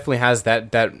 it definitely has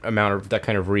that amount of that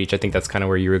kind of reach. I think that's kind of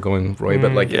where you were going, Roy.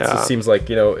 But like, Yeah. it seems like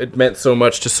it meant so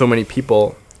much to so many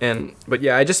people. But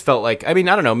yeah, I just felt like, I mean,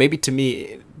 I don't know. Maybe to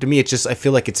me, it's just I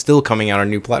feel like it's still coming out on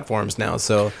new platforms now.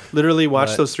 So Literally watch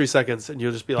But- those 3 seconds and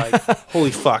you'll just be like,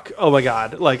 holy fuck, oh my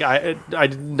god. Like I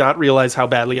did not realize how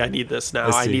badly I need this now.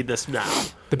 Let's I see. need this now.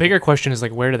 the bigger question is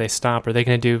like where do they stop? Are they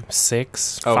going to do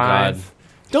 6, oh 5?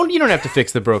 god, you don't have to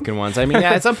fix the broken ones. I mean,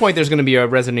 at some point there's going to be a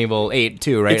Resident Evil 8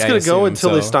 too, right? It's I going to go assume, until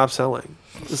they so- stop selling.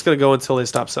 It's going to go until they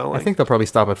stop selling. I think they'll probably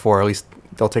stop at 4. At least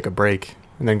they'll take a break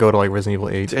and then go to like Resident Evil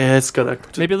 8. it's going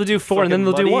to... Maybe they'll do 4 and then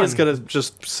they'll do 1. It's going to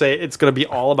just say... It's going to be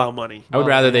all about money. I would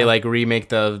rather they like remake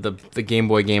the Game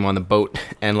Boy game on the boat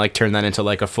and like turn that into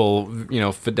like a full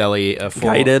fidelity, a full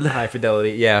Guided. high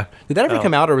fidelity. Yeah, did that ever Oh.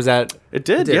 come out or was that? It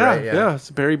did, did, yeah. right? Yeah. Yeah, it's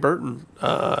Barry Burton,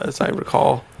 as I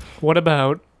recall. What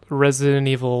about Resident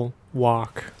Evil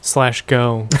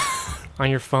Walk/Go on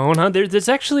your phone? Huh? There's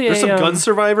actually There's a some Gun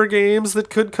Survivor games that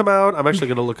could come out. I'm actually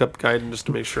going to look up Gaiden just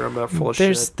to make sure I'm not full of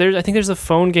shit. I think there's a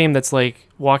phone game that's like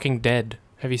Walking Dead.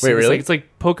 Have you seen? Wait, really? It's like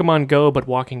Pokemon Go but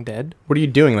Walking Dead. What are you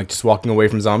doing? Like just walking away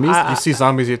from zombies? You see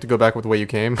zombies, you have to go back with the way you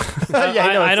came.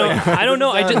 I don't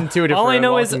know. I just intuitive all for I a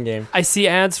know is walking game. I see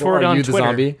ads for Or it are on you the Twitter,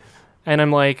 zombie? and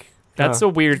I'm like, that's Huh. a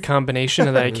weird combination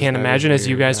that I can't That is imagine as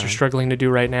you weird, guys yeah. are struggling to do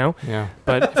right now. Yeah.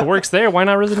 But if it works there, why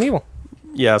not Resident Evil?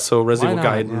 Yeah, so Resident Evil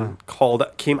Why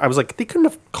not? Gaiden I was like, they couldn't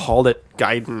have called it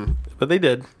Gaiden, but they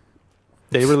did.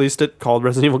 They released it called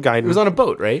Resident Evil Gaiden It was on a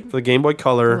boat, right? for the Game Boy I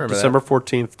Color, remember December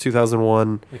 14th,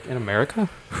 2001. Like in America?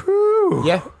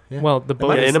 Yeah. Well, the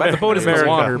boat Yeah, is in the boat is in the America.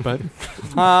 water, but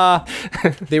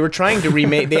They were trying to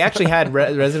remake. They actually had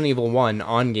Resident Evil 1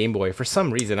 on Game Boy for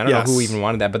some reason. I don't know who Yes. even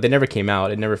wanted that, but they never came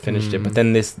out. It never finished it. But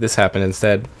then this happened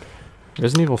instead.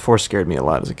 Resident Evil 4 scared me a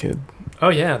lot as a kid. oh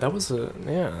yeah, that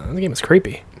the game was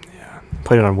creepy.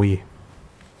 Played it on Wii.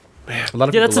 A lot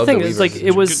of Yeah, people that's the love thing. Wii It's like version.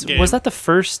 it was good game. was that the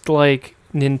first like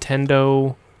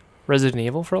Nintendo Resident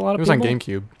Evil for a lot It of was on people?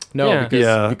 GameCube. No,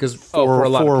 Yeah. because Four- for a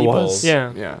lot four of people. was.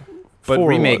 Yeah. Yeah. But 4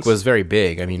 remake was very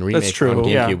big. I mean, remake true. on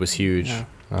GameCube Yeah. was huge.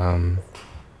 Yeah.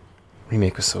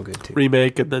 Remake was so good too.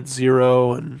 remake and then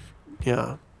Zero and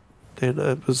yeah. And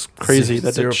it was crazy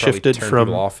that Zero it probably shifted turned from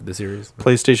people off of the series.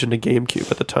 PlayStation to GameCube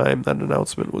at the time. That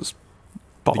announcement was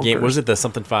bonkers. The game was it the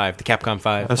something 5, the Capcom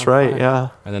 5, That's right, yeah.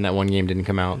 and then that one game didn't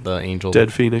come out, the Angel.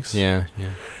 Dead Phoenix. Yeah, yeah.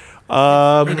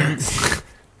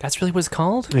 That's really what it's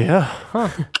called? Yeah. Huh.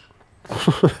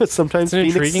 Sometimes It's an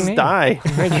intriguing Phoenixes name. die.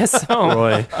 I guess so.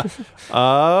 Roy.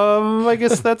 I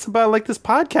guess that's about like this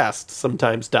podcast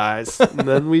sometimes dies. And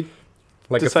then we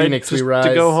Like decide a phoenix, just we rise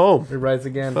to go home. We rise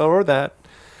again. Or that.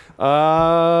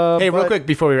 Hey, real but- quick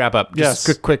before we wrap up. Yes.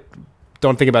 Just quick.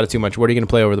 Don't think about it too much. What are you going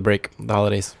to play over the break, the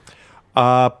holidays?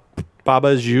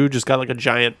 Baba's You just got like a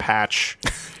giant patch.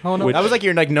 Oh no. That was like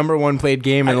your like number one played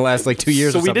game in the last like 2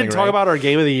 years. So or we something, didn't talk right? about our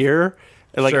game of the year.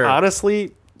 And like Sure.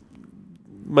 honestly,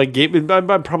 my game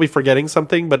I'm probably forgetting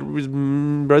something, but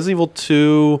Resident Evil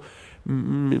 2 or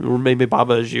maybe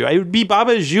Baba Is You. It would be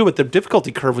Baba Is You, but the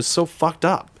difficulty curve was so fucked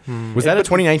up. Was that a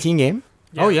 2019 game?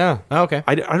 Oh, yeah. Oh, okay.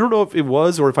 I don't know if it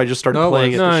was or if I just started No, it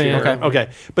playing it was. this No, year. yeah. Okay.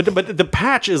 But the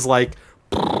patch is like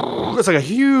it's like a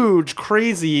huge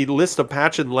crazy list of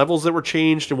patch and levels that were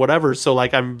changed and whatever. So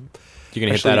like I'm You're gonna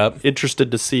hit actually that up.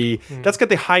 interested to see. That's got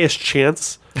the highest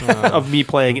chance of me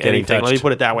playing Getting anything. Let me touched.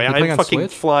 put it that way. You playing I'm on fucking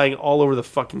Switch? flying all over the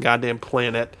fucking goddamn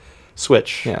planet.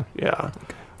 Switch. Yeah. Yeah.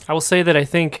 I will say that I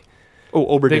think Oh,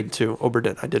 Oberdin Big- too.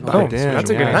 Oberdin. I did buy Oh, it. damn, that's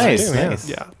a good yeah. answer Nice, too, yeah. nice.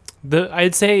 Yeah.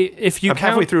 I'd say if you I'm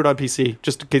halfway count through it on PC,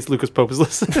 just in case Lucas Pope is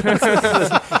listening.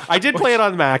 I did play it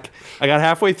on Mac. I got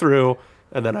halfway through,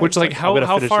 and then which I, like I'm how gonna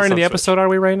how finish far this into the on Switch. episode are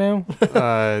we right now?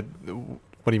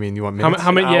 What do you mean? You want How, minutes?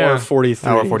 how many? Hour Yeah. 43.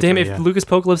 Hour 43. Damn, if yeah. Lucas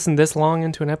Polk listened this long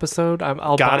into an episode,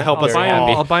 I'll God buy, help I'll us buy all.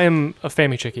 him. I'll buy him a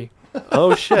Fammy Chickie.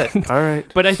 Oh shit! All right.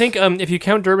 But I think if you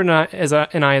count Durbin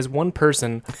and I as one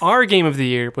person, our game of the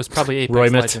year was probably Apex Roy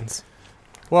Mitt. Legends.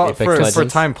 Well, Apex for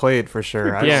Legends. time played, for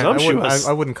sure. Yeah.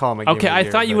 I wouldn't call him a game Okay, of the I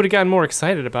year, thought you but- would have gotten more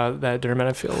excited about that, Dermot.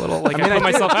 I feel a little like I put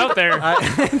myself out there.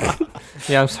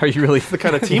 Yeah, I'm sorry. You really The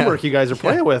kind of teamwork you guys are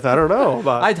playing with. I don't know.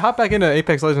 But I'd hop back into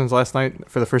Apex Legends last night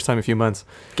for the first time in a few months.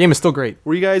 Game is still great.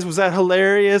 were you guys? Was that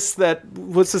hilarious?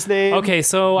 What's his name? Okay,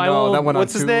 so I No, will. that went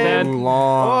what's on his too name?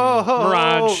 long. Oh,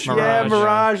 Mirage. Yeah,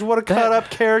 Mirage. What a cut up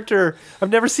character. I've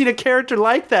never seen a character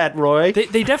like that, Roy.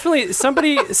 They definitely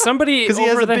somebody Because he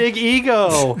has over a there. big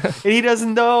ego and he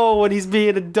doesn't know when he's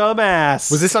being a dumbass.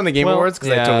 Was this on the Game Well, Awards?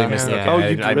 Because yeah, I totally missed yeah. it. Oh, I-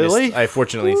 you I really? missed- I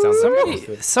fortunately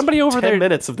sounds Somebody over 10 there.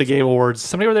 minutes of the Game Awards?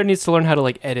 Somebody over there needs to learn how to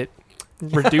like edit,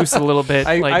 reduce a little bit.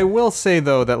 I will say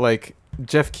though that like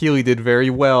Jeff Keighley did very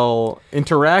well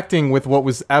interacting with what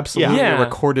was absolutely Yeah. a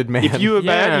recorded man. If you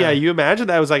imagine, Yeah. you imagine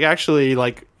that was like actually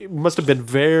like it must have been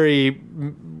very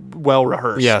well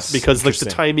rehearsed. Yes, because like the interesting.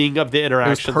 timing of the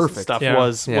interactions and perfect. stuff Yeah.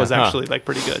 was Yeah. actually like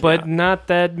pretty good. but yeah. not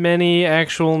that many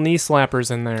actual knee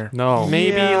slappers in there. no,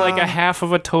 Maybe Yeah. like a half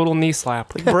of a total knee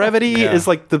slap. brevity Yeah. is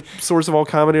like the source of all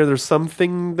comedy. Or there's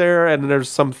something there, and there's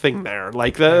something there.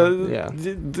 Like Yeah.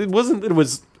 it wasn't. It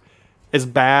was as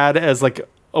bad as like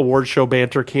award show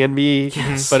banter can be,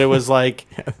 but it was like,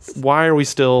 why are we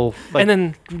still like? And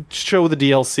then show the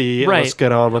DLC and Right. let's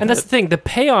get on with and that's it. the thing, the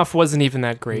payoff wasn't even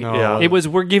that great. No. Yeah. It was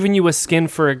we're giving you a skin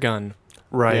for a gun.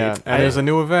 Right. Yeah, and there's a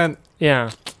new event.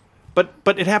 Yeah.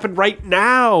 But it happened right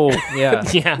now. Yeah.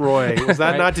 Yeah. Roy, was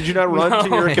that Right. not? Did you not run to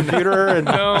your computer and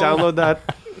No. download that?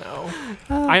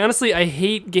 I honestly I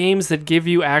hate games that give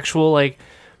you actual like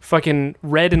fucking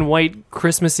red and white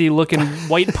Christmassy looking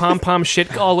white pom pom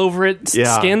shit all over it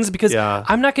Yeah. skins because Yeah.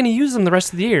 I'm not going to use them the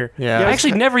rest of the year. Yeah. I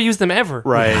actually never use them ever.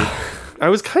 Right. I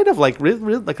was kind of like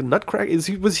really like a nutcracker. Was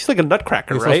he like a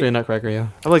nutcracker, He's supposed to be right? a nutcracker, yeah.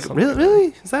 I'm like,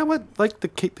 really? Is that what like the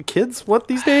kids want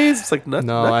these days? It's like No,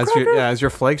 nutcracker. as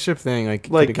your flagship thing, like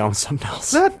Like- could have gone with something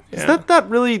else. Is that not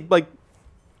really like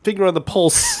finger on the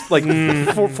pulse like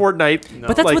for Fortnite?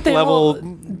 But that's like, what they level all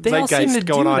seem zeitgeist to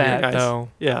going do on that here, guys. though.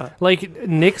 Yeah, Like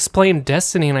Nick's playing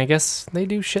Destiny, and I guess they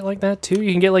do shit like that too.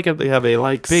 You can get like a they have a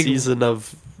like Big- season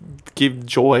of give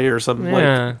joy or something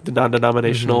Yeah. like the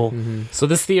non-denominational. So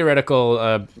this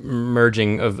theoretical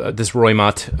merging of this Roy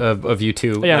Mott of you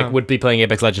two Yeah. like, would be playing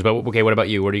Apex Legends. But okay, what about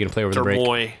you? What are you going to play over the break?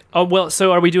 Boy. Oh well,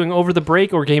 so are we doing over the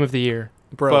break or game of the year?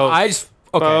 Both. I just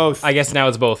okay. Both. I guess now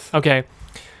it's both. Okay.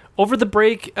 Over the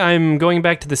break, I'm going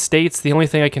back to the States. The only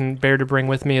thing I can bear to bring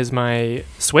with me is my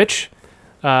Switch.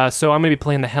 So I'm going to be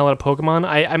playing the hell out of Pokemon.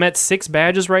 I'm at 6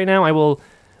 badges right now. I will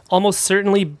almost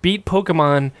certainly beat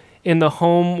Pokemon in the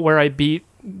home where I beat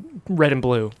Red and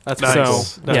Blue. That's Nice. pretty Cool.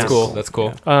 cool. That's Yeah. Cool. That's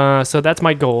cool. So that's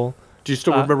my goal. Do you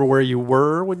still Uh, remember where you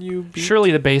were when you beat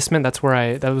Surely the basement.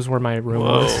 That was where my room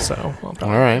Whoa. was. So I'll probably, All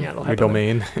right. yeah, it'll Your happen.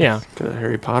 domain. Yeah.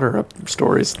 Harry Potter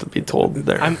stories to be told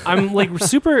there? I'm like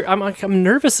super. I'm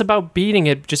nervous about beating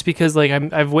it just because like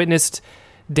I've witnessed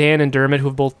Dan and Dermot who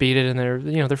have both beat it and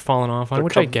they're falling off on They're it,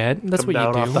 which I come- get. That's Come what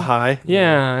down you off do. the high.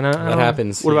 Yeah, and I That don't-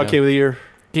 happens. What about yeah. Game of the Year?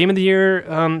 Game of the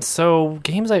year. So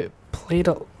games I played.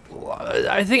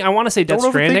 I think I want to say Death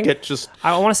Don't Stranding. overthink it. Just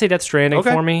I want to say Death Stranding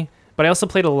Okay. for me, but I also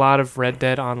played a lot of Red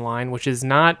Dead Online, which is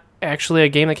not actually a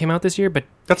game that came out this year, but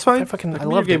that's fine. I fucking- That I can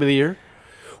be your loved Game it. of the Year.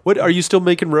 What are you still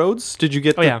making roads? Did you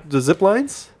get Oh, yeah. the zip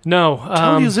lines? no.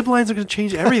 Telling you, zip lines are going to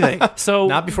change everything. So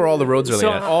Not before all the roads are laid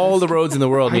So- out. All the roads in the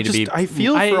world need to be. I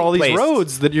feel I for all these placed.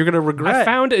 roads that you're going to regret. I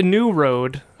found a new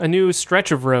road, a new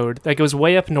stretch of road that goes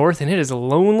way up north, and it is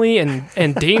lonely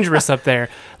and dangerous up there.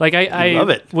 Like I love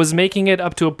it. was making it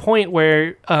up to a point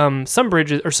where some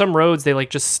bridges or some roads they like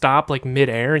just stop like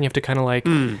midair, and you have to kind of like.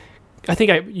 I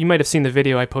think you might have seen the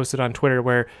video I posted on Twitter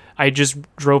where I just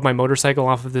drove my motorcycle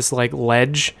off of this like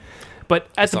ledge, but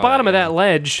at the saw bottom that, of that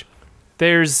ledge,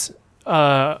 there's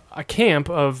a camp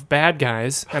of bad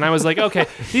guys, and I was like, okay,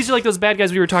 these are like those bad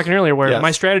guys we were talking earlier, where Yes. my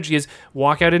strategy is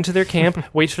walk out into their camp,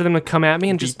 wait for them to come at me,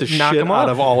 and Beat just the knock shit them out off.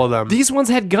 of all of them. These ones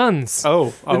had guns.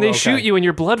 And they okay. shoot you, and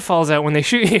your blood falls out when they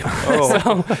shoot you.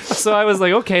 Oh. so I was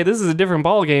like, okay, this is a different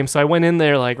ball game. So I went in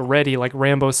there like ready, like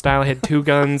Rambo style. I had 2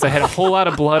 guns. I had a whole lot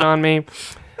of blood on me,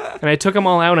 and I took them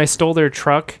all out and I stole their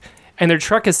truck. And their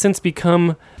truck has since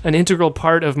become an integral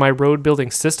part of my road building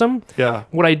system. Yeah.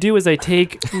 What I do is I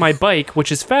take my bike,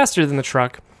 which is faster than the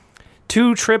truck,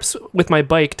 2 trips with my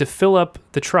bike to fill up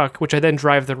the truck, which I then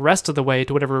drive the rest of the way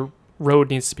to whatever road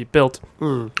needs to be built.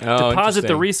 Oh, Deposit the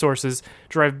interesting. resources,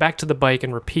 drive back to the bike,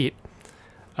 and repeat.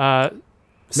 Man,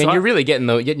 you're really getting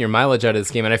your mileage out of this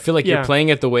game, and I feel like Yeah. you're playing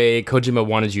it the way Kojima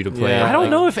wanted you to play Yeah. it. I don't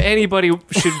know if anybody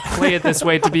should play it this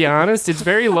way. To be honest, it's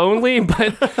very lonely,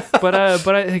 but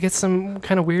I get some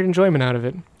kind of weird enjoyment out of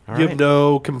it. All You right. have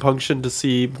no compunction to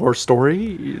see more story.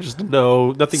 You just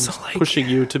know nothing's So, like- pushing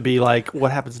you to be like,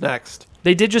 what happens next?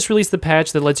 They did just release the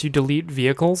patch that lets you delete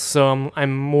vehicles, so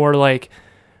I'm more like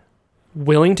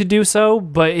willing to do so,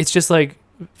 but it's just like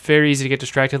very easy to get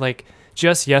distracted. Like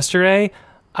just yesterday,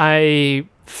 I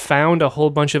found a whole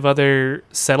bunch of other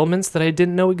settlements that I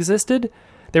didn't know existed.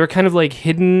 They were kind of like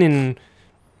hidden in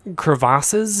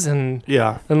crevasses and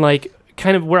like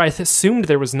kind of where I assumed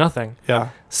there was nothing. Yeah.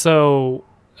 So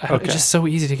Okay. it's just so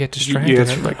easy to get distracted. You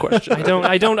answered my question.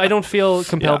 I don't feel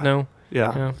compelled. Yeah. No.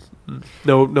 Yeah. Yeah.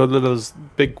 No, those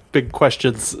big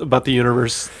questions about the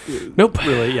universe. Nope.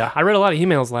 Really, yeah. I read a lot of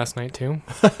emails last night too.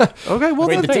 Okay, well,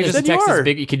 Wait, the then you text are. is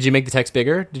big. Could you make the text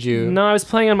bigger? Did you? No, I was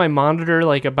playing on my monitor,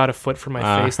 like about a foot from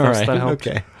my face. all That right. helped.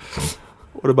 Okay.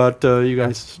 What about you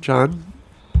guys, John?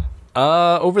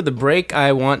 Over the break,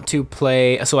 I want to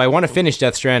play. So I want to finish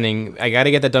Death Stranding. I got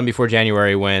to get that done before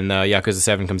January when Yakuza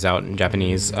 7 comes out in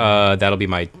Japanese. That'll be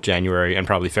my January and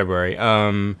probably February.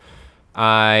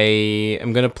 I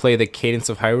am gonna play the Cadence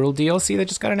of Hyrule DLC that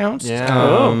just got announced. Yeah.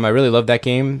 I really love that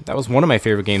game. That was one of my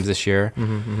favorite games this year.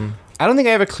 I don't think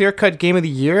I have a clear-cut game of the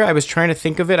year. I was trying to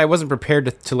think of it. I wasn't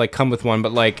prepared to like come with one,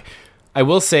 but like I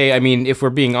will say, I mean, if we're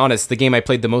being honest, the game I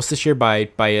played the most this year by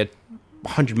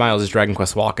 100 miles is Dragon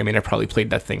Quest Walk. I mean, I probably played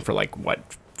that thing for like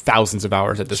thousands of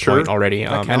hours at this point already,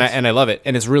 and I love it,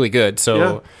 and it's really good.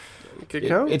 So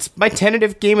it's my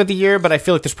tentative game of the year, but I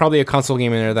feel like there's probably a console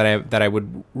game in there that I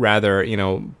would rather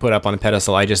put up on the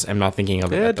pedestal. I just am not thinking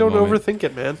of it. Yeah, don't overthink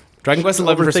it, man. Dragon Quest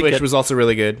 11 for Switch it. was also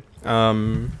really good.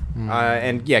 And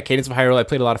yeah, Cadence of Hyrule. I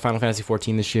played a lot of Final Fantasy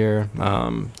 14 this year.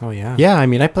 Oh yeah. Yeah, I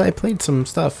mean, I played some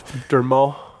stuff.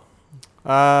 Dermo.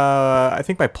 I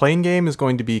think my playing game is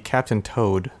going to be Captain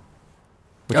Toad,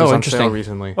 which Oh, was on interesting. sale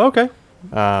recently. Okay.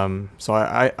 So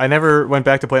I never went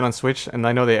back to play it on Switch, and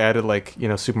I know they added like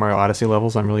Super Mario Odyssey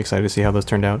levels. I'm really excited to see how those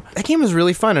turned out. That game was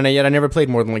really fun, and yet I never played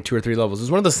more than like 2 or 3 levels. It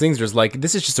was one of those things where it's like,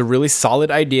 this is just a really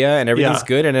solid idea, and everything's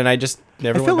good, and then I just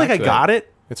never. I feel like I got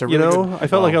it. It's a really good, I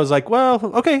felt like I was like, well,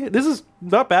 okay, this is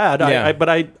not bad. Yeah. But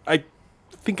I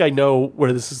think I know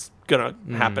where this is gonna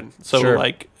happen. So Sure.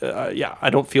 like, I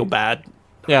don't feel bad.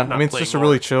 Yeah, not I mean it's playing just a more.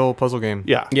 really chill puzzle game.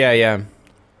 Yeah. Yeah.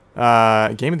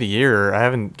 Game of the year. I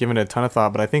haven't given it a ton of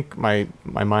thought, but I think my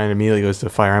mind immediately goes to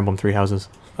Fire Emblem Three Houses.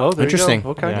 Oh, there Interesting. You go.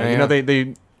 Okay. Yeah, Yeah. they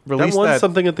That released won that.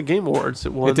 something at the Game Awards.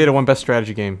 It won. It did. It won Best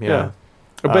Strategy Game. Yeah.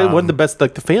 But it won the best,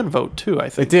 like the fan vote too. I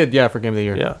It think. did. Yeah, for Game of the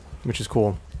Year. Yeah. Which is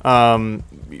cool.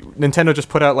 Nintendo just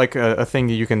put out like a thing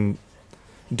that you can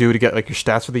do to get like your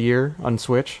stats for the year on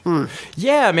Switch.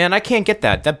 Yeah, man, I can't get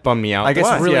that. That bummed me out. I guess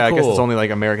That's it's, really yeah, cool. I guess it's only like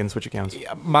American Switch accounts.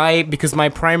 Because my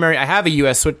primary, I have a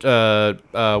US Switch,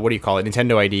 what do you call it,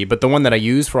 Nintendo ID, but the one that I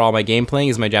use for all my game playing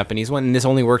is my Japanese one, and this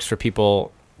only works for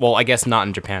people, well, I guess not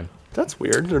in Japan. That's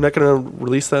weird. They're not going to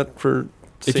release that for.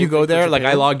 If you go there, like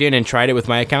I logged in and tried it with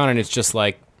my account, and it's just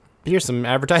like, here's some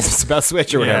advertisements about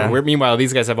Switch or whatever. Yeah. Where, meanwhile,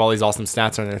 these guys have all these awesome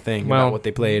stats on their thing Well, about what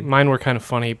they played. Mine were kind of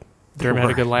funny. Dermot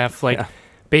had a good laugh. Like Yeah.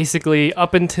 basically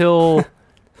up until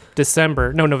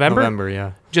November. November,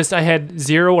 yeah. Just I had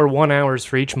 0 or 1 hours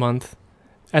for each month.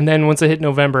 And then once I hit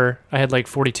November, I had like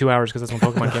 42 hours because that's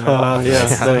when Pokemon came out.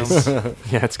 Nice.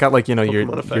 Yeah, it's got like, your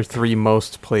Pokemon effect. your 3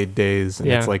 most played days, and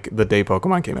Yeah. it's like the day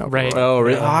Pokemon came out. Right. Oh,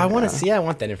 really? Oh, I want to see. I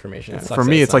want that information. It sucks For that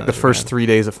me, it's like not the in first Japan. 3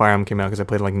 days of Fire Emblem came out because I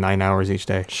played like 9 hours each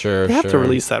day. Sure, They have to sure.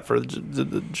 release that for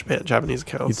the Japanese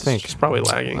accounts. You'd think. It's probably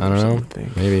lagging. I don't know.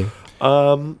 Thing. Maybe.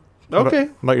 Okay.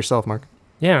 What about yourself, Mark?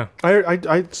 Yeah.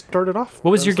 I started off.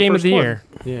 What was your game of first the one. year?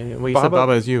 Yeah. Well, you said Baba.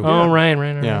 Baba is you. Oh, right.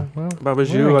 Yeah. Well, Baba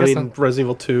Yeah, Ju. I I guess mean, Resident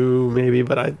Evil 2 maybe,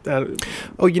 but I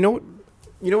Oh, you know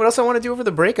what else I want to do over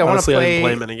the break? I want to honestly I didn't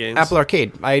play play many games. Apple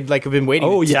Arcade. I'd like have been waiting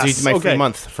Oh, to yes. do my free Okay.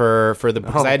 month for the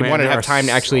because I wanted to have time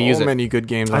to actually use So it. many good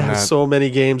games I on have that. so many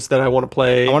games that I want to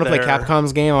play. I want to play there.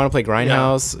 Capcom's game. I want to play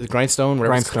Grindstone,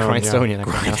 whatever it's called. Grindstone, Yeah,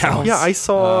 Grindhouse. Yeah, I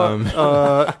saw.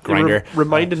 Grinder. It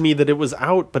reminded me that it was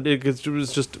out, but it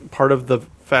was just part of the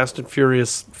Fast and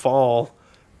Furious fall.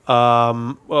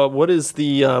 What is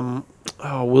the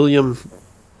William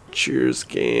Cheers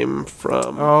game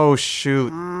from? Oh shoot,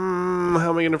 How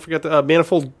am I going to forget the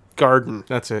Manifold Garden?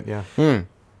 that's it. Yeah.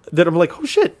 That I'm like, oh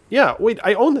shit, yeah, wait,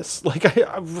 I own this. Like, I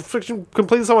freaking can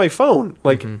play this on my phone.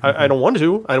 Like, I don't want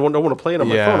to. I don't want to play it on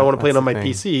my Yeah, phone. I want to play it that's on my the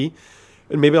thing. PC,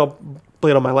 and maybe I'll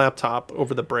play it on my laptop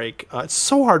over the break. It's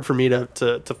so hard for me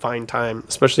to find time,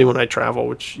 especially when I travel,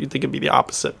 which you'd think it'd be the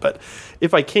opposite. But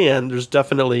if I can, there's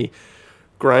definitely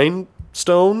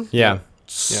Grindstone. Yeah.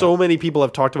 so many people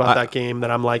have talked about that game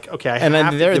that I'm like, okay, I And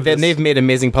have then to give this. they've made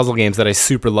amazing puzzle games that I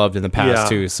super loved in the past Yeah.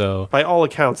 too. So By all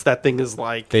accounts, that thing is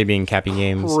like they being Cappy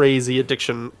Games. crazy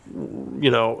addiction,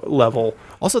 level.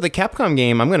 Also, the Capcom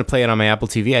game, I'm going to play it on my Apple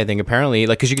TV. I think apparently,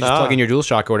 like, because you can just plug in your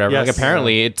DualShock or whatever. Yes. Like,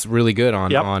 apparently, it's really good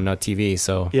on Yep. TV.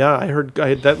 So Yeah, I heard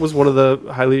that was one of the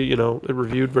highly, it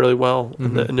reviewed very well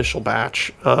in the initial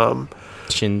batch.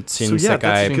 Shin So yeah, Sekai,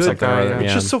 that's good. something or other, Yeah. It's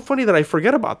yeah. just so funny that I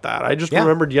forget about that. I just Yeah.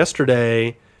 remembered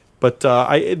yesterday, but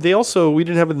we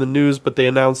didn't have it in the news, but they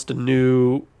announced a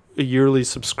new yearly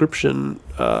subscription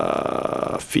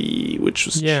fee, which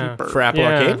was Yeah. cheaper For Apple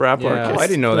Yeah. Arcade. For Apple Yeah. Arcade. Oh, I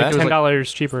didn't know Like that.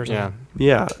 $10 cheaper. Or something.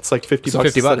 Yeah. Yeah, it's like 50 So bucks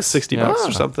 50 instead of bucks. 60 bucks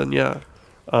or Yeah. something. Yeah.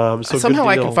 So Somehow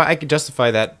good deal. I could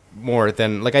justify that more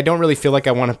than like I don't really feel like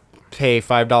I want to pay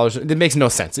 $5. It makes no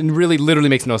sense. It really literally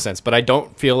makes no sense. But I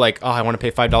don't feel like I want to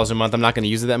pay $5 a month. I'm not going to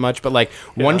use it that much. But like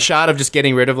one shot of just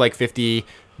getting rid of like 50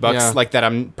 bucks Yeah. like that,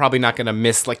 I'm probably not going to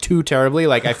miss like too terribly.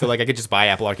 Like I feel like I could just buy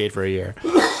Apple Arcade for a year.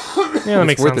 Yeah, that It's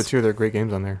makes worth sense. it too. There are great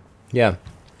games on there. Yeah.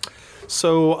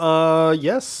 So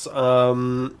yes,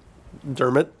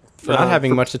 Dermot. For not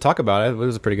having much to talk about, it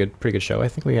was a pretty good show. I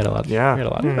think we had a lot. Yeah. we had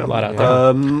a lot out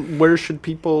Yeah. there. Where should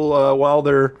people, while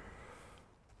they're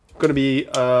going to be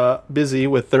busy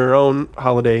with their own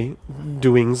holiday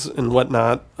doings and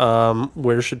whatnot,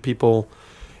 where should people,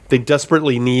 if they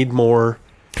desperately need more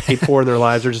 8-4 in their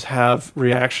lives or just have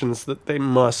reactions that they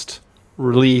must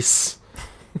release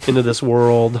into this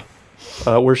world,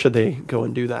 where should they go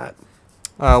and do that?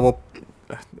 Well,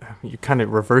 you're kind of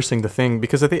reversing the thing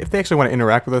because if they actually want to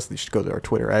interact with us, they should go to our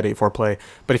Twitter at 84play.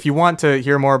 But if you want to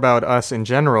hear more about us in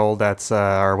general, that's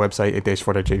our website,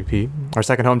 8days4.jp. Our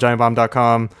second home,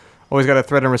 giantbomb.com. Always got a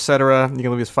thread on Resetera. You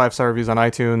can leave us 5-star reviews on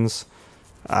iTunes.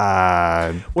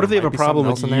 What if they have a problem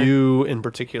with you in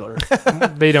particular?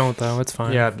 They don't, though. It's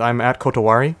fine. Yeah, I'm at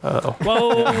Kotowari.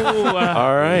 Whoa.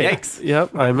 All right. Yikes.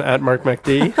 Yep. I'm at Mark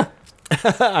McD.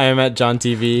 I am at John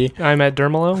TV. I'm at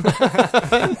Dermalo.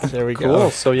 There we Cool.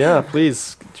 So yeah,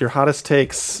 please, your hottest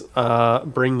takes,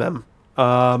 bring them.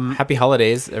 Happy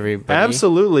holidays, everybody.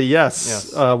 Absolutely,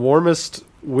 yes. Yes. Warmest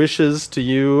wishes to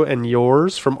you and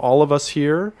yours from all of us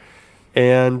here,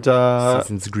 and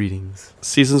Season's greetings.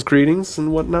 season's greetings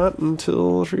and whatnot.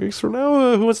 Until 3 weeks from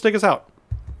now, who wants to take us out?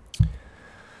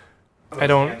 I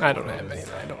don't have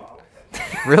anything. I don't.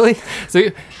 Really? So,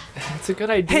 it's a good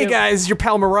idea. Hey guys, your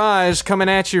pal Mirage coming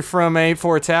at you from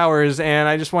 84 Towers, and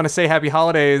I just want to say happy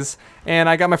holidays. And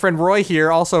I got my friend Roy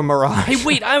here, also Mirage. Hey,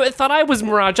 wait! I thought I was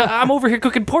Mirage. I'm over here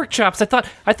cooking pork chops. I thought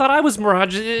I was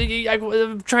Mirage.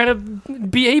 I'm trying to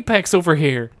be Apex over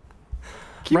here.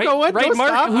 Keep Right- going. right, Don't Mark,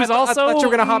 stop. who's I also thought you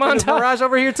were gonna hop into Monta- Mirage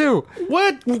over here too.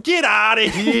 What? Get out of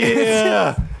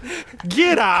here!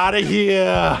 Get out of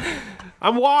here!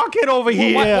 I'm walking over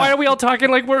here. Why are we all talking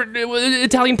like we're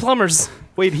Italian plumbers?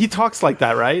 Wait, he talks like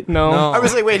that, right? No. No. I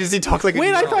was like, wait, does he talk like?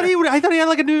 Wait, I thought he had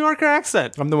like a New Yorker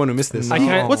accent. I'm the one who missed this. I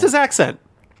can't- What's his accent?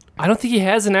 I don't think he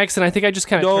has an accent. I think I just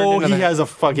kind of No, turned into he that. has a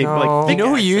fucking No. like. You thick know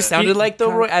who you accent. sounded like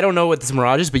though, Roy? I don't know what this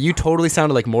Mirage is, but you totally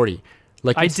sounded like Morty.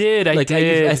 Like I did. I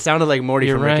I sounded like Morty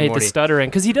You're from Rick and right. The Morty. stuttering,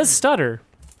 because he does stutter.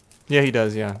 Yeah, he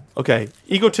does. Yeah. Okay,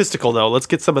 egotistical though. Let's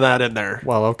get some of that in there.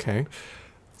 Well, okay.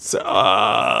 So,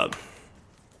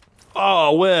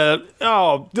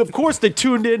 of course they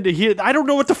tuned in to hear. I don't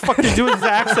know what the fuck to do with his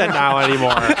accent now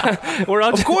anymore. We're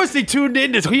all Of course they tuned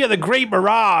in to hear the great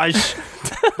Mirage,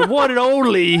 the one and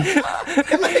only.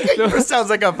 It sounds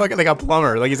like a fucking like a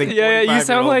plumber. Like he's like yeah. You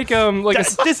sound like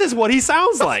This is what he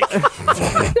sounds like.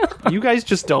 You guys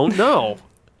just don't know.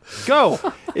 Go.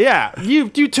 Yeah, you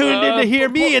tuned in to hear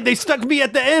me, and they stuck me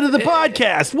at the end of the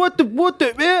podcast. What the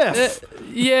if?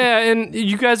 yeah. And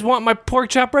you guys want my pork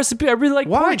chop recipe? I really like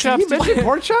Why? pork Did chops. he mention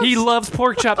pork chops? He loves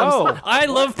pork chops. Oh. I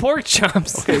love pork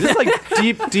chops. Okay, this is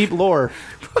like deep lore.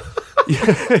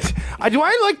 Do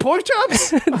I like pork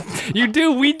chops? You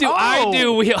do. We do. I Oh.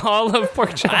 do. We all love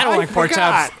pork chops. I don't like pork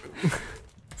chops.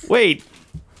 Wait,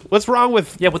 what's wrong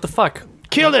with? Yeah. What the fuck?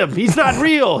 Kill him! He's not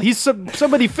real. He's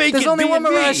somebody fake. There's only one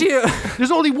Mirage here.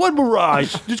 There's only one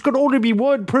Mirage. There's gonna only be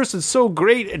one person so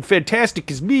great and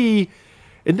fantastic as me,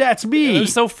 and that's me. I'm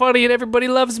so funny, and everybody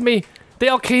loves me. They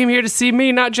all came here to see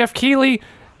me, not Jeff Keighley.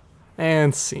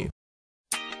 And scene.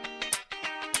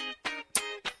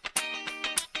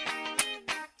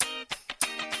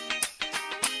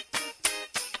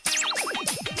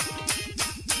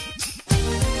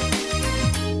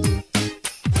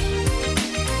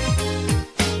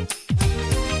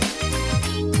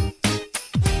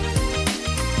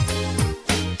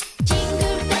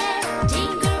 Jingle bell,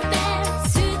 jingle bell,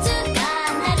 鈴が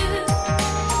鳴る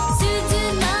鈴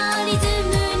のリズ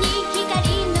ムに光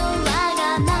の輪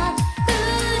が舞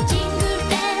う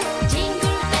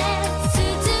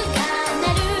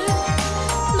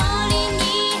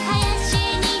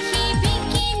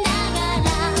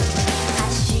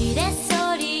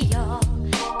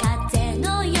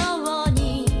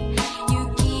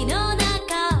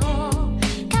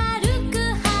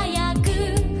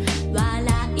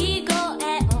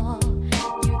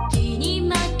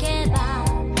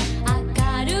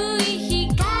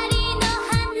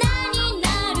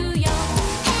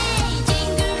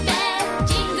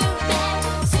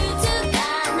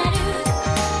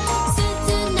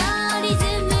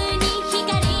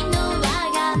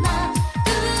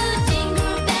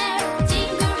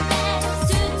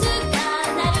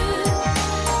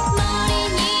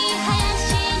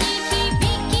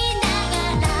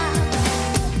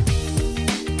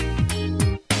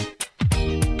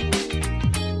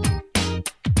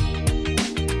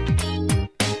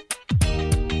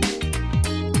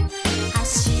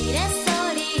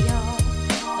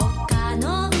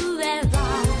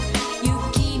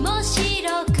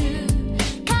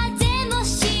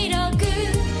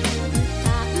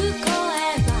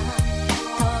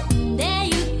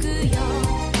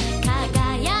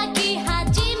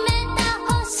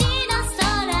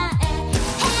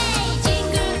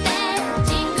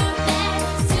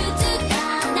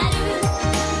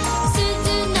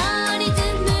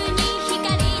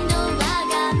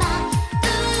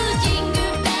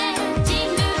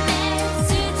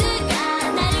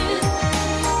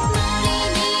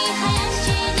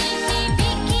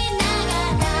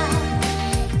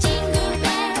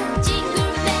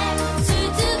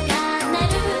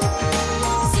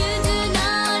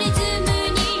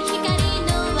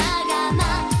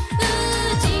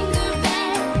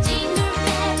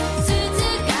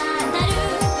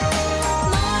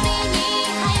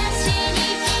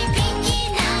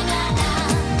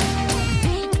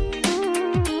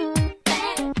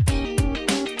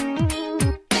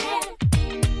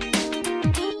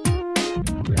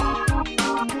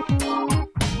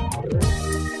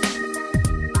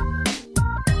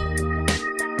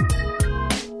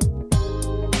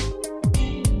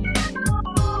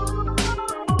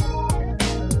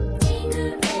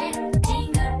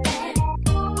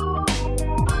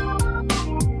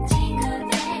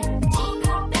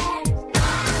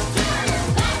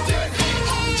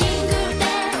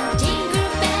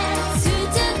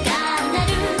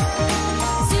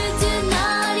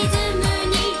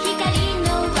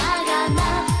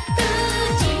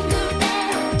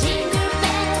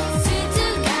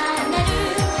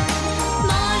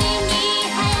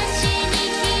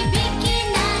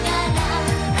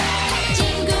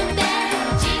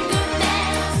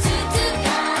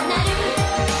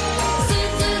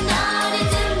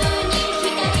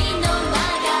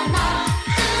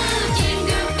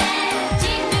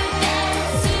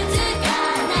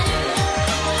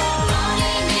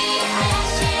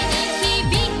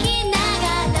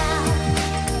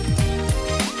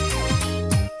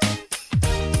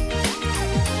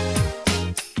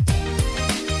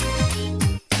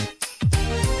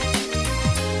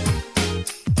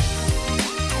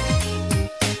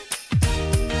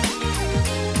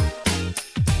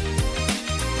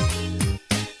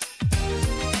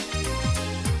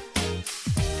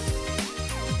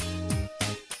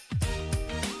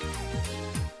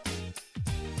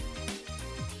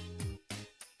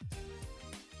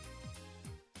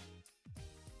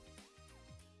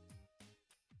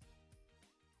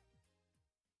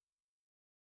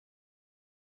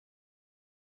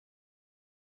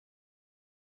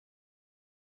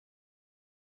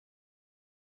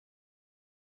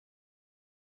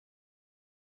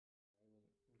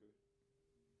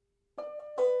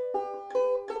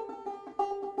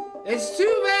It's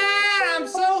too bad I'm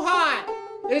so hot.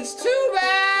 It's too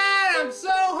bad I'm so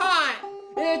hot.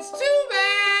 It's too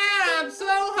bad I'm so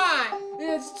hot.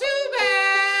 It's too